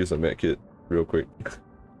 I'm gonna use a med kit real quick.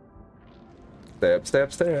 Stab,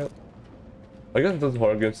 stab, stab. I guess those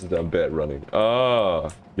horror games is that I'm bad at running. Ah,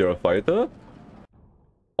 you're a fighter?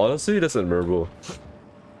 Honestly, that's admirable.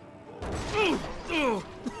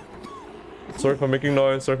 Sorry for making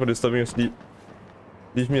noise, sorry for disturbing your sleep.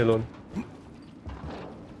 Leave me alone.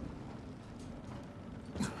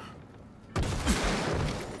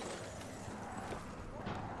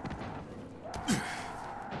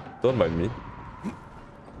 Don't mind me.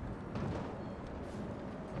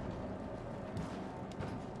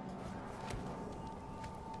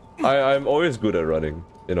 I'm always good at running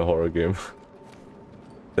in a horror game.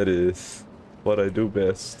 That is what I do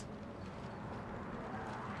best.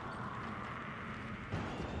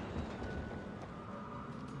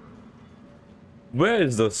 Where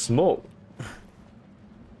is the smoke?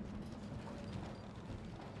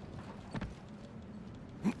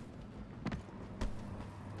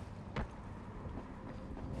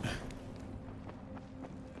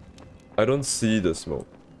 I don't see the smoke.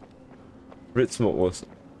 Red smoke was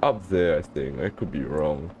up there, I think. I could be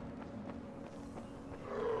wrong.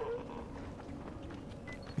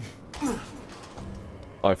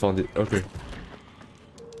 I found it. Okay.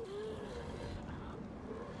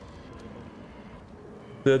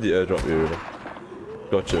 Clear the airdrop area.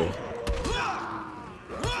 Gotcha.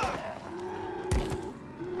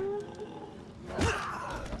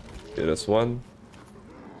 Okay, that's one.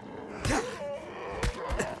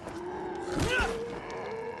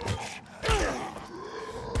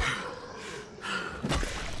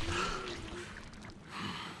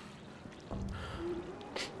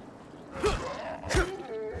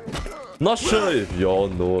 Not sure if y'all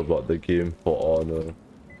know about the game For Honor,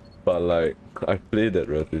 but like, I play that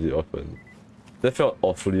relatively often. That felt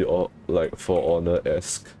awfully like For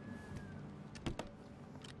Honor-esque.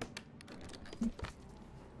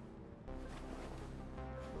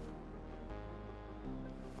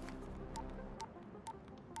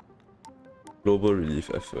 Global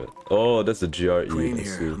relief effort. Oh, that's the GRE. Crane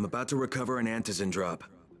here. I'm about to recover an antizin drop.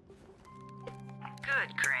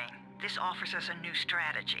 Good, Crane. This offers us a new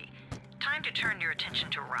strategy. Time to turn your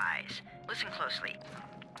attention to Rise. Listen closely.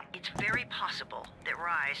 It's very possible that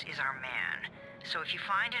Rise is our man. So if you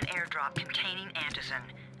find an airdrop containing antizin,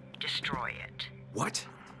 destroy it. What?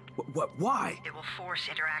 Why? It will force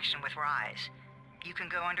interaction with Rise. You can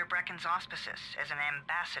go under Brecken's auspices as an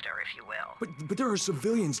ambassador, if you will. But there are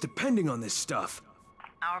civilians depending on this stuff.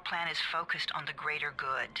 Our plan is focused on the greater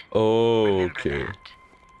good. Oh, Remember okay. that.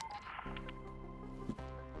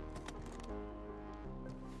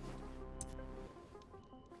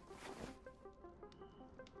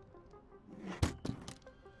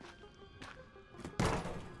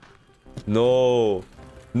 No.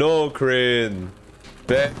 No, Crane.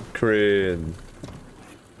 Back, Crane.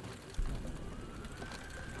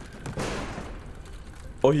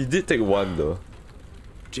 Oh, he did take one though.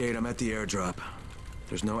 Jade, I'm at the airdrop.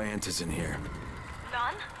 There's no antizin here.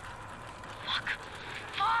 None? Fuck.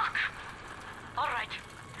 Fuck! Alright.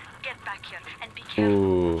 Get back here and be careful.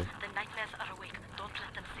 Ooh. The nightmares are awake. Don't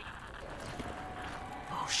let them see.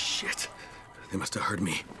 Oh shit. They must have heard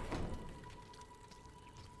me.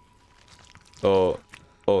 Oh.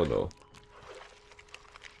 Oh no.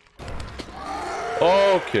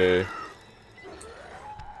 Okay.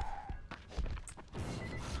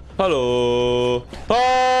 Hello.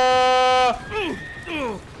 Ah!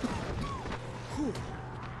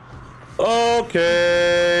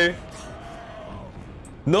 Okay.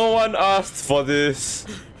 No one asked for this.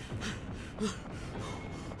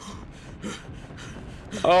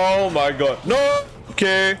 Oh my god. No.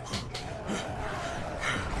 Okay.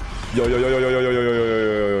 Yo yo yo yo yo yo yo yo yo yo yo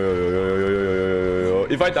yo yo yo yo.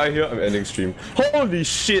 If I die here, I'm ending stream. Holy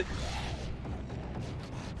shit.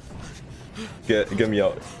 Get me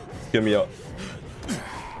out. Get me out.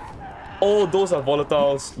 Oh, those are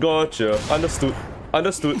volatiles. Gotcha. Understood.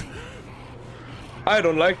 Understood. I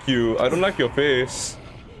don't like you. I don't like your face.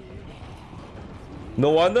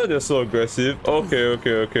 No wonder they're so aggressive.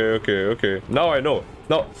 Okay. Now I know.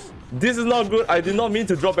 Now, this is not good. I did not mean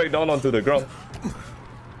to drop back down onto the ground.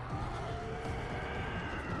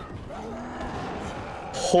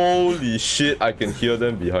 Holy shit, I can hear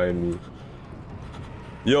them behind me.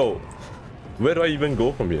 Yo, where do I even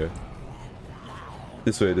go from here?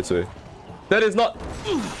 This way, this way. That is not...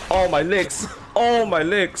 Oh, my legs. Oh, my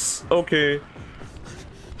legs. Okay.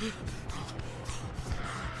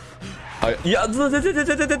 Yeah. No.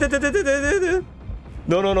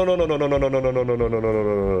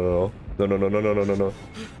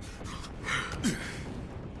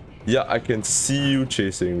 Yeah, I can see you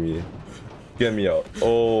chasing me. Get me out.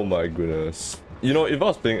 Oh my goodness. You know, if I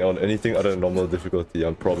was playing on anything other than normal difficulty,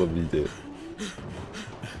 I'm probably dead.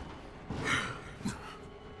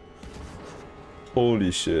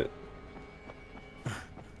 Holy shit.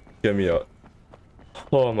 Get me out.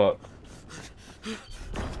 Oh, I'm out.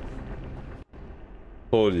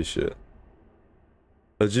 Holy shit.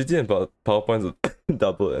 Agility and power points are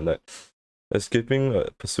double at night. Escaping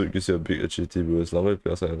pursuit gives you a big agility boost. Longer you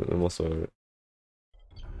play outside, the more so.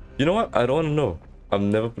 You know what? I don't want to know.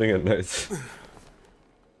 I'm never playing at night.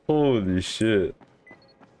 Holy shit.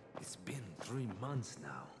 It's been 3 months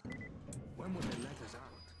now. When will they let us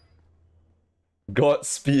out?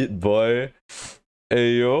 Godspeed, boy.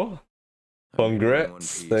 Ayo.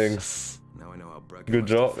 Congrats. Thanks. Now I know how Brecken Good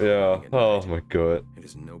job. Yeah. Oh my god. It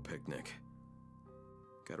is no picnic.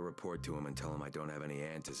 Gotta report to him and tell him I don't have any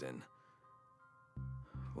antizin.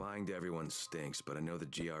 Lying to everyone stinks, but I know the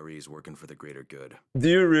GRE is working for the greater good. Do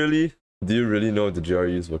you really know the GRE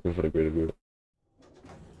is working for the greater good?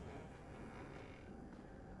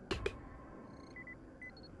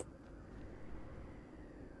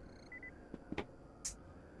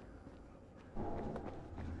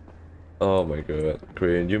 Oh my god,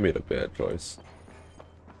 Crane, you made a bad choice.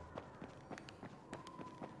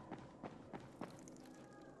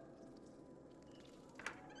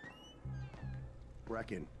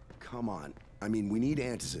 Brecken, come on. I mean, we need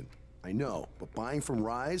Antizin. I know, but buying from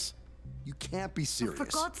Rise? You can't be serious. For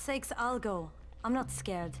God's sakes, I'll go. I'm not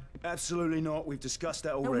scared. Absolutely not. We've discussed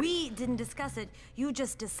that No, already. we didn't discuss it. You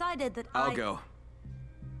just decided that I'll go.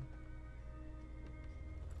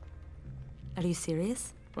 Are you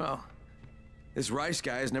serious? Well, this Rice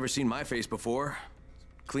guy has never seen my face before.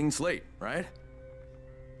 Clean slate, right?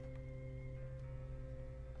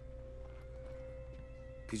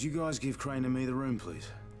 Could you guys give Crane and me the room, please?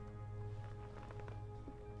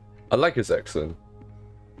 I like his accent.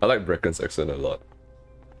 I like Brecken's accent a lot.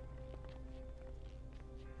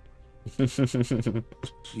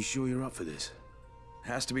 You sure you're up for this?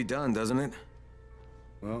 Has to be done, doesn't it?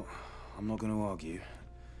 Well, I'm not going to argue.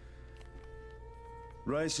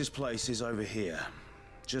 Race's place is over here.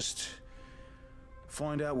 Just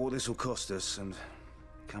find out what this will cost us and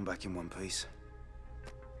come back in one piece.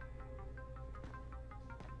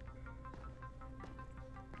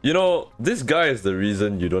 You know, this guy is the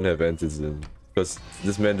reason you don't have Antizin. Because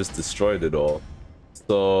this man just destroyed it all.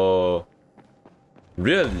 So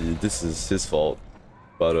really, this is his fault.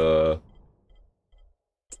 But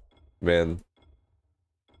man.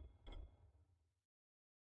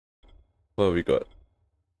 What have we got?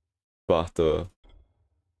 Barter.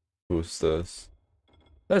 Boosters.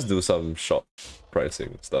 Let's do some shop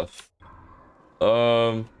pricing stuff.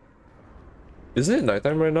 Isn't it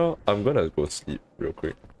nighttime right now? I'm gonna go sleep real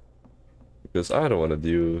quick. Because I don't want to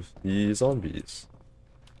deal with the zombies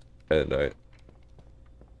at night.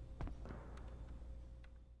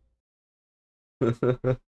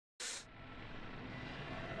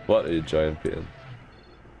 What a giant pain.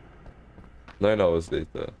 9 hours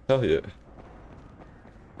later. Hell yeah.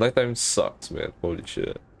 Nighttime sucks, man. Holy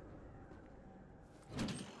shit.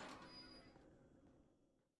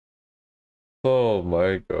 Oh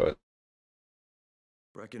my god.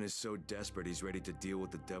 Brecken is so desperate he's ready to deal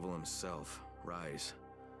with the devil himself, Rise.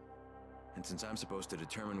 And since I'm supposed to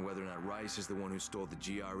determine whether or not Rice is the one who stole the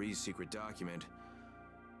GRE's secret document,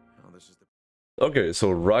 well, this is the... Okay,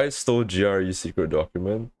 so Rice stole GRE's secret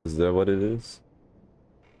document. Is that what it is?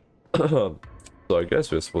 So I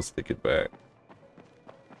guess we're supposed to take it back.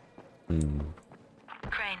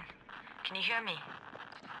 Crane, can you hear me?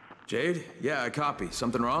 Jade? Yeah, I copy.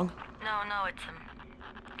 Something wrong? No, it's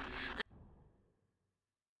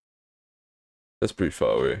That's pretty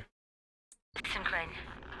far away. Listen, Crane,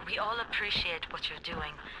 we all appreciate what you're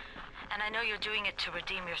doing. And I know you're doing it to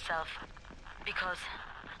redeem yourself. Because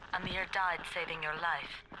Amir died saving your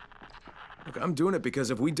life. Look, I'm doing it because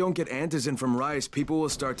if we don't get Antizin from Rice, people will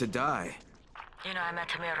start to die. You know, I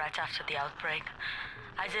met Amir right after the outbreak.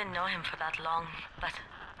 I didn't know him for that long, but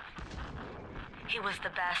he was the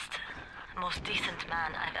best, most decent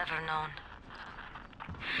man I've ever known.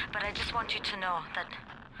 But I just want you to know that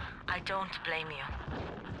I don't blame you.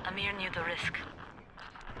 Amir knew the risk.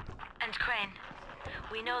 And Crane,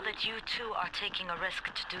 we know that you too are taking a risk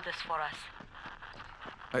to do this for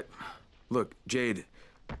us. Look, Jade,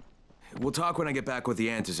 we'll talk when I get back with the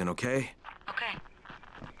Antizin, okay? Okay.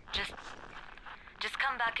 Just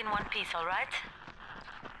come back in one piece, all right?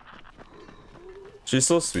 She's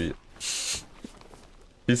so sweet. She's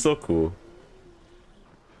so cool.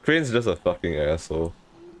 Crane's just a fucking asshole.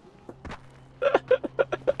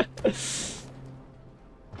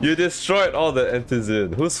 You destroyed all the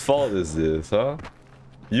Antizin. Whose fault is this, huh?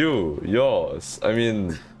 Yours. I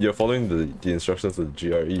mean, you're following the instructions of the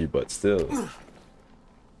GRE, but still.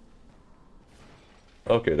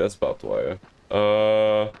 Okay, that's barbed wire.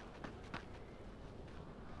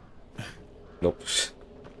 Nope.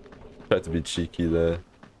 Tried to be cheeky there.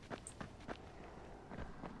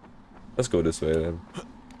 Let's go this way then.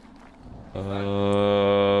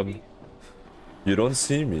 You don't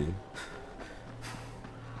see me.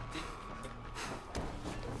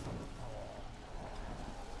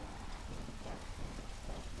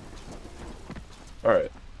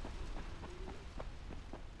 Alright.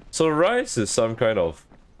 So Rice is some kind of,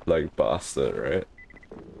 like, bastard, right?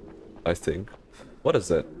 I think. What is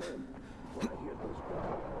that?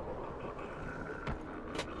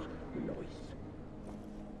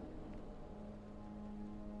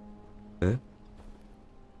 Eh?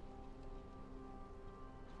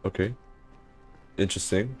 Okay.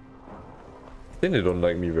 Interesting. I think they don't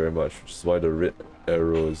like me very much, which is why the red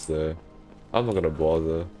arrow is there. I'm not gonna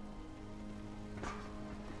bother.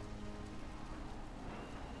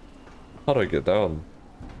 How do I get down?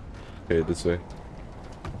 Okay, this way.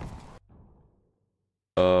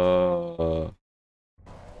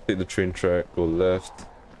 Take the train track, go left.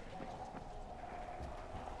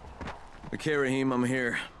 Okay, Raheem, I'm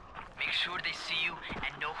here. Make sure they see you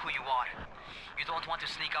and know who you are. You don't want to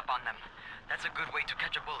sneak up on them. That's a good way to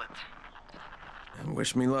catch a bullet. And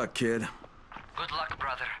wish me luck, kid. Good luck,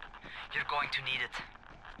 brother. You're going to need it.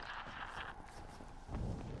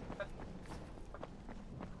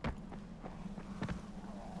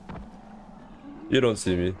 You don't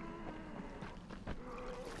see me.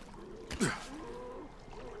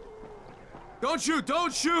 Don't shoot!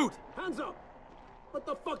 Don't shoot! Hands up! What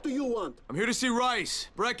the fuck do you want? I'm here to see Rice.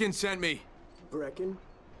 Brecken sent me. Brecken?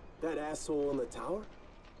 That asshole in the tower?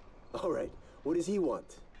 Alright, what does he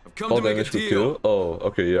want? I've come to make a deal. Oh,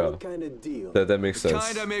 okay, yeah. What kind of deal? That makes sense. The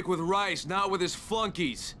kind I make with Rice, not with his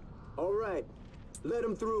flunkies. Alright, let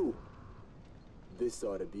him through. This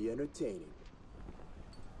ought to be entertaining.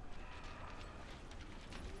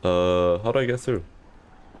 How do I get through?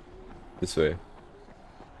 This way.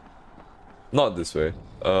 Not this way.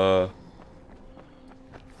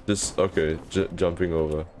 This, okay, jumping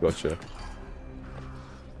over. Gotcha.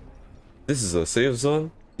 This is a safe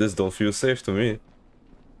zone? This don't feel safe to me.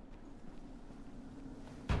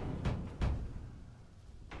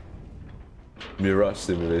 Mirage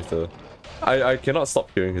Simulator. I cannot stop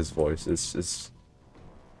hearing his voice. It's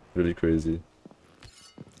really crazy.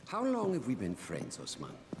 How long have we been friends,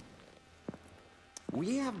 Osman?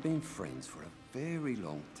 We have been friends for a very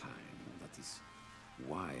long time. That is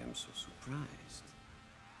why I'm so surprised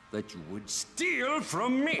that you would steal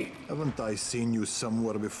from me. Haven't I seen you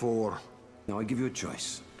somewhere before? Now I give you a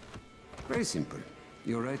choice. Very simple.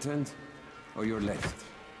 Your right hand or your left?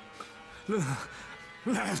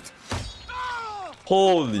 Left.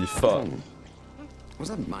 Holy fuck. Was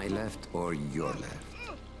that my left or your left?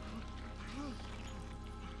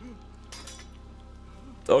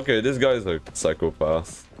 Okay, this guy's a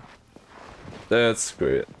psychopath. That's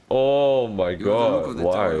great. Oh my god,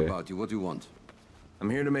 why? About you. What do you want? I'm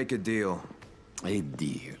here to make a deal. A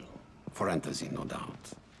deal. For Antazin, no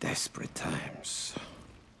doubt. Desperate times.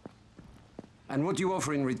 And what do you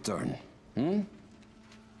offer in return? Hmm?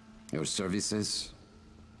 Your services?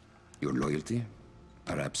 Your loyalty?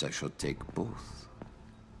 Perhaps I should take both.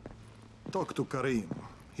 Talk to Karim.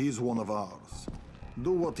 He's one of ours.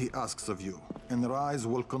 Do what he asks of you, and Rise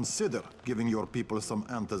will consider giving your people some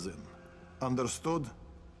Antazin. Understood?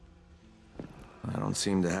 I don't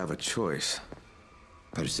seem to have a choice.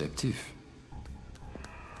 Perceptive.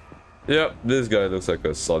 Yep, this guy looks like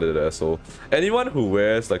a solid asshole. Anyone who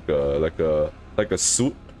wears like a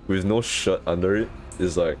suit with no shirt under it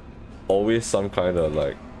is like always some kind of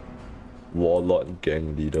like warlord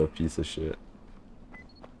gang leader piece of shit.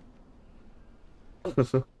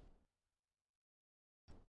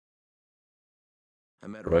 I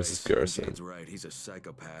met Rice's garrison. Jade's right, he's a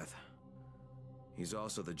psychopath. He's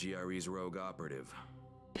also the GRE's rogue operative.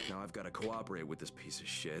 Now I've got to cooperate with this piece of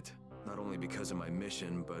shit. Not only because of my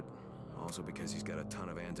mission, but also because he's got a ton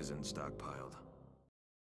of Antizin stockpiled.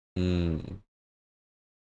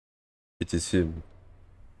 It is him.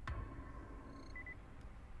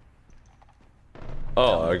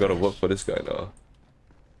 Oh, I gotta work for this guy now.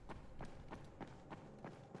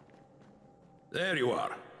 There you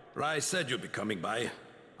are. Rice said you'd be coming by.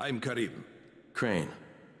 I'm Karim. Crane.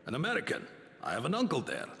 An American. I have an uncle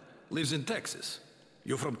there. Lives in Texas.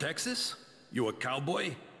 You from Texas? You a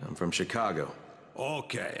cowboy? I'm from Chicago.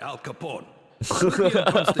 Okay, Al Capone. Put me in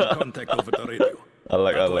constant contact over the radio.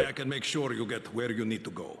 That way I can make sure you get where you need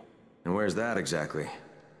to go. And where's that exactly?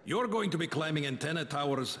 You're going to be climbing antenna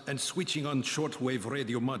towers and switching on shortwave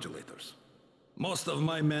radio modulators. Most of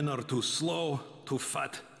my men are too slow, too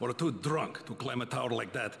fat, or too drunk to climb a tower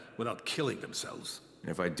like that without killing themselves.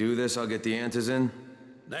 If I do this, I'll get the Antizin?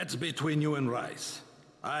 That's between you and Rice.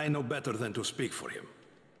 I know better than to speak for him.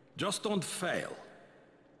 Just don't fail.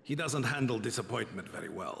 He doesn't handle disappointment very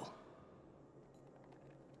well.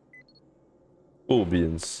 Oh,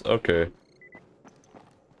 beans. Okay.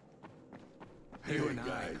 Hey,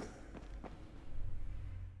 guys.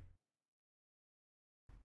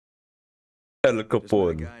 El Capone. Just met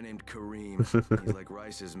a guy named Karim. He's like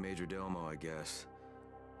Rice's major domo, I guess.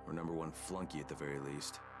 Or #1 flunky at the very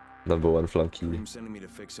least. #1 flunky. Karim's sending me to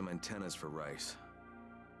fix some antennas for Rice.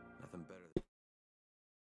 Nothing better.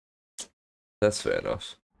 That's fair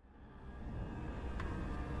enough.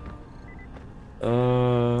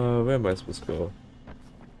 Where am I supposed to go?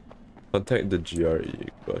 Contact the GRE.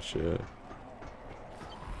 Gotcha.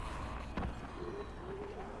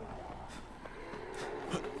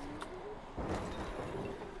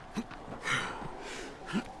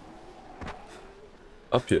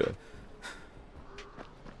 Up here.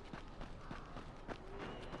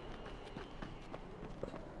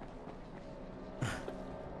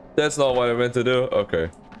 That's not what I meant to do? Okay.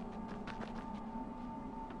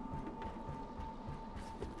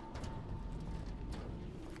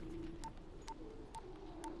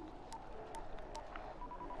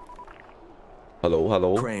 Hello,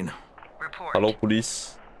 hello. Crane. Report. Hello,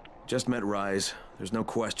 police. Just met Rise. There's no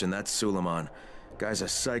question that's Suleiman. Guy's a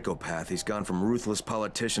psychopath. He's gone from ruthless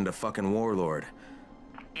politician to fucking warlord.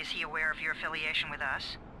 Is he aware of your affiliation with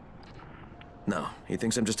us? No, he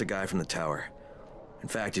thinks I'm just a guy from the tower. In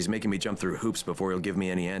fact, he's making me jump through hoops before he'll give me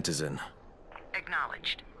any antizin.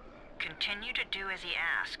 Acknowledged. Continue to do as he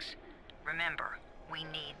asks. Remember, we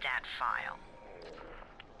need that file.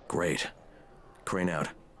 Great. Crane out.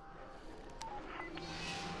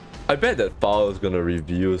 I bet that file is gonna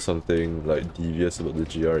reveal something like devious about the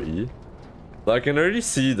GRE. Like, I can already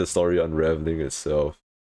see the story unraveling itself.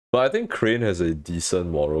 But I think Crane has a decent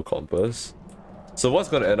moral compass. So what's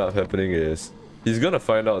gonna end up happening is he's gonna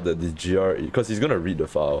find out that the GRE, because he's gonna read the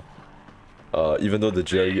file, even though the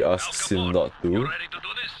GRE asks him not to.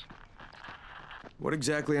 What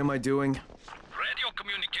exactly am I doing? Radio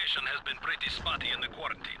communication has been pretty spotty in the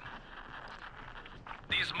quarantine.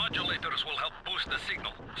 These modulators will help boost the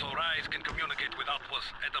signal, so Rise can communicate with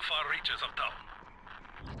outposts at the far reaches of town.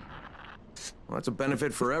 Well, that's a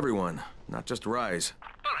benefit for everyone, not just Rise.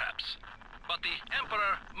 Perhaps. But the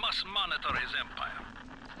Emperor must monitor his empire.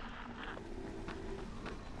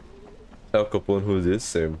 Al Capone, who is this?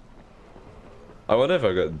 Same. I wonder if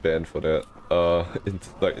I got banned for that. In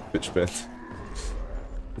like Twitch ban.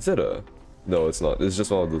 Is that a... No, it's not. It's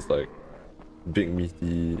just one of those like big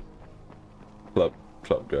meaty club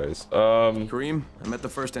guys. Kareem, I'm at the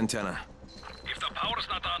first antenna. If the power's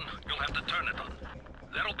not on, you'll have to turn it on.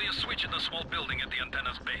 There'll be a switch in the small building at the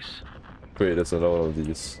antenna's base. Great, that's another one of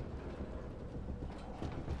these.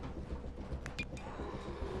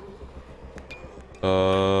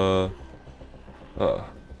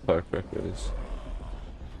 Firecrackers.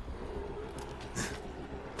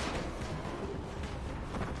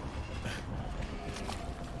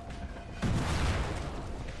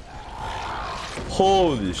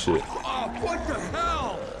 Holy shit. Oh, what the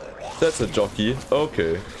hell? That's a jockey.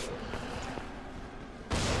 Okay.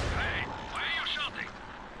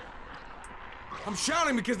 I'm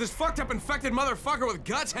shouting because this fucked up infected motherfucker with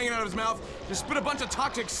guts hanging out of his mouth just spit a bunch of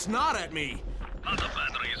toxic snot at me. Not a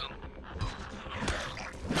bad reason.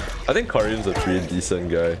 I think Karim's a pretty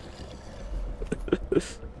decent guy.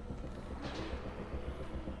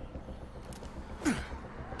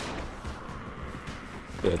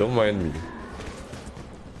 Yeah, don't mind me.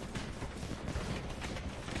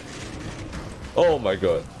 Oh my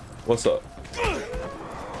god. What's up?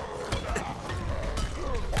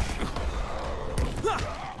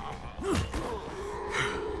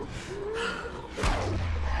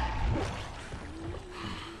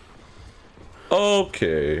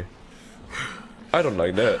 Okay. I don't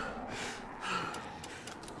like that.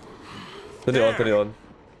 Turn it on, turn it on.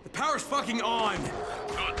 The power's fucking on.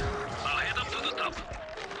 Good. I'll head up to the top.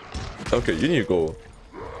 Okay, you need to go.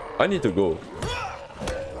 I need to go.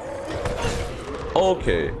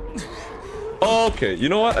 Okay. Okay, you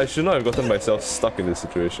know what? I should not have gotten myself stuck in this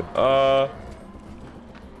situation.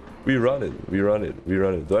 We run it.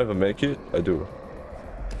 Do I have a med kit? I do.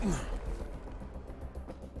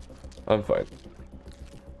 I'm fine.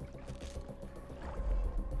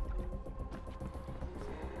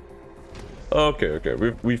 Okay,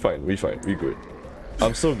 we fine, we good.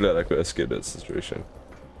 I'm so glad I could escape that situation.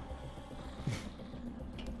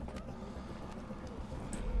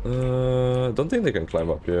 Don't think they can climb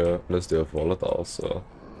up here unless they're volatile, so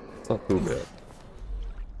it's not too bad.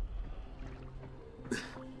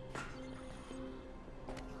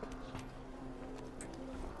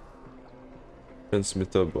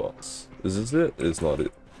 Transmitter box. Is this it? It's not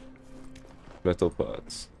it. Metal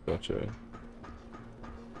parts. Gotcha.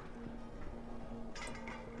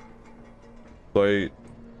 So wait,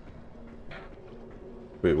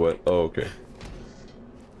 what? Oh, okay.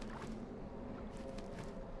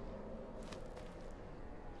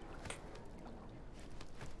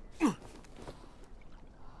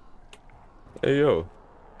 Hey yo.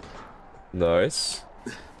 Nice.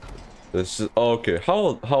 This is okay.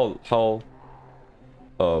 How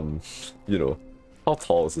you know, how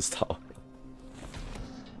tall is this tower?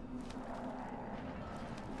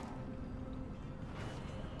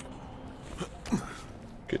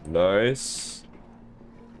 Okay, nice.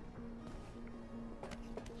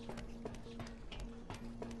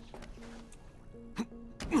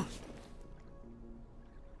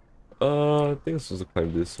 I think I'm supposed to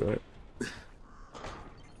climb this, right?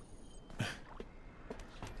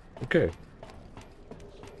 Okay.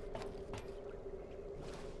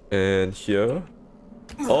 And here.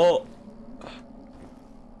 Oh!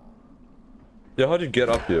 Yeah, how'd you get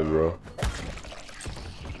up here, bro?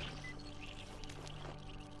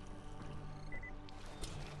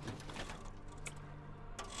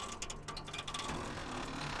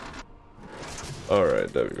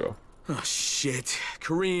 Alright, there we go. Oh, shit.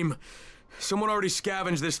 Kareem, someone already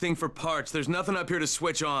scavenged this thing for parts. There's nothing up here to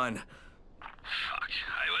switch on. Fuck,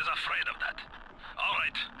 I was afraid of that.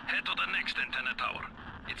 Alright, head to the next antenna tower.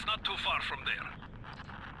 It's not too far from there.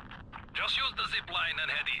 Just use the zip line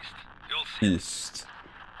and head east. You'll see. East.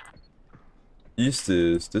 East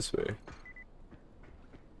is this way.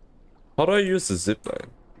 How do I use the zip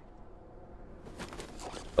line?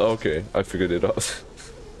 Okay, I figured it out.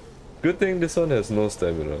 Good thing this one has no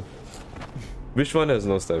stamina. Which one has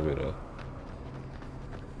no stamina?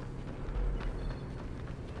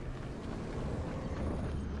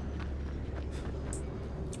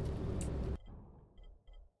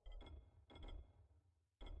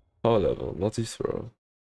 Power level, multi-throw.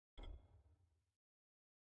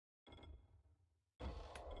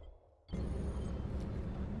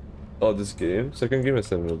 Oh, this game? Second game has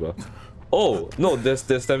stamina bar. Oh, no, there's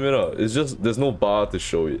stamina. It's just, there's no bar to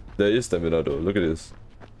show it. There is stamina though, look at this.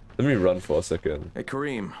 Let me run for a second. Hey,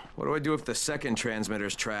 Kareem, what do I do if the second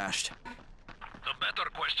transmitter's trashed? The better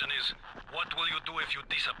question is, what will you do if you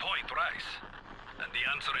disappoint Rice? And the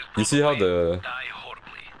answer is You see how the... die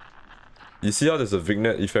horribly. You see how there's a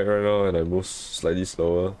vignette effect right now and I move slightly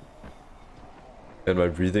slower? And my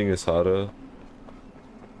breathing is harder?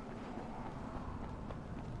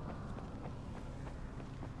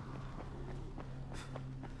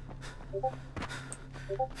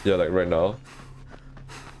 Yeah, like right now.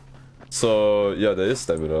 So yeah, there is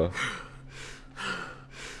stamina.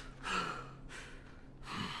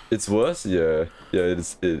 It's worse? Yeah. Yeah,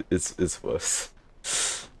 it's worse.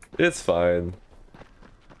 It's fine.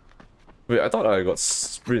 Wait, I thought I got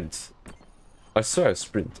sprint. I swear I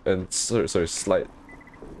sprint and sorry, slide.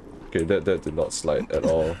 Okay, that did not slide at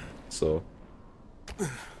all. So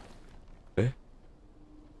eh?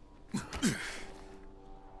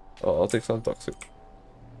 Oh, I'll take some toxic.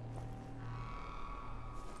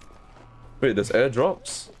 Wait, there's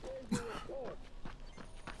airdrops?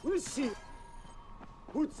 Who's she?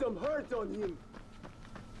 Put some hurt on him.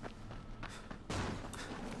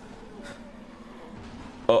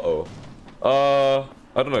 Uh-oh. I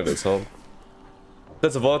don't know if that's help.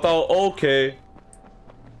 That's a volatile. Okay.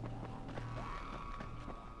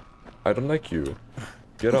 I don't like you.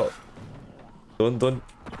 Get out. Don't.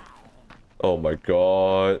 Oh my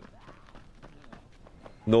god.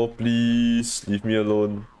 No, please. Leave me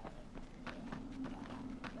alone.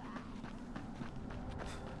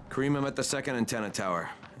 Kareem, I'm at the second antenna tower,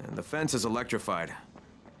 and the fence is electrified.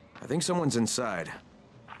 I think someone's inside.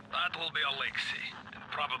 That will be Alexei, and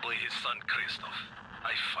probably his son Christoph.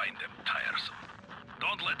 I find them tiresome.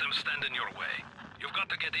 Don't let them stand in your way. You've got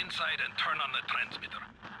to get inside and turn on the transmitter.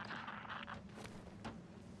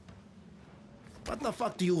 What the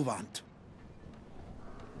fuck do you want?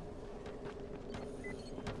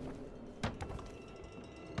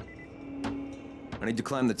 I need to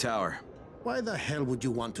climb the tower. Why the hell would you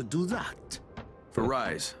want to do that? For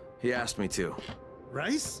Rise. He asked me to.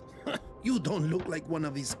 Rice? You don't look like one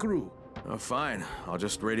of his crew. Oh, fine. I'll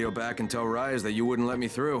just radio back and tell Rise that you wouldn't let me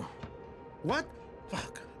through. What?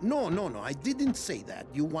 Fuck. No, I didn't say that.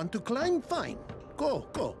 You want to climb? Fine.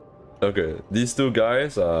 Go. Okay, these two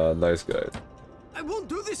guys are nice guys. I won't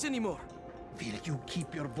do this anymore. Will you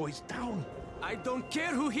keep your voice down? I don't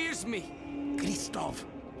care who hears me. Christoph,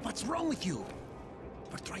 what's wrong with you?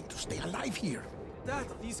 We're trying to stay alive here. Dad,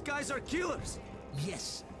 these guys are killers.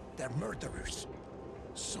 Yes, they're murderers.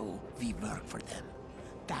 So we work for them.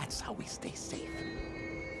 That's how we stay safe.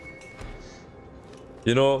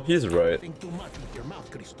 You know, he's right. Think too much with your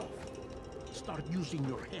mouth, Christoph. Start using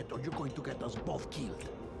your head or you're going to get us both killed.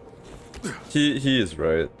 He is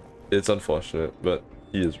right. It's unfortunate, but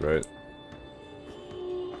he is right.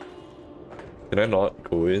 Can I not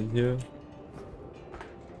go in here?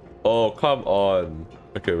 Oh, come on.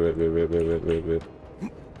 Okay, wait.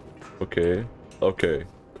 Okay.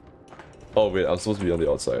 Oh, wait, I'm supposed to be on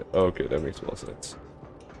the outside. Okay, that makes more sense.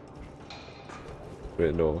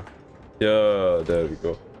 Wait, no. Yeah, there we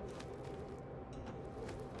go.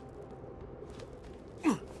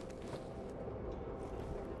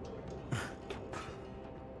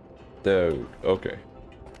 There we go. Okay.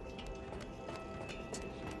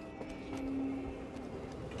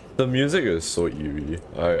 The music is so eerie.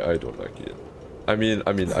 I don't like it. I mean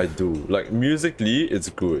I do. Like musically it's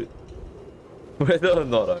good. Whether or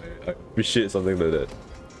not I appreciate something like that,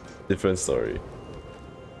 different story.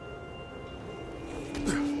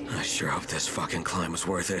 I sure hope this fucking climb was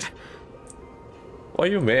worth it. Why are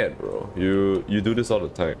you mad, bro? You do this all the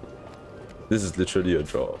time. This is literally a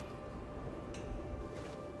job.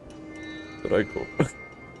 Where'd I go?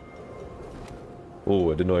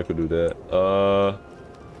 Oh, I didn't know I could do that.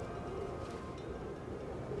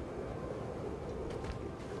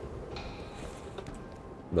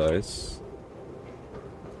 Nice.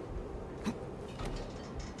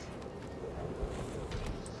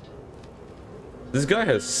 This guy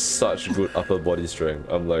has such good upper body strength.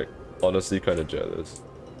 I'm like honestly kind of jealous.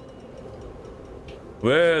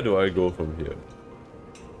 Where do I go from here?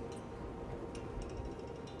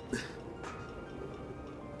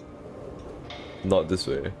 Not this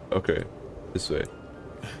way. Okay. This way.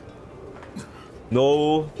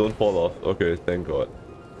 No, don't fall off. Okay, thank God.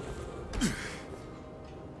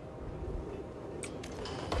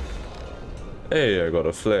 Hey, I got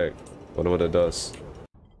a flag. Wonder what that does.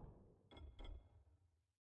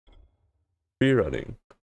 Free running.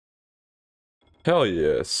 Hell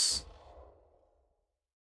yes.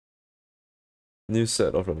 New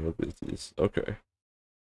set of running abilities. Okay.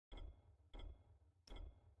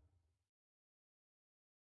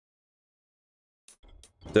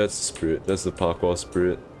 That's the spirit. That's the parkour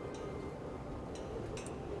spirit.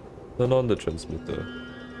 Turn on the transmitter.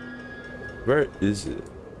 Where is it?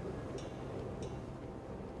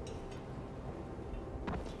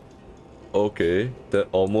 Okay, that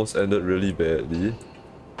almost ended really badly.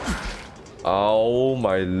 Ow,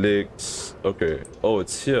 my legs. Okay. Oh,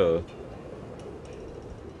 it's here.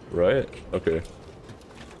 Right? Okay.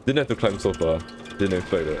 Didn't have to climb so far. Didn't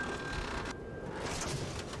expect that.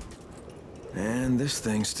 And this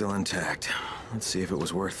thing's still intact. Let's see if it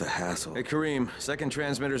was worth the hassle. Hey, Kareem, second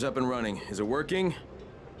transmitter's up and running. Is it working?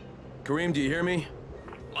 Kareem, do you hear me?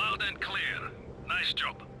 Loud and clear. Nice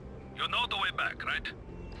job. You know the way back, right?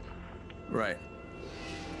 Right.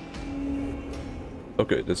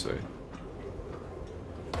 Okay, this way.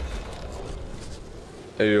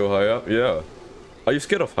 Hey, yo, high up? Yeah. Are you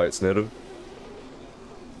scared of heights, Neru?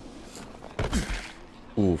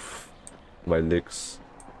 Oof. My legs.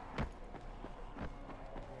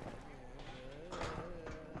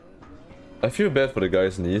 I feel bad for the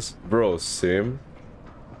guy's knees. Bro, same.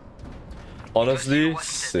 Honestly,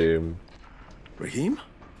 same. Raheem?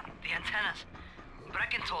 The antennas.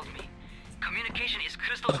 Brecken told me. Communication is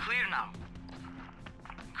crystal clear now.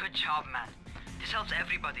 Good job, man. This helps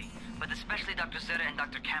everybody, but especially Dr. Zera and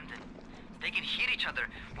Dr. Camden. They can hear each other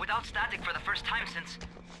without static for the first time since,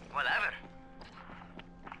 well, ever.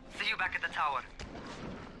 See you back at the tower.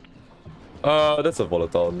 That's a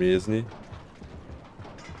volatile me, isn't he?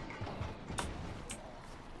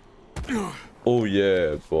 Oh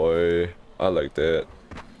yeah, boy. I like that.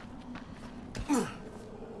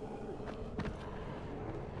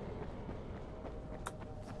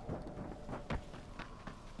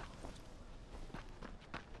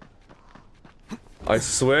 I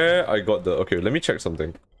swear I got the... Okay, let me check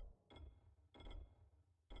something.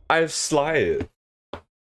 I've slid.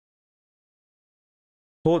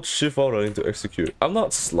 Hold shift while running to execute. I'm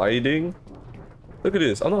not sliding. Look at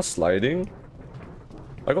this. I'm not sliding.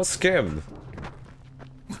 I got scammed.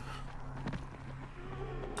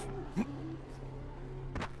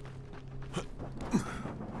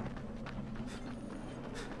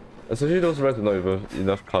 Especially those rats are not even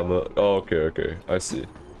enough karma. Oh, okay. I see.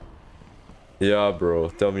 Yeah, bro.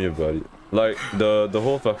 Tell me about it. Like, the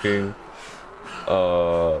whole fucking...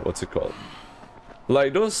 what's it called?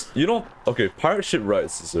 Like, those... You know... Okay, pirate ship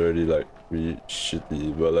rides is already, like, really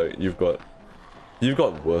shitty. But, like, you've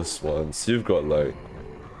got worse ones. You've got, like...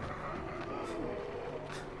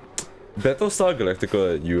 Battlestar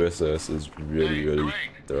Galactica at USS is really, really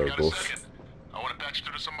terrible. I want to patch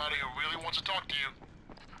through to somebody who really wants to talk to you.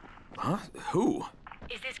 Huh? Who?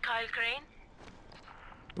 Is this Kyle Crane?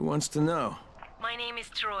 Who wants to know? My name is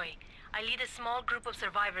Troy. I lead a small group of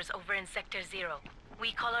survivors over in Sector 0.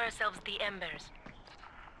 We call ourselves the Embers.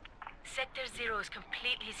 Sector 0 is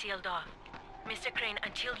completely sealed off. Mr. Crane,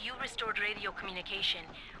 until you restored radio communication,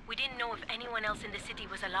 we didn't know if anyone else in the city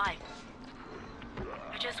was alive.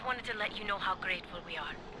 I just wanted to let you know how grateful we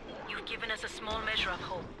are. You've given us a small measure of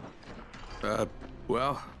hope.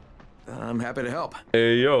 Well, I'm happy to help.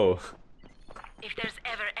 Hey, yo. If there's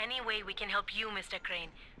ever any way we can help you, Mr. Crane,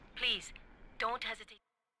 please, don't hesitate.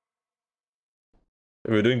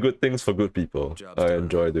 We're doing good things for good people. I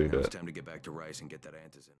enjoy doing that. It's time to get back to Rice and get that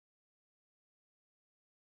antizin.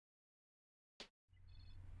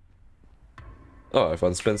 Oh, I've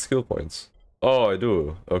unspent skill points. Oh, I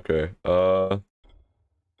do. Okay. Oh,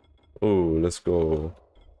 let's go.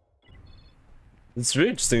 It's really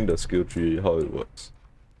interesting, the skill tree, how it works.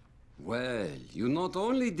 Well, you not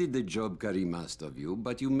only did the job Karim asked of you,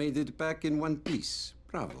 but you made it back in one piece.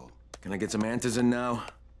 Bravo. Can I get some antizin now?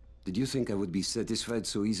 Did you think I would be satisfied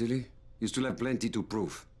so easily? You still have plenty to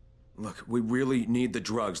prove. Look, we really need the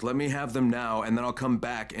drugs. Let me have them now, and then I'll come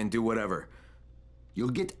back and do whatever. You'll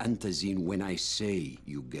get antizin when I say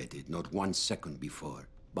you get it, not 1 second before.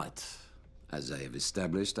 But As I have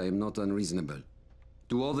established, I am not unreasonable.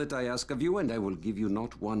 Do all that I ask of you, and I will give you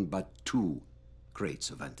not one, but 2 crates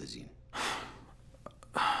of antizin.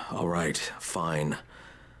 All right, fine.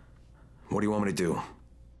 What do you want me to do?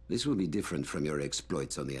 This will be different from your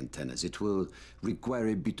exploits on the antennas. It will require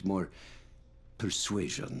a bit more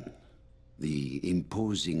persuasion. The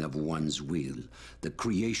imposing of one's will, the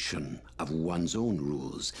creation of one's own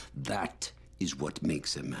rules. That is what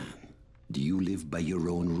makes a man. Do you live by your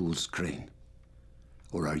own rules, Crane?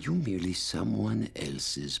 Or are you merely someone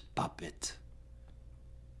else's puppet?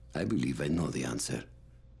 I believe I know the answer.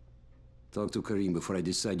 Talk to Karim before I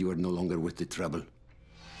decide you are no longer worth the trouble.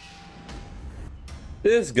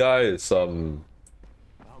 This guy is How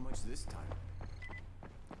much this time?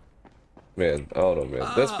 Man, I don't know,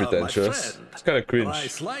 man. That's pretentious. It's kind of cringe.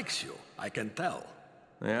 Rice likes you, I can tell.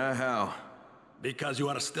 Yeah, how? Because you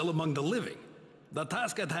are still among the living. The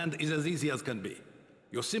task at hand is as easy as can be.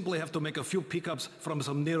 You simply have to make a few pickups from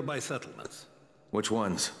some nearby settlements. Which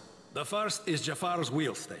ones? The first is Jafar's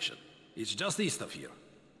wheel station. It's just east of here.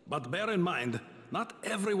 But bear in mind, not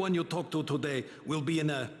everyone you talk to today will be in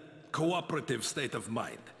a cooperative state of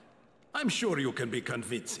mind. I'm sure you can be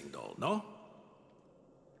convincing though, no?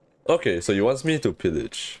 Okay, so he wants me to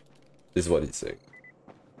pillage, is what he's saying.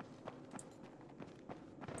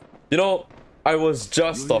 You know, I was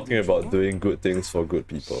just talking about doing good things for good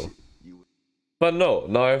people. But no,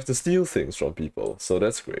 now I have to steal things from people, so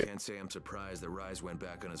that's great. Can't say I'm surprised that Rise went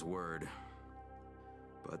back on his word.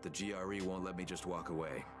 But the GRE won't let me just walk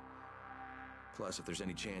away. Plus, if there's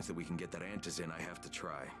any chance that we can get that antizin, I have to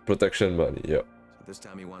try. Protection money, yep. So this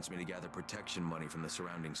time he wants me to gather protection money from the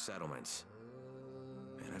surrounding settlements.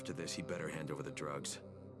 And after this, he better hand over the drugs.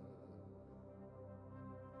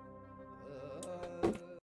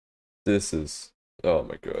 This is... oh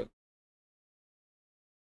my god.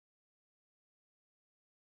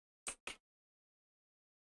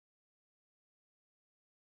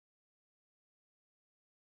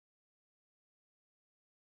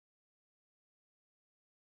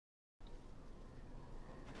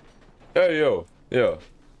 Hey yo, yeah,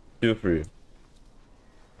 feel free.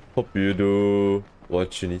 Hope you do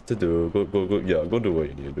what you need to do. Go, yeah, go do what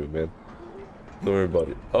you need to do, man. Don't worry about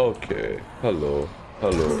it. Okay, hello.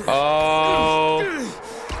 Oh!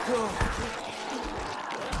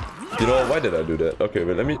 You know, why did I do that? Okay,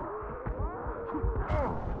 wait, let me...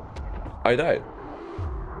 I died.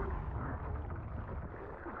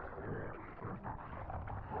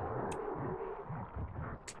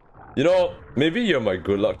 You know, maybe you're my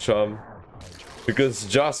good luck charm, because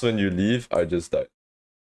just when you leave, I just died.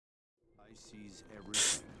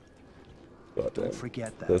 God damn,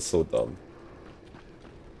 forget that. That's so dumb.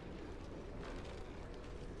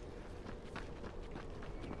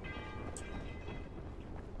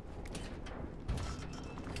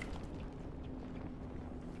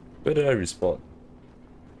 Where did I respawn?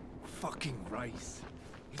 Fucking Rice.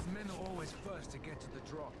 His men are always first to get to the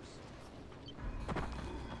drops.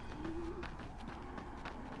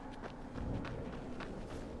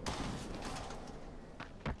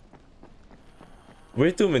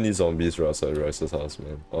 Way too many zombies outside Rice's house,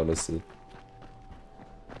 man, honestly.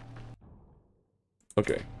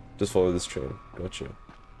 Okay, just follow this train. Gotcha.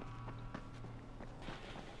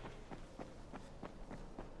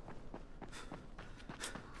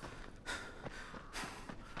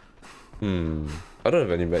 I don't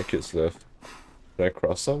have any medkits left. Can I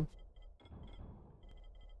cross some?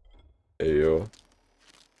 Ayo.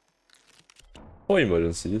 For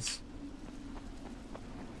emergencies.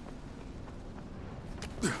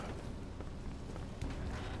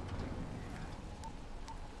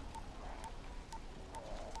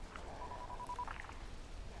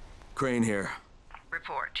 Crane here.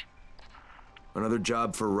 Report. Another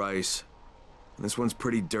job for Rice. This one's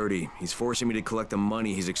pretty dirty. He's forcing me to collect the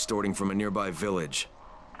money he's extorting from a nearby village.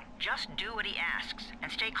 Just do what he asks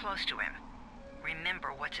and stay close to him. Remember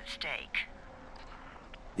what's at stake.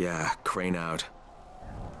 Yeah, Crane out.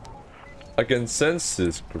 I can sense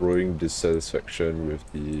his growing dissatisfaction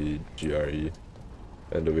with the GRE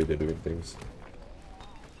and the way they're doing things.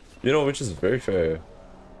 You know, which is very fair.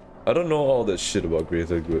 I don't know all that shit about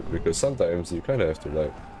greater good because sometimes you kind of have to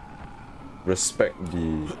like respect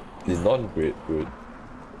the non-great good.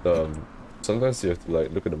 Sometimes you have to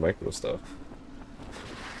like look at the micro stuff.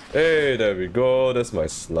 Hey, there we go. That's my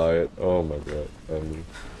slide. Oh my god.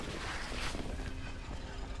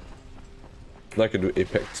 Now I can do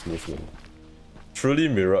apex movement. Truly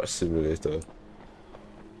Mirage Simulator.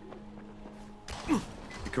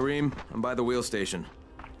 Karim, I'm by the wheel station.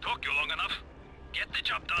 Took you long enough. Get the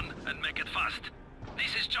job done and make it fast.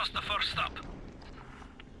 This is just the first stop.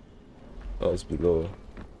 Oh, it's below.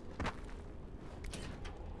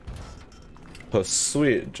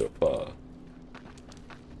 Persuade Jafar.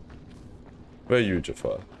 Where are you,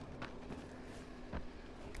 Jafar?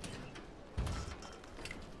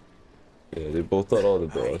 Yeah, they bolted all the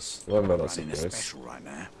doors. Why am I not surprised? Right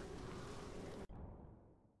now.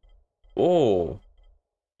 Oh!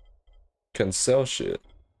 Can sell shit.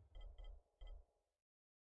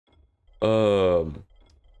 Yo,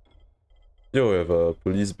 I have a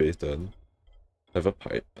police baton. I have a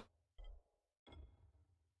pipe.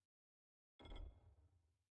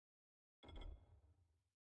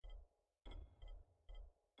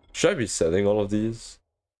 Should I be selling all of these?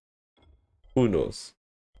 Who knows?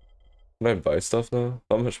 Can I buy stuff now?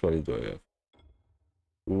 How much money do I have?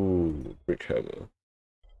 Ooh, brick hammer.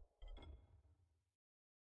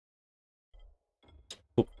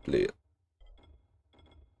 Hook blade.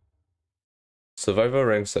 Survivor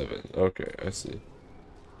rank 7. Okay, I see.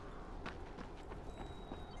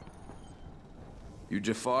 You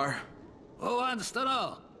Jafar? Who wants to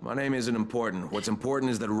know? My name isn't important. What's important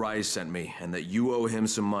is that Rise sent me, and that you owe him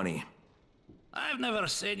some money. I've never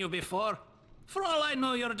seen you before. For all I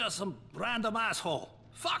know, you're just some random asshole.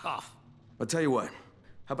 Fuck off. I'll tell you what.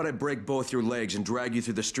 How about I break both your legs and drag you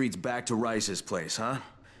through the streets back to Rice's place, huh?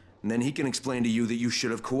 And then he can explain to you that you should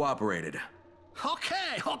have cooperated.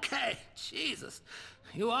 Okay. Jesus.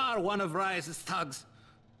 You are one of Rise's thugs.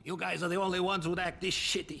 You guys are the only ones who'd act this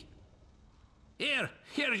shitty.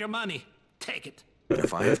 Here's your money. Take it. But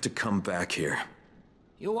if I have to come back here...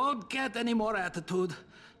 You won't get any more attitude.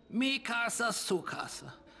 Mi casa, su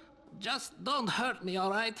casa. Just don't hurt me,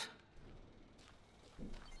 alright?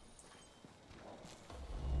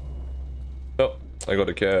 Oh, I got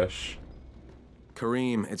the cash.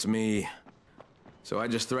 Kareem, it's me. So I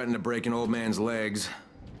just threatened to break an old man's legs.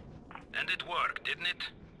 And it worked, didn't it?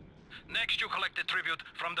 Next you collect the tribute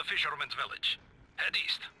from the fisherman's village. Head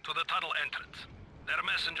east to the tunnel entrance. Their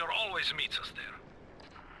messenger always meets us there.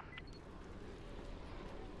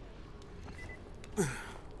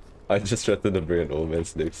 I just threatened to bring an old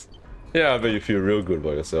man's legs. Yeah, I bet you feel real good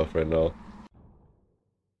about yourself right now.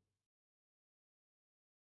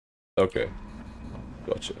 Okay.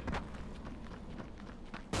 Gotcha.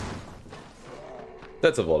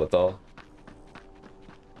 That's a volatile.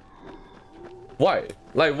 Why?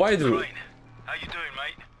 Like, why do... Crane, how you doing,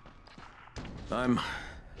 mate? I'm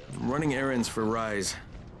running errands for Rise.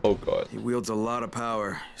 Oh god. He wields a lot of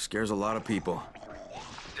power, scares a lot of people.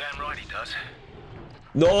 Damn right he does.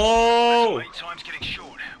 No! Listen, mate, time's getting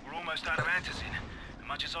short. We're almost out of antizin. As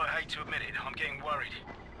much as I hate to admit it, I'm getting worried.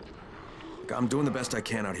 I'm doing the best I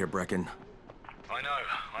can out here, Brecken. I know.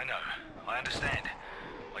 I understand.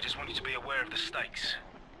 I just want you to be aware of the stakes.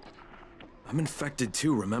 I'm infected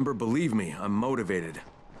too, remember? Believe me, I'm motivated.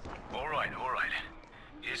 All right.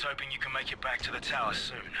 Here's hoping you can make it back to the tower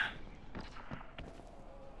soon.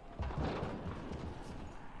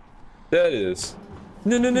 That is.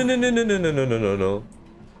 No.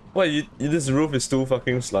 Why, this roof is too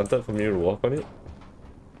fucking slanted for me to walk on it?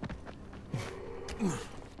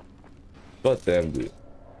 God damn, dude.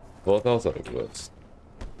 Volatiles are the worst.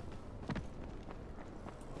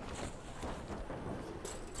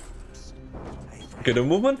 Okay, the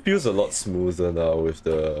movement feels a lot smoother now with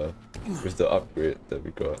the upgrade that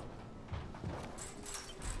we got.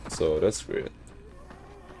 So that's great.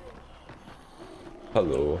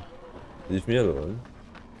 Hello. Leave me alone.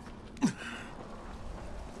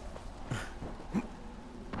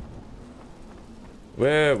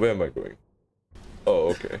 Where am I going? Oh,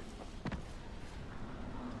 okay.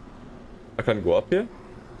 I can't go up here?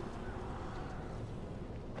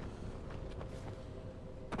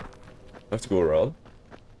 I have to go around?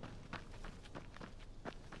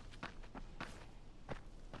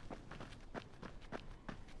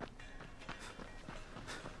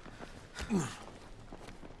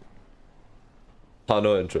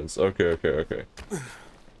 Tunnel entrance. Okay.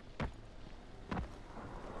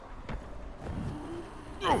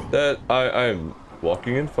 That I'm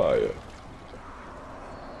walking in fire.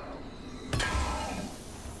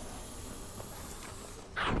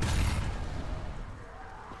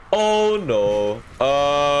 Oh no.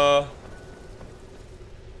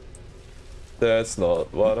 That's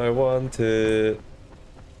not what I wanted.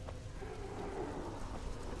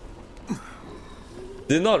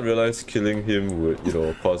 Did not realize killing him would, you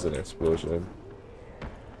know, cause an explosion.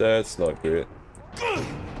 That's not great.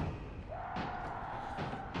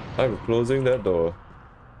 I'm closing that door.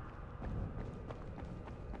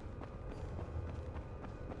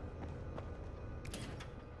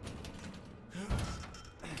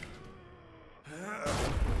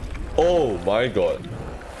 Oh my god.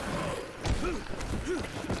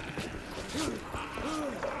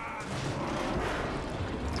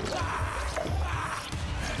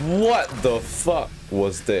 What the fuck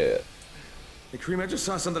was that? Hey, Kareem, I just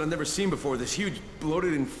saw something I've never seen before. This huge,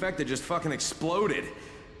 bloated infected just fucking exploded.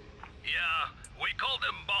 Yeah, we call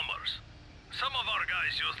them bombers. Some of our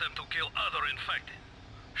guys use them to kill other infected.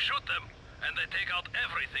 Shoot them, and they take out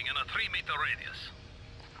everything in a 3-meter radius.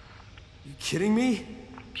 You kidding me?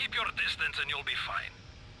 Keep your distance and you'll be fine.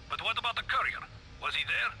 But what about the courier? Was he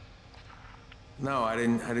there? No, I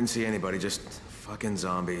didn't see anybody, just fucking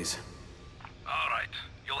zombies. Alright,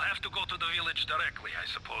 you'll have to go to the village directly, I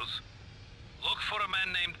suppose. Look for a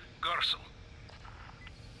man named Gersel.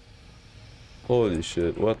 Holy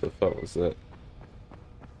shit, what the fuck was that?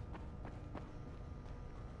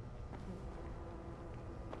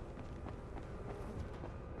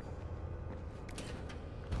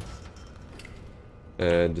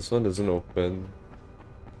 And this one doesn't open.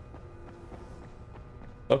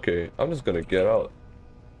 Okay, I'm just gonna get out.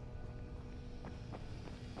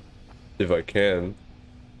 If I can.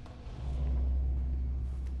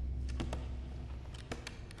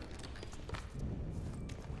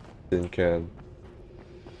 Tin can.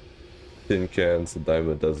 Tin can's a dime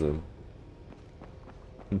a dozen.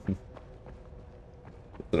 It's an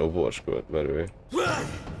Overwatch code, by the way.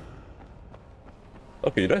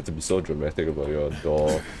 Okay, you don't have to be so dramatic about your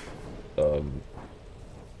door,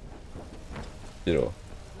 you know,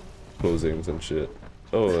 closings and shit.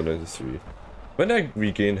 Oh, 93. When I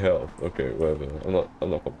regain health, okay, whatever. I'm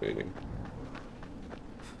not complaining.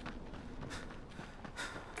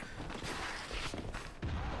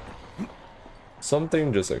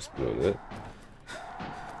 Something just exploded.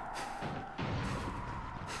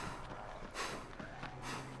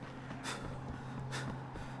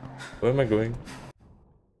 Where am I going?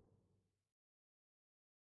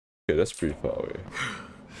 Okay, that's pretty far away.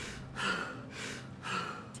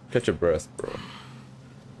 Catch your breath, bro.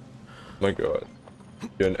 My god.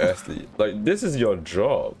 You're an athlete. Like, this is your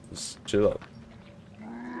job. Just chill out.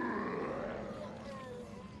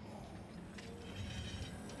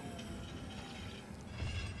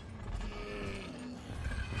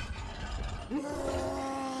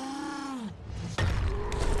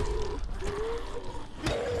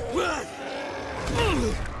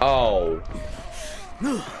 Ow.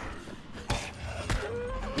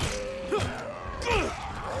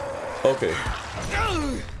 Okay.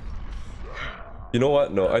 You know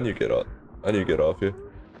what? No, I need to get out. I need to get off here.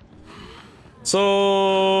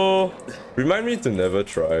 So, remind me to never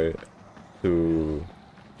try to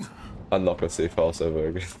unlock a safe house ever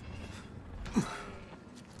again.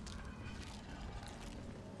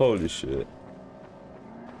 Holy shit.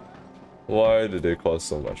 Why did they cause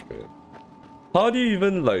so much pain? How do you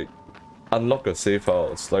even, like, unlock a safe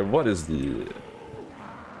house? Like, what is the...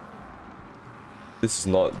 This is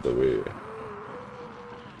not the way.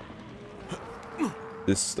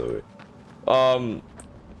 This is the way.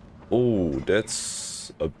 Oh,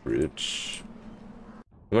 that's a bridge.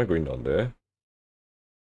 Am I going down there?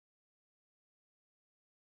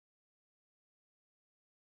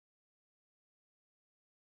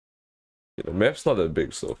 Yeah, the map's not that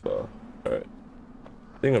big so far. Alright.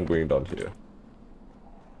 I think I'm going down here.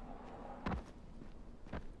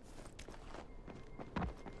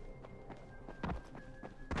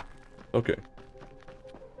 Okay.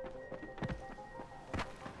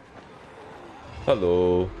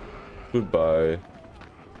 Hello. Goodbye.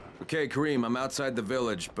 Okay, Kareem, I'm outside the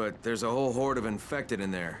village, but there's a whole horde of infected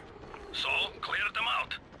in there. So, clear them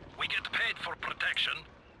out. We get paid for protection.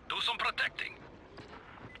 Do some protecting.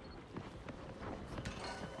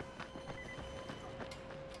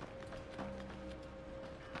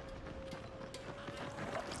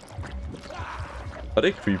 Are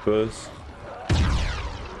they creepers?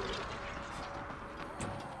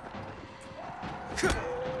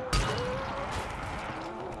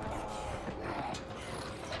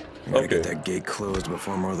 I gotta get that gate closed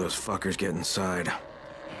before more of those fuckers get inside.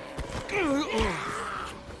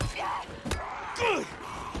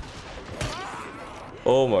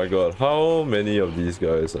 Oh my god, how many of these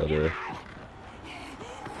guys are there?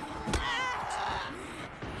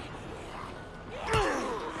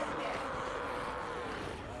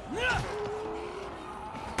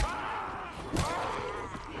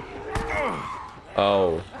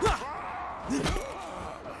 Ow.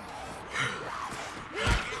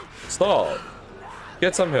 Stop.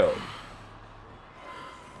 Get some help.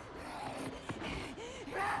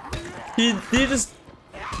 He just...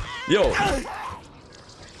 Yo.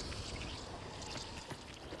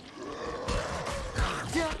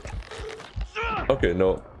 Okay,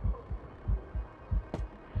 no.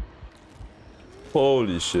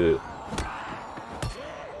 Holy shit.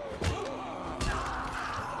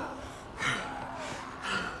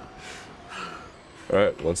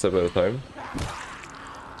 Alright, one step at a time.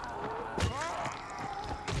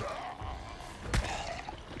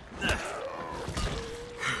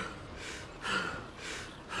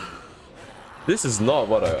 This is not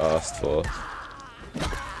what I asked for.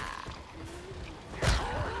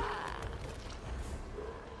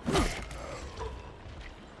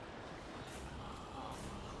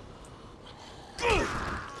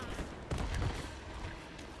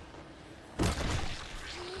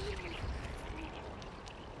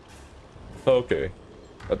 Okay,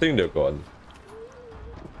 I think they're gone.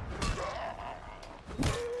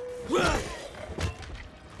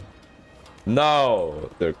 Now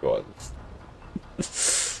they're gone.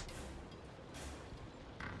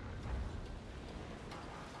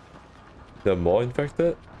 They're more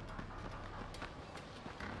infected?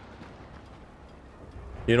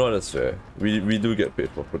 You know, that's fair. We do get paid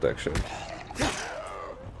for protection.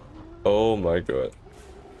 Oh my god.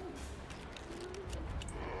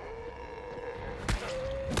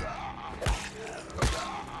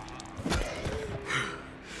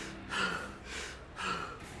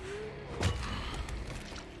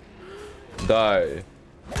 Die.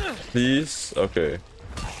 Please? Okay.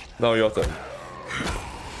 Now your turn.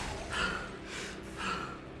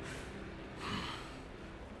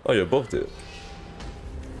 Oh, you're both dead.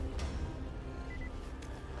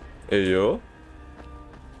 Hey yo.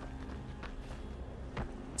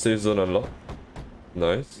 Safe zone unlocked.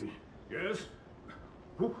 Nice. Yes?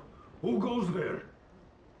 Who goes there?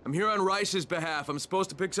 I'm here on Rice's behalf. I'm supposed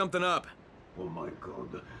to pick something up. Oh my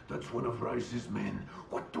god, that's one of Rice's men.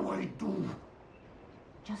 What do I do?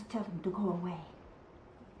 Just tell him to go away.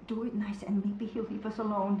 Do it nice and maybe he'll leave us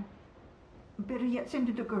alone. Better yet, send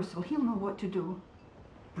it to Gersel. He'll know what to do.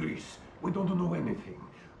 Please, we don't know anything.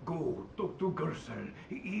 Go, talk to Gersel.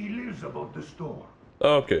 He lives above the store.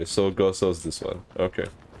 Okay, so Gossel's this one. Okay.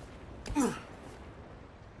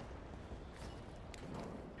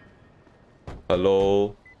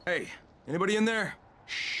 Hello? Hey, anybody in there?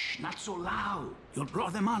 Shh, not so loud. You'll draw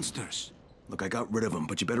the monsters. Look, I got rid of them,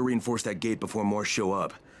 but you better reinforce that gate before more show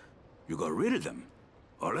up. You got rid of them?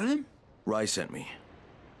 All of them? Rice sent me.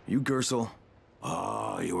 You Gersel?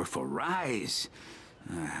 Oh, you were for Rice.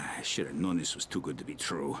 I should have known this was too good to be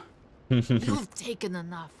true. You've taken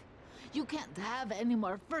enough. You can't have any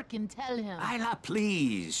more. Firkin, tell him. Isla,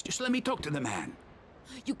 please. Just let me talk to the man.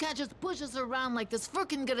 You can't just push us around like this.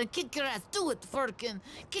 Firkin gonna kick your ass. Do it, Firkin.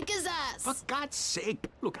 Kick his ass. For God's sake.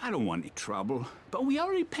 Look, I don't want any trouble. But we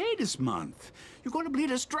already paid this month. You're gonna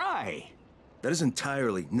bleed us dry. That is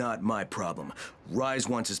entirely not my problem. Rise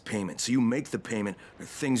wants his payment, so you make the payment or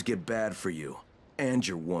things get bad for you. And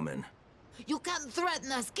your woman. You can't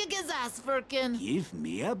threaten us. Kick his ass, Firkin. Give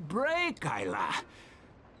me a break, Isla.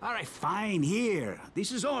 All right, fine, here.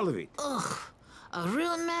 This is all of it. Ugh. A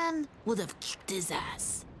real man would have kicked his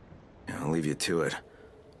ass. Yeah, I'll leave you to it.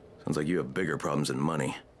 Sounds like you have bigger problems than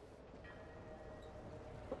money.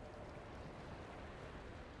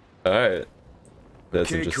 Alright.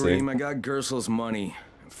 That's okay, interesting. Kareem, I got Gersel's money.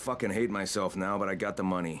 I fucking hate myself now, but I got the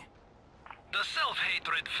money. The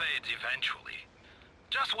self-hatred fades eventually.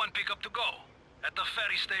 Just one pickup to go. At the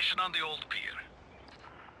ferry station on the old pier.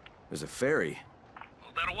 There's a ferry?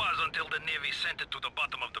 Well, there was until the Navy sent it to the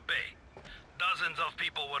bottom of the bay. Dozens of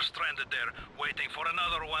people were stranded there, waiting for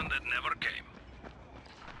another one that never came.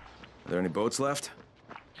 Are there any boats left?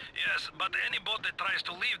 Yes, but any boat that tries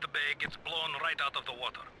to leave the bay gets blown right out of the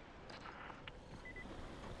water.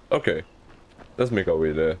 Okay. Let's make our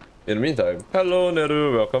way there. In the meantime, hello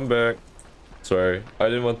Neru, welcome back. Sorry, I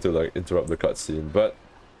didn't want to like interrupt the cutscene, but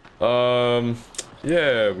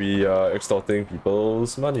yeah, we are extorting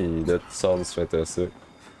people's money. That sounds fantastic.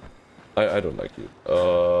 I don't like it.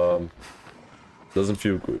 Doesn't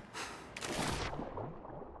feel good.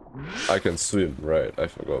 I can swim, right? I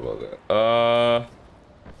forgot about that.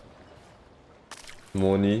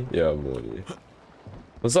 Moni? Yeah, Moni.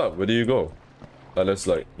 What's up? Where do you go? Unless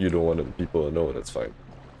like you don't want people to know, that's fine.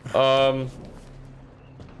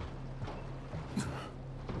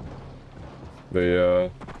 But yeah,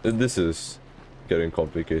 this is getting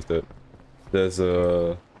complicated. There's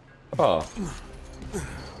a... Oh,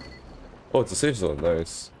 it's a safe zone,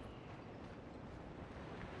 nice.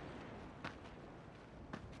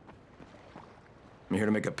 I'm here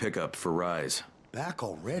to make a pickup for Rise. Back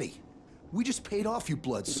already? We just paid off, you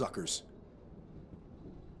bloodsuckers.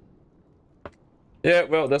 Yeah,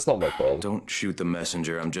 well, that's not my fault. Don't shoot the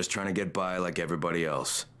messenger. I'm just trying to get by like everybody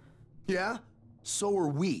else. Yeah? So are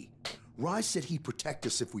we. Rise said he'd protect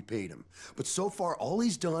us if we paid him. But so far, all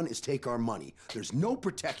he's done is take our money. There's no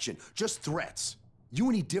protection, just threats. You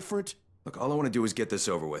any different? Look, all I want to do is get this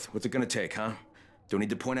over with. What's it gonna take, huh? Don't need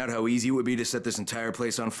to point out how easy it would be to set this entire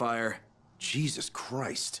place on fire. Jesus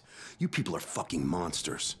Christ. You people are fucking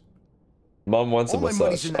monsters. Mom wants a All my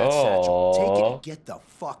money's massage. in that satchel. Take it Oh, and get the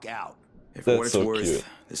fuck out. If That's what it's so worth, cute.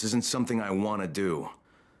 this isn't something I want to do.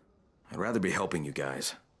 I'd rather be helping you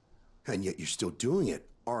guys. And yet you're still doing it,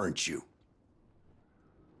 aren't you?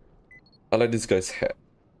 I like this guy's hat.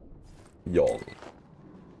 Y'all.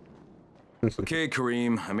 Okay,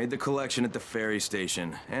 Kareem, I made the collection at the ferry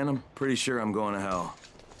station, and I'm pretty sure I'm going to hell.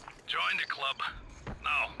 Join the club.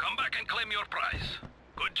 Now, come back and claim your prize.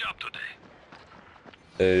 Good job today.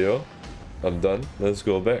 Hey yo, I'm done. Let's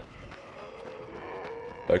go back.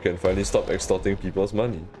 I can finally stop extorting people's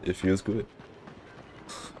money. It feels good.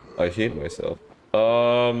 I hate myself.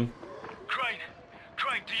 Crane,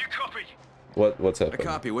 do you copy? What's I happening?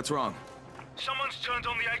 copy. What's wrong? Someone's turned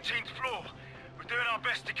on the 18th floor. We're doing our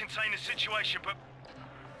best to contain the situation, but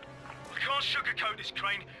we can't sugarcoat this,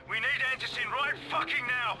 Crane. We need Anderson right fucking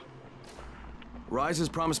now. Rise has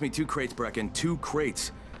promised me 2 crates, Brecken. 2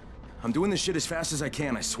 crates. I'm doing this shit as fast as I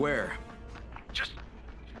can, I swear.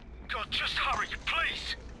 God, just hurry,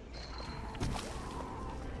 please.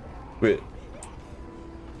 Wait.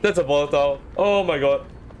 That's a volatile. Oh my god.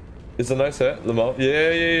 It's a nice hat, Lamar.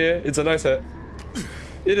 Yeah. It's a nice hat.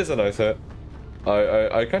 It is a nice hat.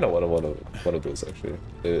 I kind of want one of those actually.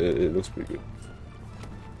 It looks pretty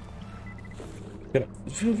good.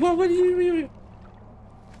 What do you mean?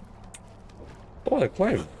 I want to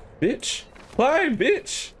climb, bitch. Climb,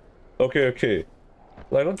 bitch. Okay.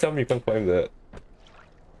 Like, don't tell me you can't climb that.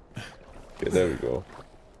 Okay, there we go.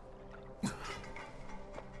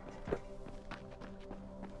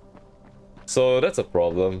 So that's a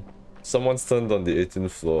problem. Someone's turned on the 18th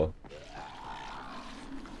floor.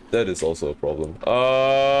 That is also a problem.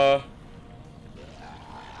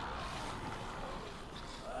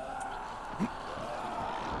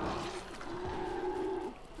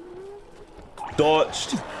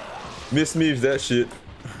 Dodged. Miss me with that shit.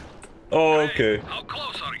 Oh, okay. How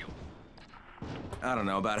close are you? I don't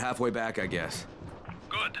know, about halfway back, I guess.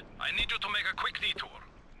 Good. I need you to make a quick detour.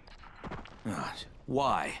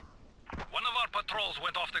 Why? One of our patrols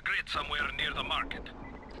went off the grid somewhere near the market.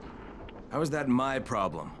 How is that my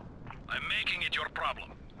problem? I'm making it your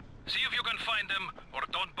problem. See if you can find them, or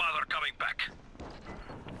don't bother coming back.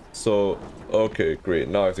 So, okay, great.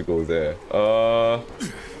 Now I have to go there.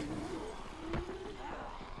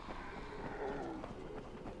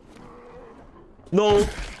 No.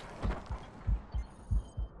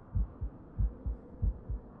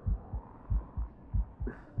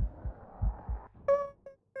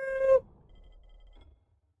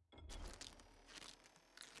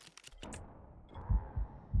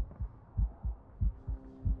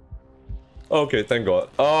 Okay, thank God.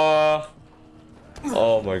 Oh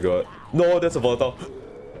my God. No, that's a volatile.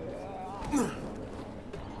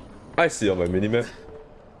 I see on my minimap.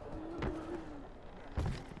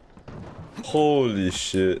 Holy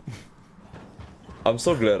shit. I'm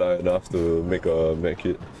so glad I had enough to make a med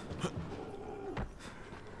kit.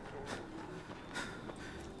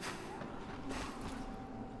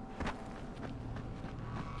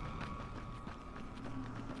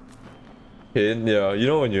 Okay, yeah, you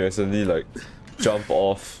know when you accidentally like jump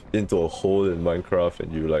off into a hole in Minecraft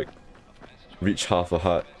and you like reach half a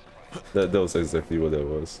heart? That was exactly what that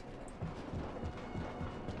was.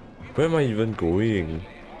 Where am I even going?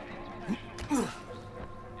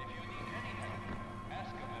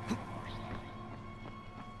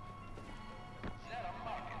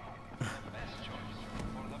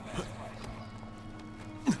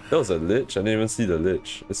 That was a lich? I didn't even see the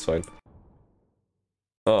lich. It's fine.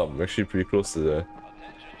 Oh, I'm actually pretty close to there.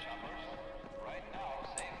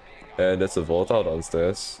 And that's a volatile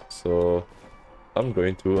downstairs, so I'm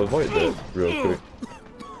going to avoid that real quick.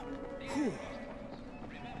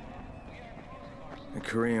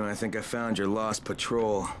 Kareem, I think I found your lost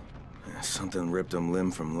patrol. Something ripped them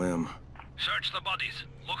limb from limb. Search the bodies.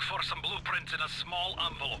 Look for some blueprints in a small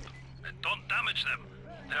envelope. And don't damage them.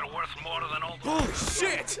 They're worth more than all. Holy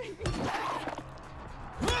shit!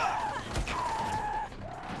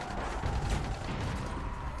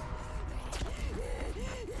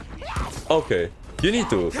 Okay, you need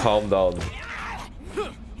to calm down.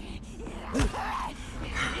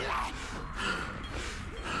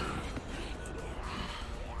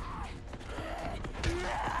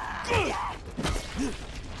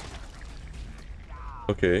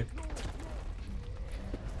 Okay.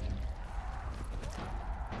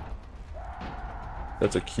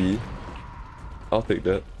 That's a key. I'll take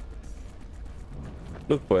that.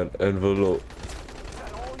 Look for an envelope.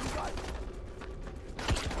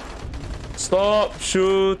 Stop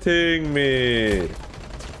shooting me!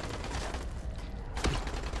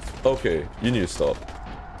 Okay, you need to stop.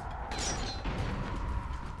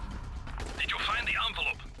 Did you find the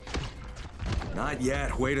envelope? Not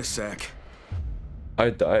yet. Wait a sec.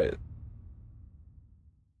 I died.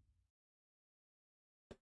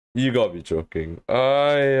 You gotta be joking.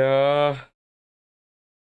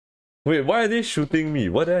 Wait, why are they shooting me?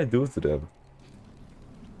 What did I do to them?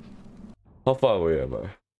 How far away am I?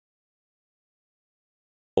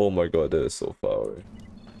 Oh my god, that is so far away.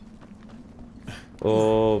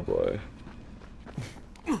 Oh boy.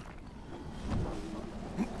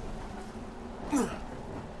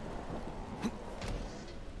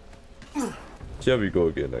 Here we go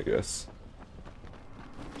again, I guess.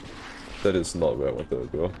 That is not where I wanted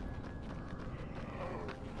to go.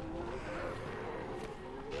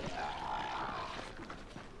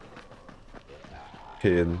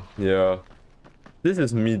 Pain, yeah. This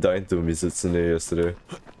is me dying to Mizutsune yesterday.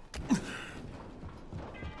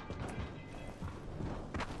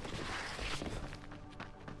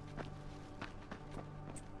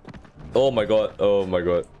 Oh my god, oh my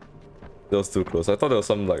god. That was too close. I thought there was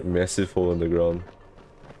some like massive hole in the ground.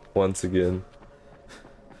 Once again.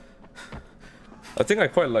 I think I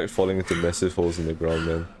quite like falling into massive holes in the ground,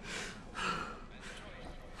 man.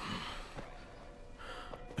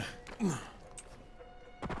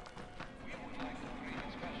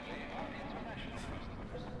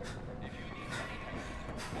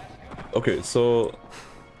 Okay, so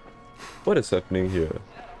what is happening here?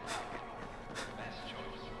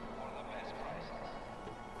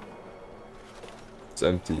 It's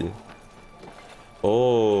empty.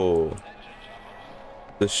 Oh,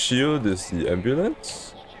 the shield is the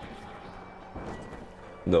ambulance?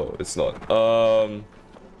 No, it's not.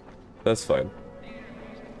 That's fine.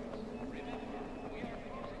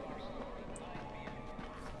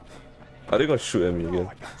 Are they gonna shoot at me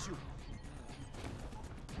again?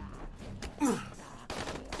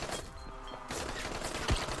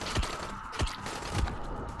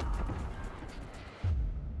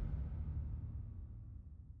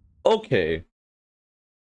 Okay.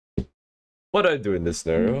 What do I do in this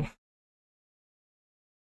scenario?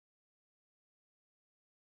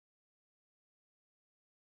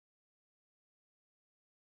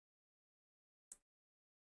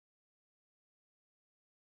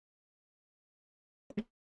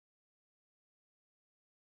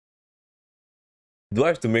 Do I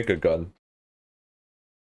have to make a gun?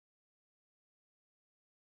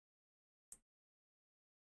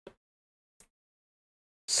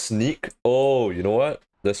 Sneak? Oh, you know what?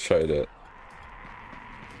 Let's try that.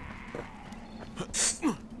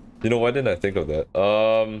 You know, why didn't I think of that?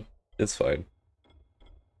 It's fine.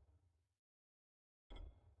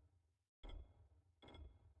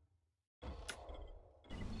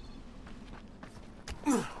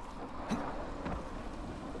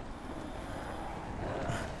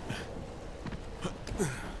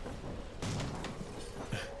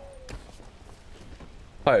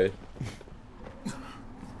 Hi.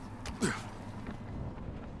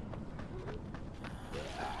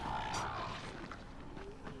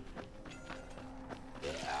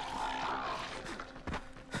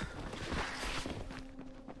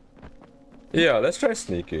 Yeah, let's try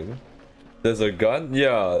sneaking. There's a gun?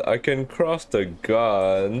 Yeah, I can craft a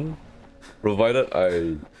gun provided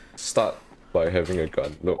I start by having a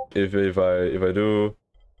gun. Look, if I do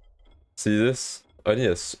see this, I need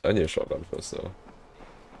a shotgun first though.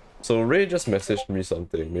 So Ray just messaged me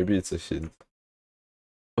something. Maybe it's a hint.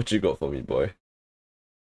 What you got for me, boy?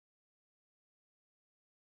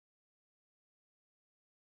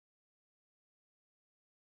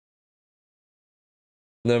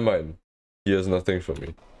 Never mind. He has nothing for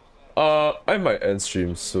me. I might end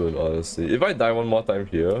stream soon, honestly. If I die one more time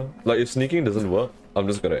here, like if sneaking doesn't work, I'm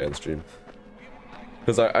just gonna end stream.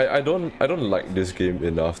 Cause I don't like this game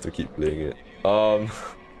enough to keep playing it.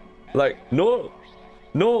 Like no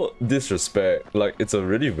disrespect. Like it's a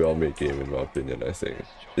really well-made game in my opinion. I think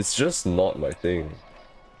it's just not my thing.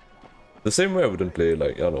 The same way I wouldn't play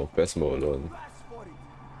like, I don't know, Phasmo alone.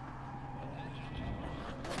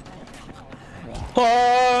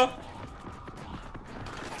 Ah!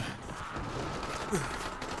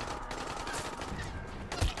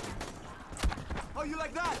 Oh, you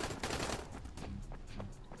like that?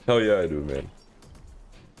 Hell yeah, I do, man.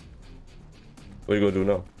 What are you gonna do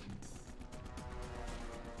now?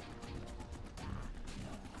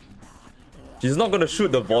 He's not gonna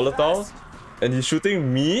shoot the volatile, and he's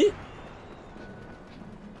shooting me?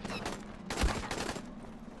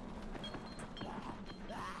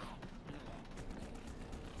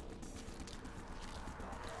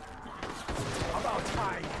 About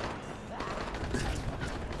time.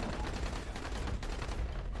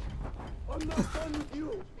 I'm not done with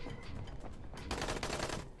you.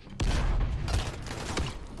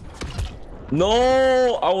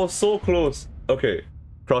 No, I was so close. Okay,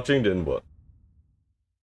 crouching didn't work.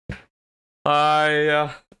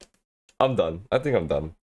 I'm done. I think I'm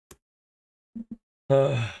done.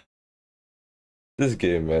 This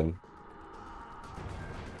game, man.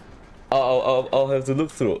 I'll have to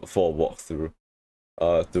look through for a walkthrough,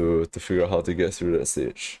 to figure out how to get through that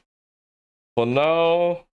stage. For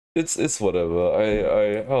now, it's whatever.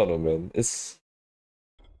 I don't know, man. It's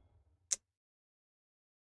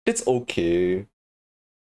okay.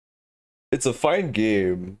 It's a fine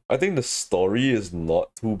game. I think the story is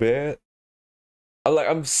not too bad.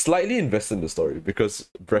 I'm slightly invested in the story because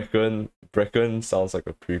Brecken sounds like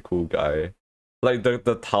a pretty cool guy. Like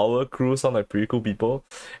the tower crew sound like pretty cool people.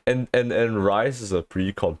 And Rise is a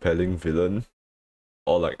pretty compelling villain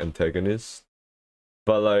or like antagonist.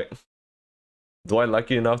 But like, do I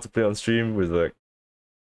like it enough to play on stream with like,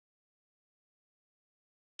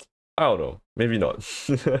 I don't know, maybe not.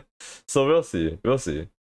 So we'll see.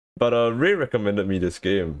 But Ray recommended me this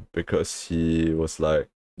game because he was like,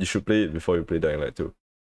 you should play it before you play Dying Light 2.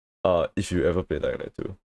 If you ever play Dying Light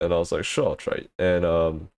 2. And I was like, sure, I'll try it.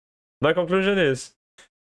 And my conclusion is,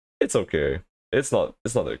 it's okay. It's not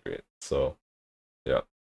that great. So yeah.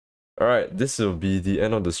 Alright, this will be the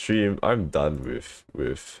end of the stream. I'm done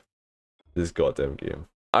with this goddamn game.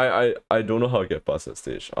 I don't know how to get past that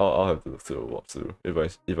stage. I'll have to look through a walkthrough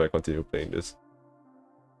if I continue playing this.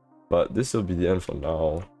 But this will be the end for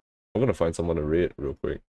now. I'm gonna find someone to raid real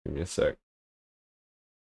quick. Give me a sec.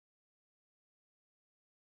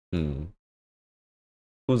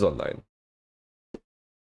 Who's online?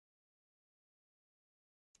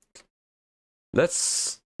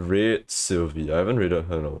 Let's raid Sylvie. I haven't raided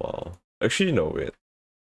her in a while. Actually, no, wait.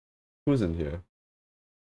 Who's in here?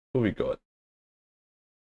 Who we got?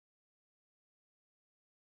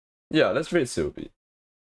 Yeah, let's raid Sylvie.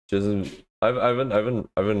 She hasn't. I haven't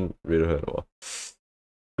raided her in a while.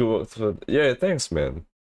 Good work. Yeah, thanks, man.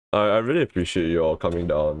 I really appreciate you all coming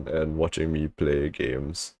down and watching me play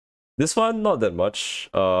games. This one, not that much.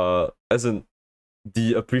 As in,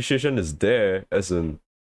 the appreciation is there. As in,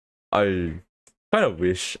 I kind of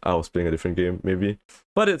wish I was playing a different game, maybe.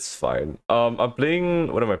 But it's fine. I'm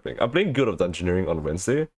playing. What am I playing? I'm playing Guild of Dungeoneering on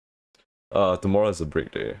Wednesday. Tomorrow is a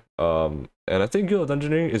break day. And I think Guild of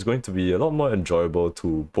Dungeoneering is going to be a lot more enjoyable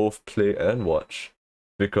to both play and watch,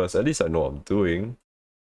 because at least I know what I'm doing,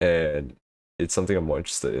 and it's something I'm more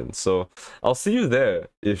interested in. So I'll see you there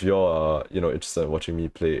if you're interested in watching me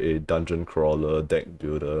play a dungeon crawler, deck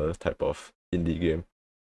builder type of indie game.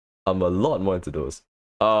 I'm a lot more into those.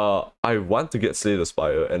 I want to get Slay the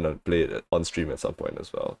Spire and then play it on stream at some point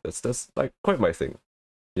as well. That's like quite my thing,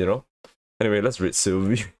 you know? Anyway, let's raid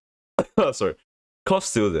Sylvie. Sorry. Koff's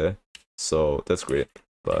still there, so that's great.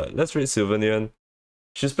 But let's raid Sylvanian.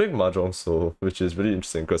 She's playing Mahjong, so which is really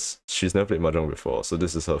interesting because she's never played Mahjong before, so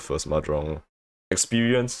this is her first Mahjong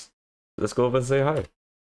experience. Let's go over and say hi.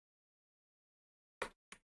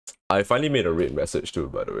 I finally made a raid message too,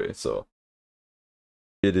 by the way, so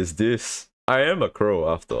it is this. I am a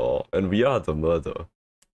crow after all, and we are the murder.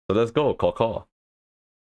 So let's go, caw.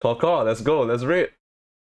 Caw, let's go, let's raid.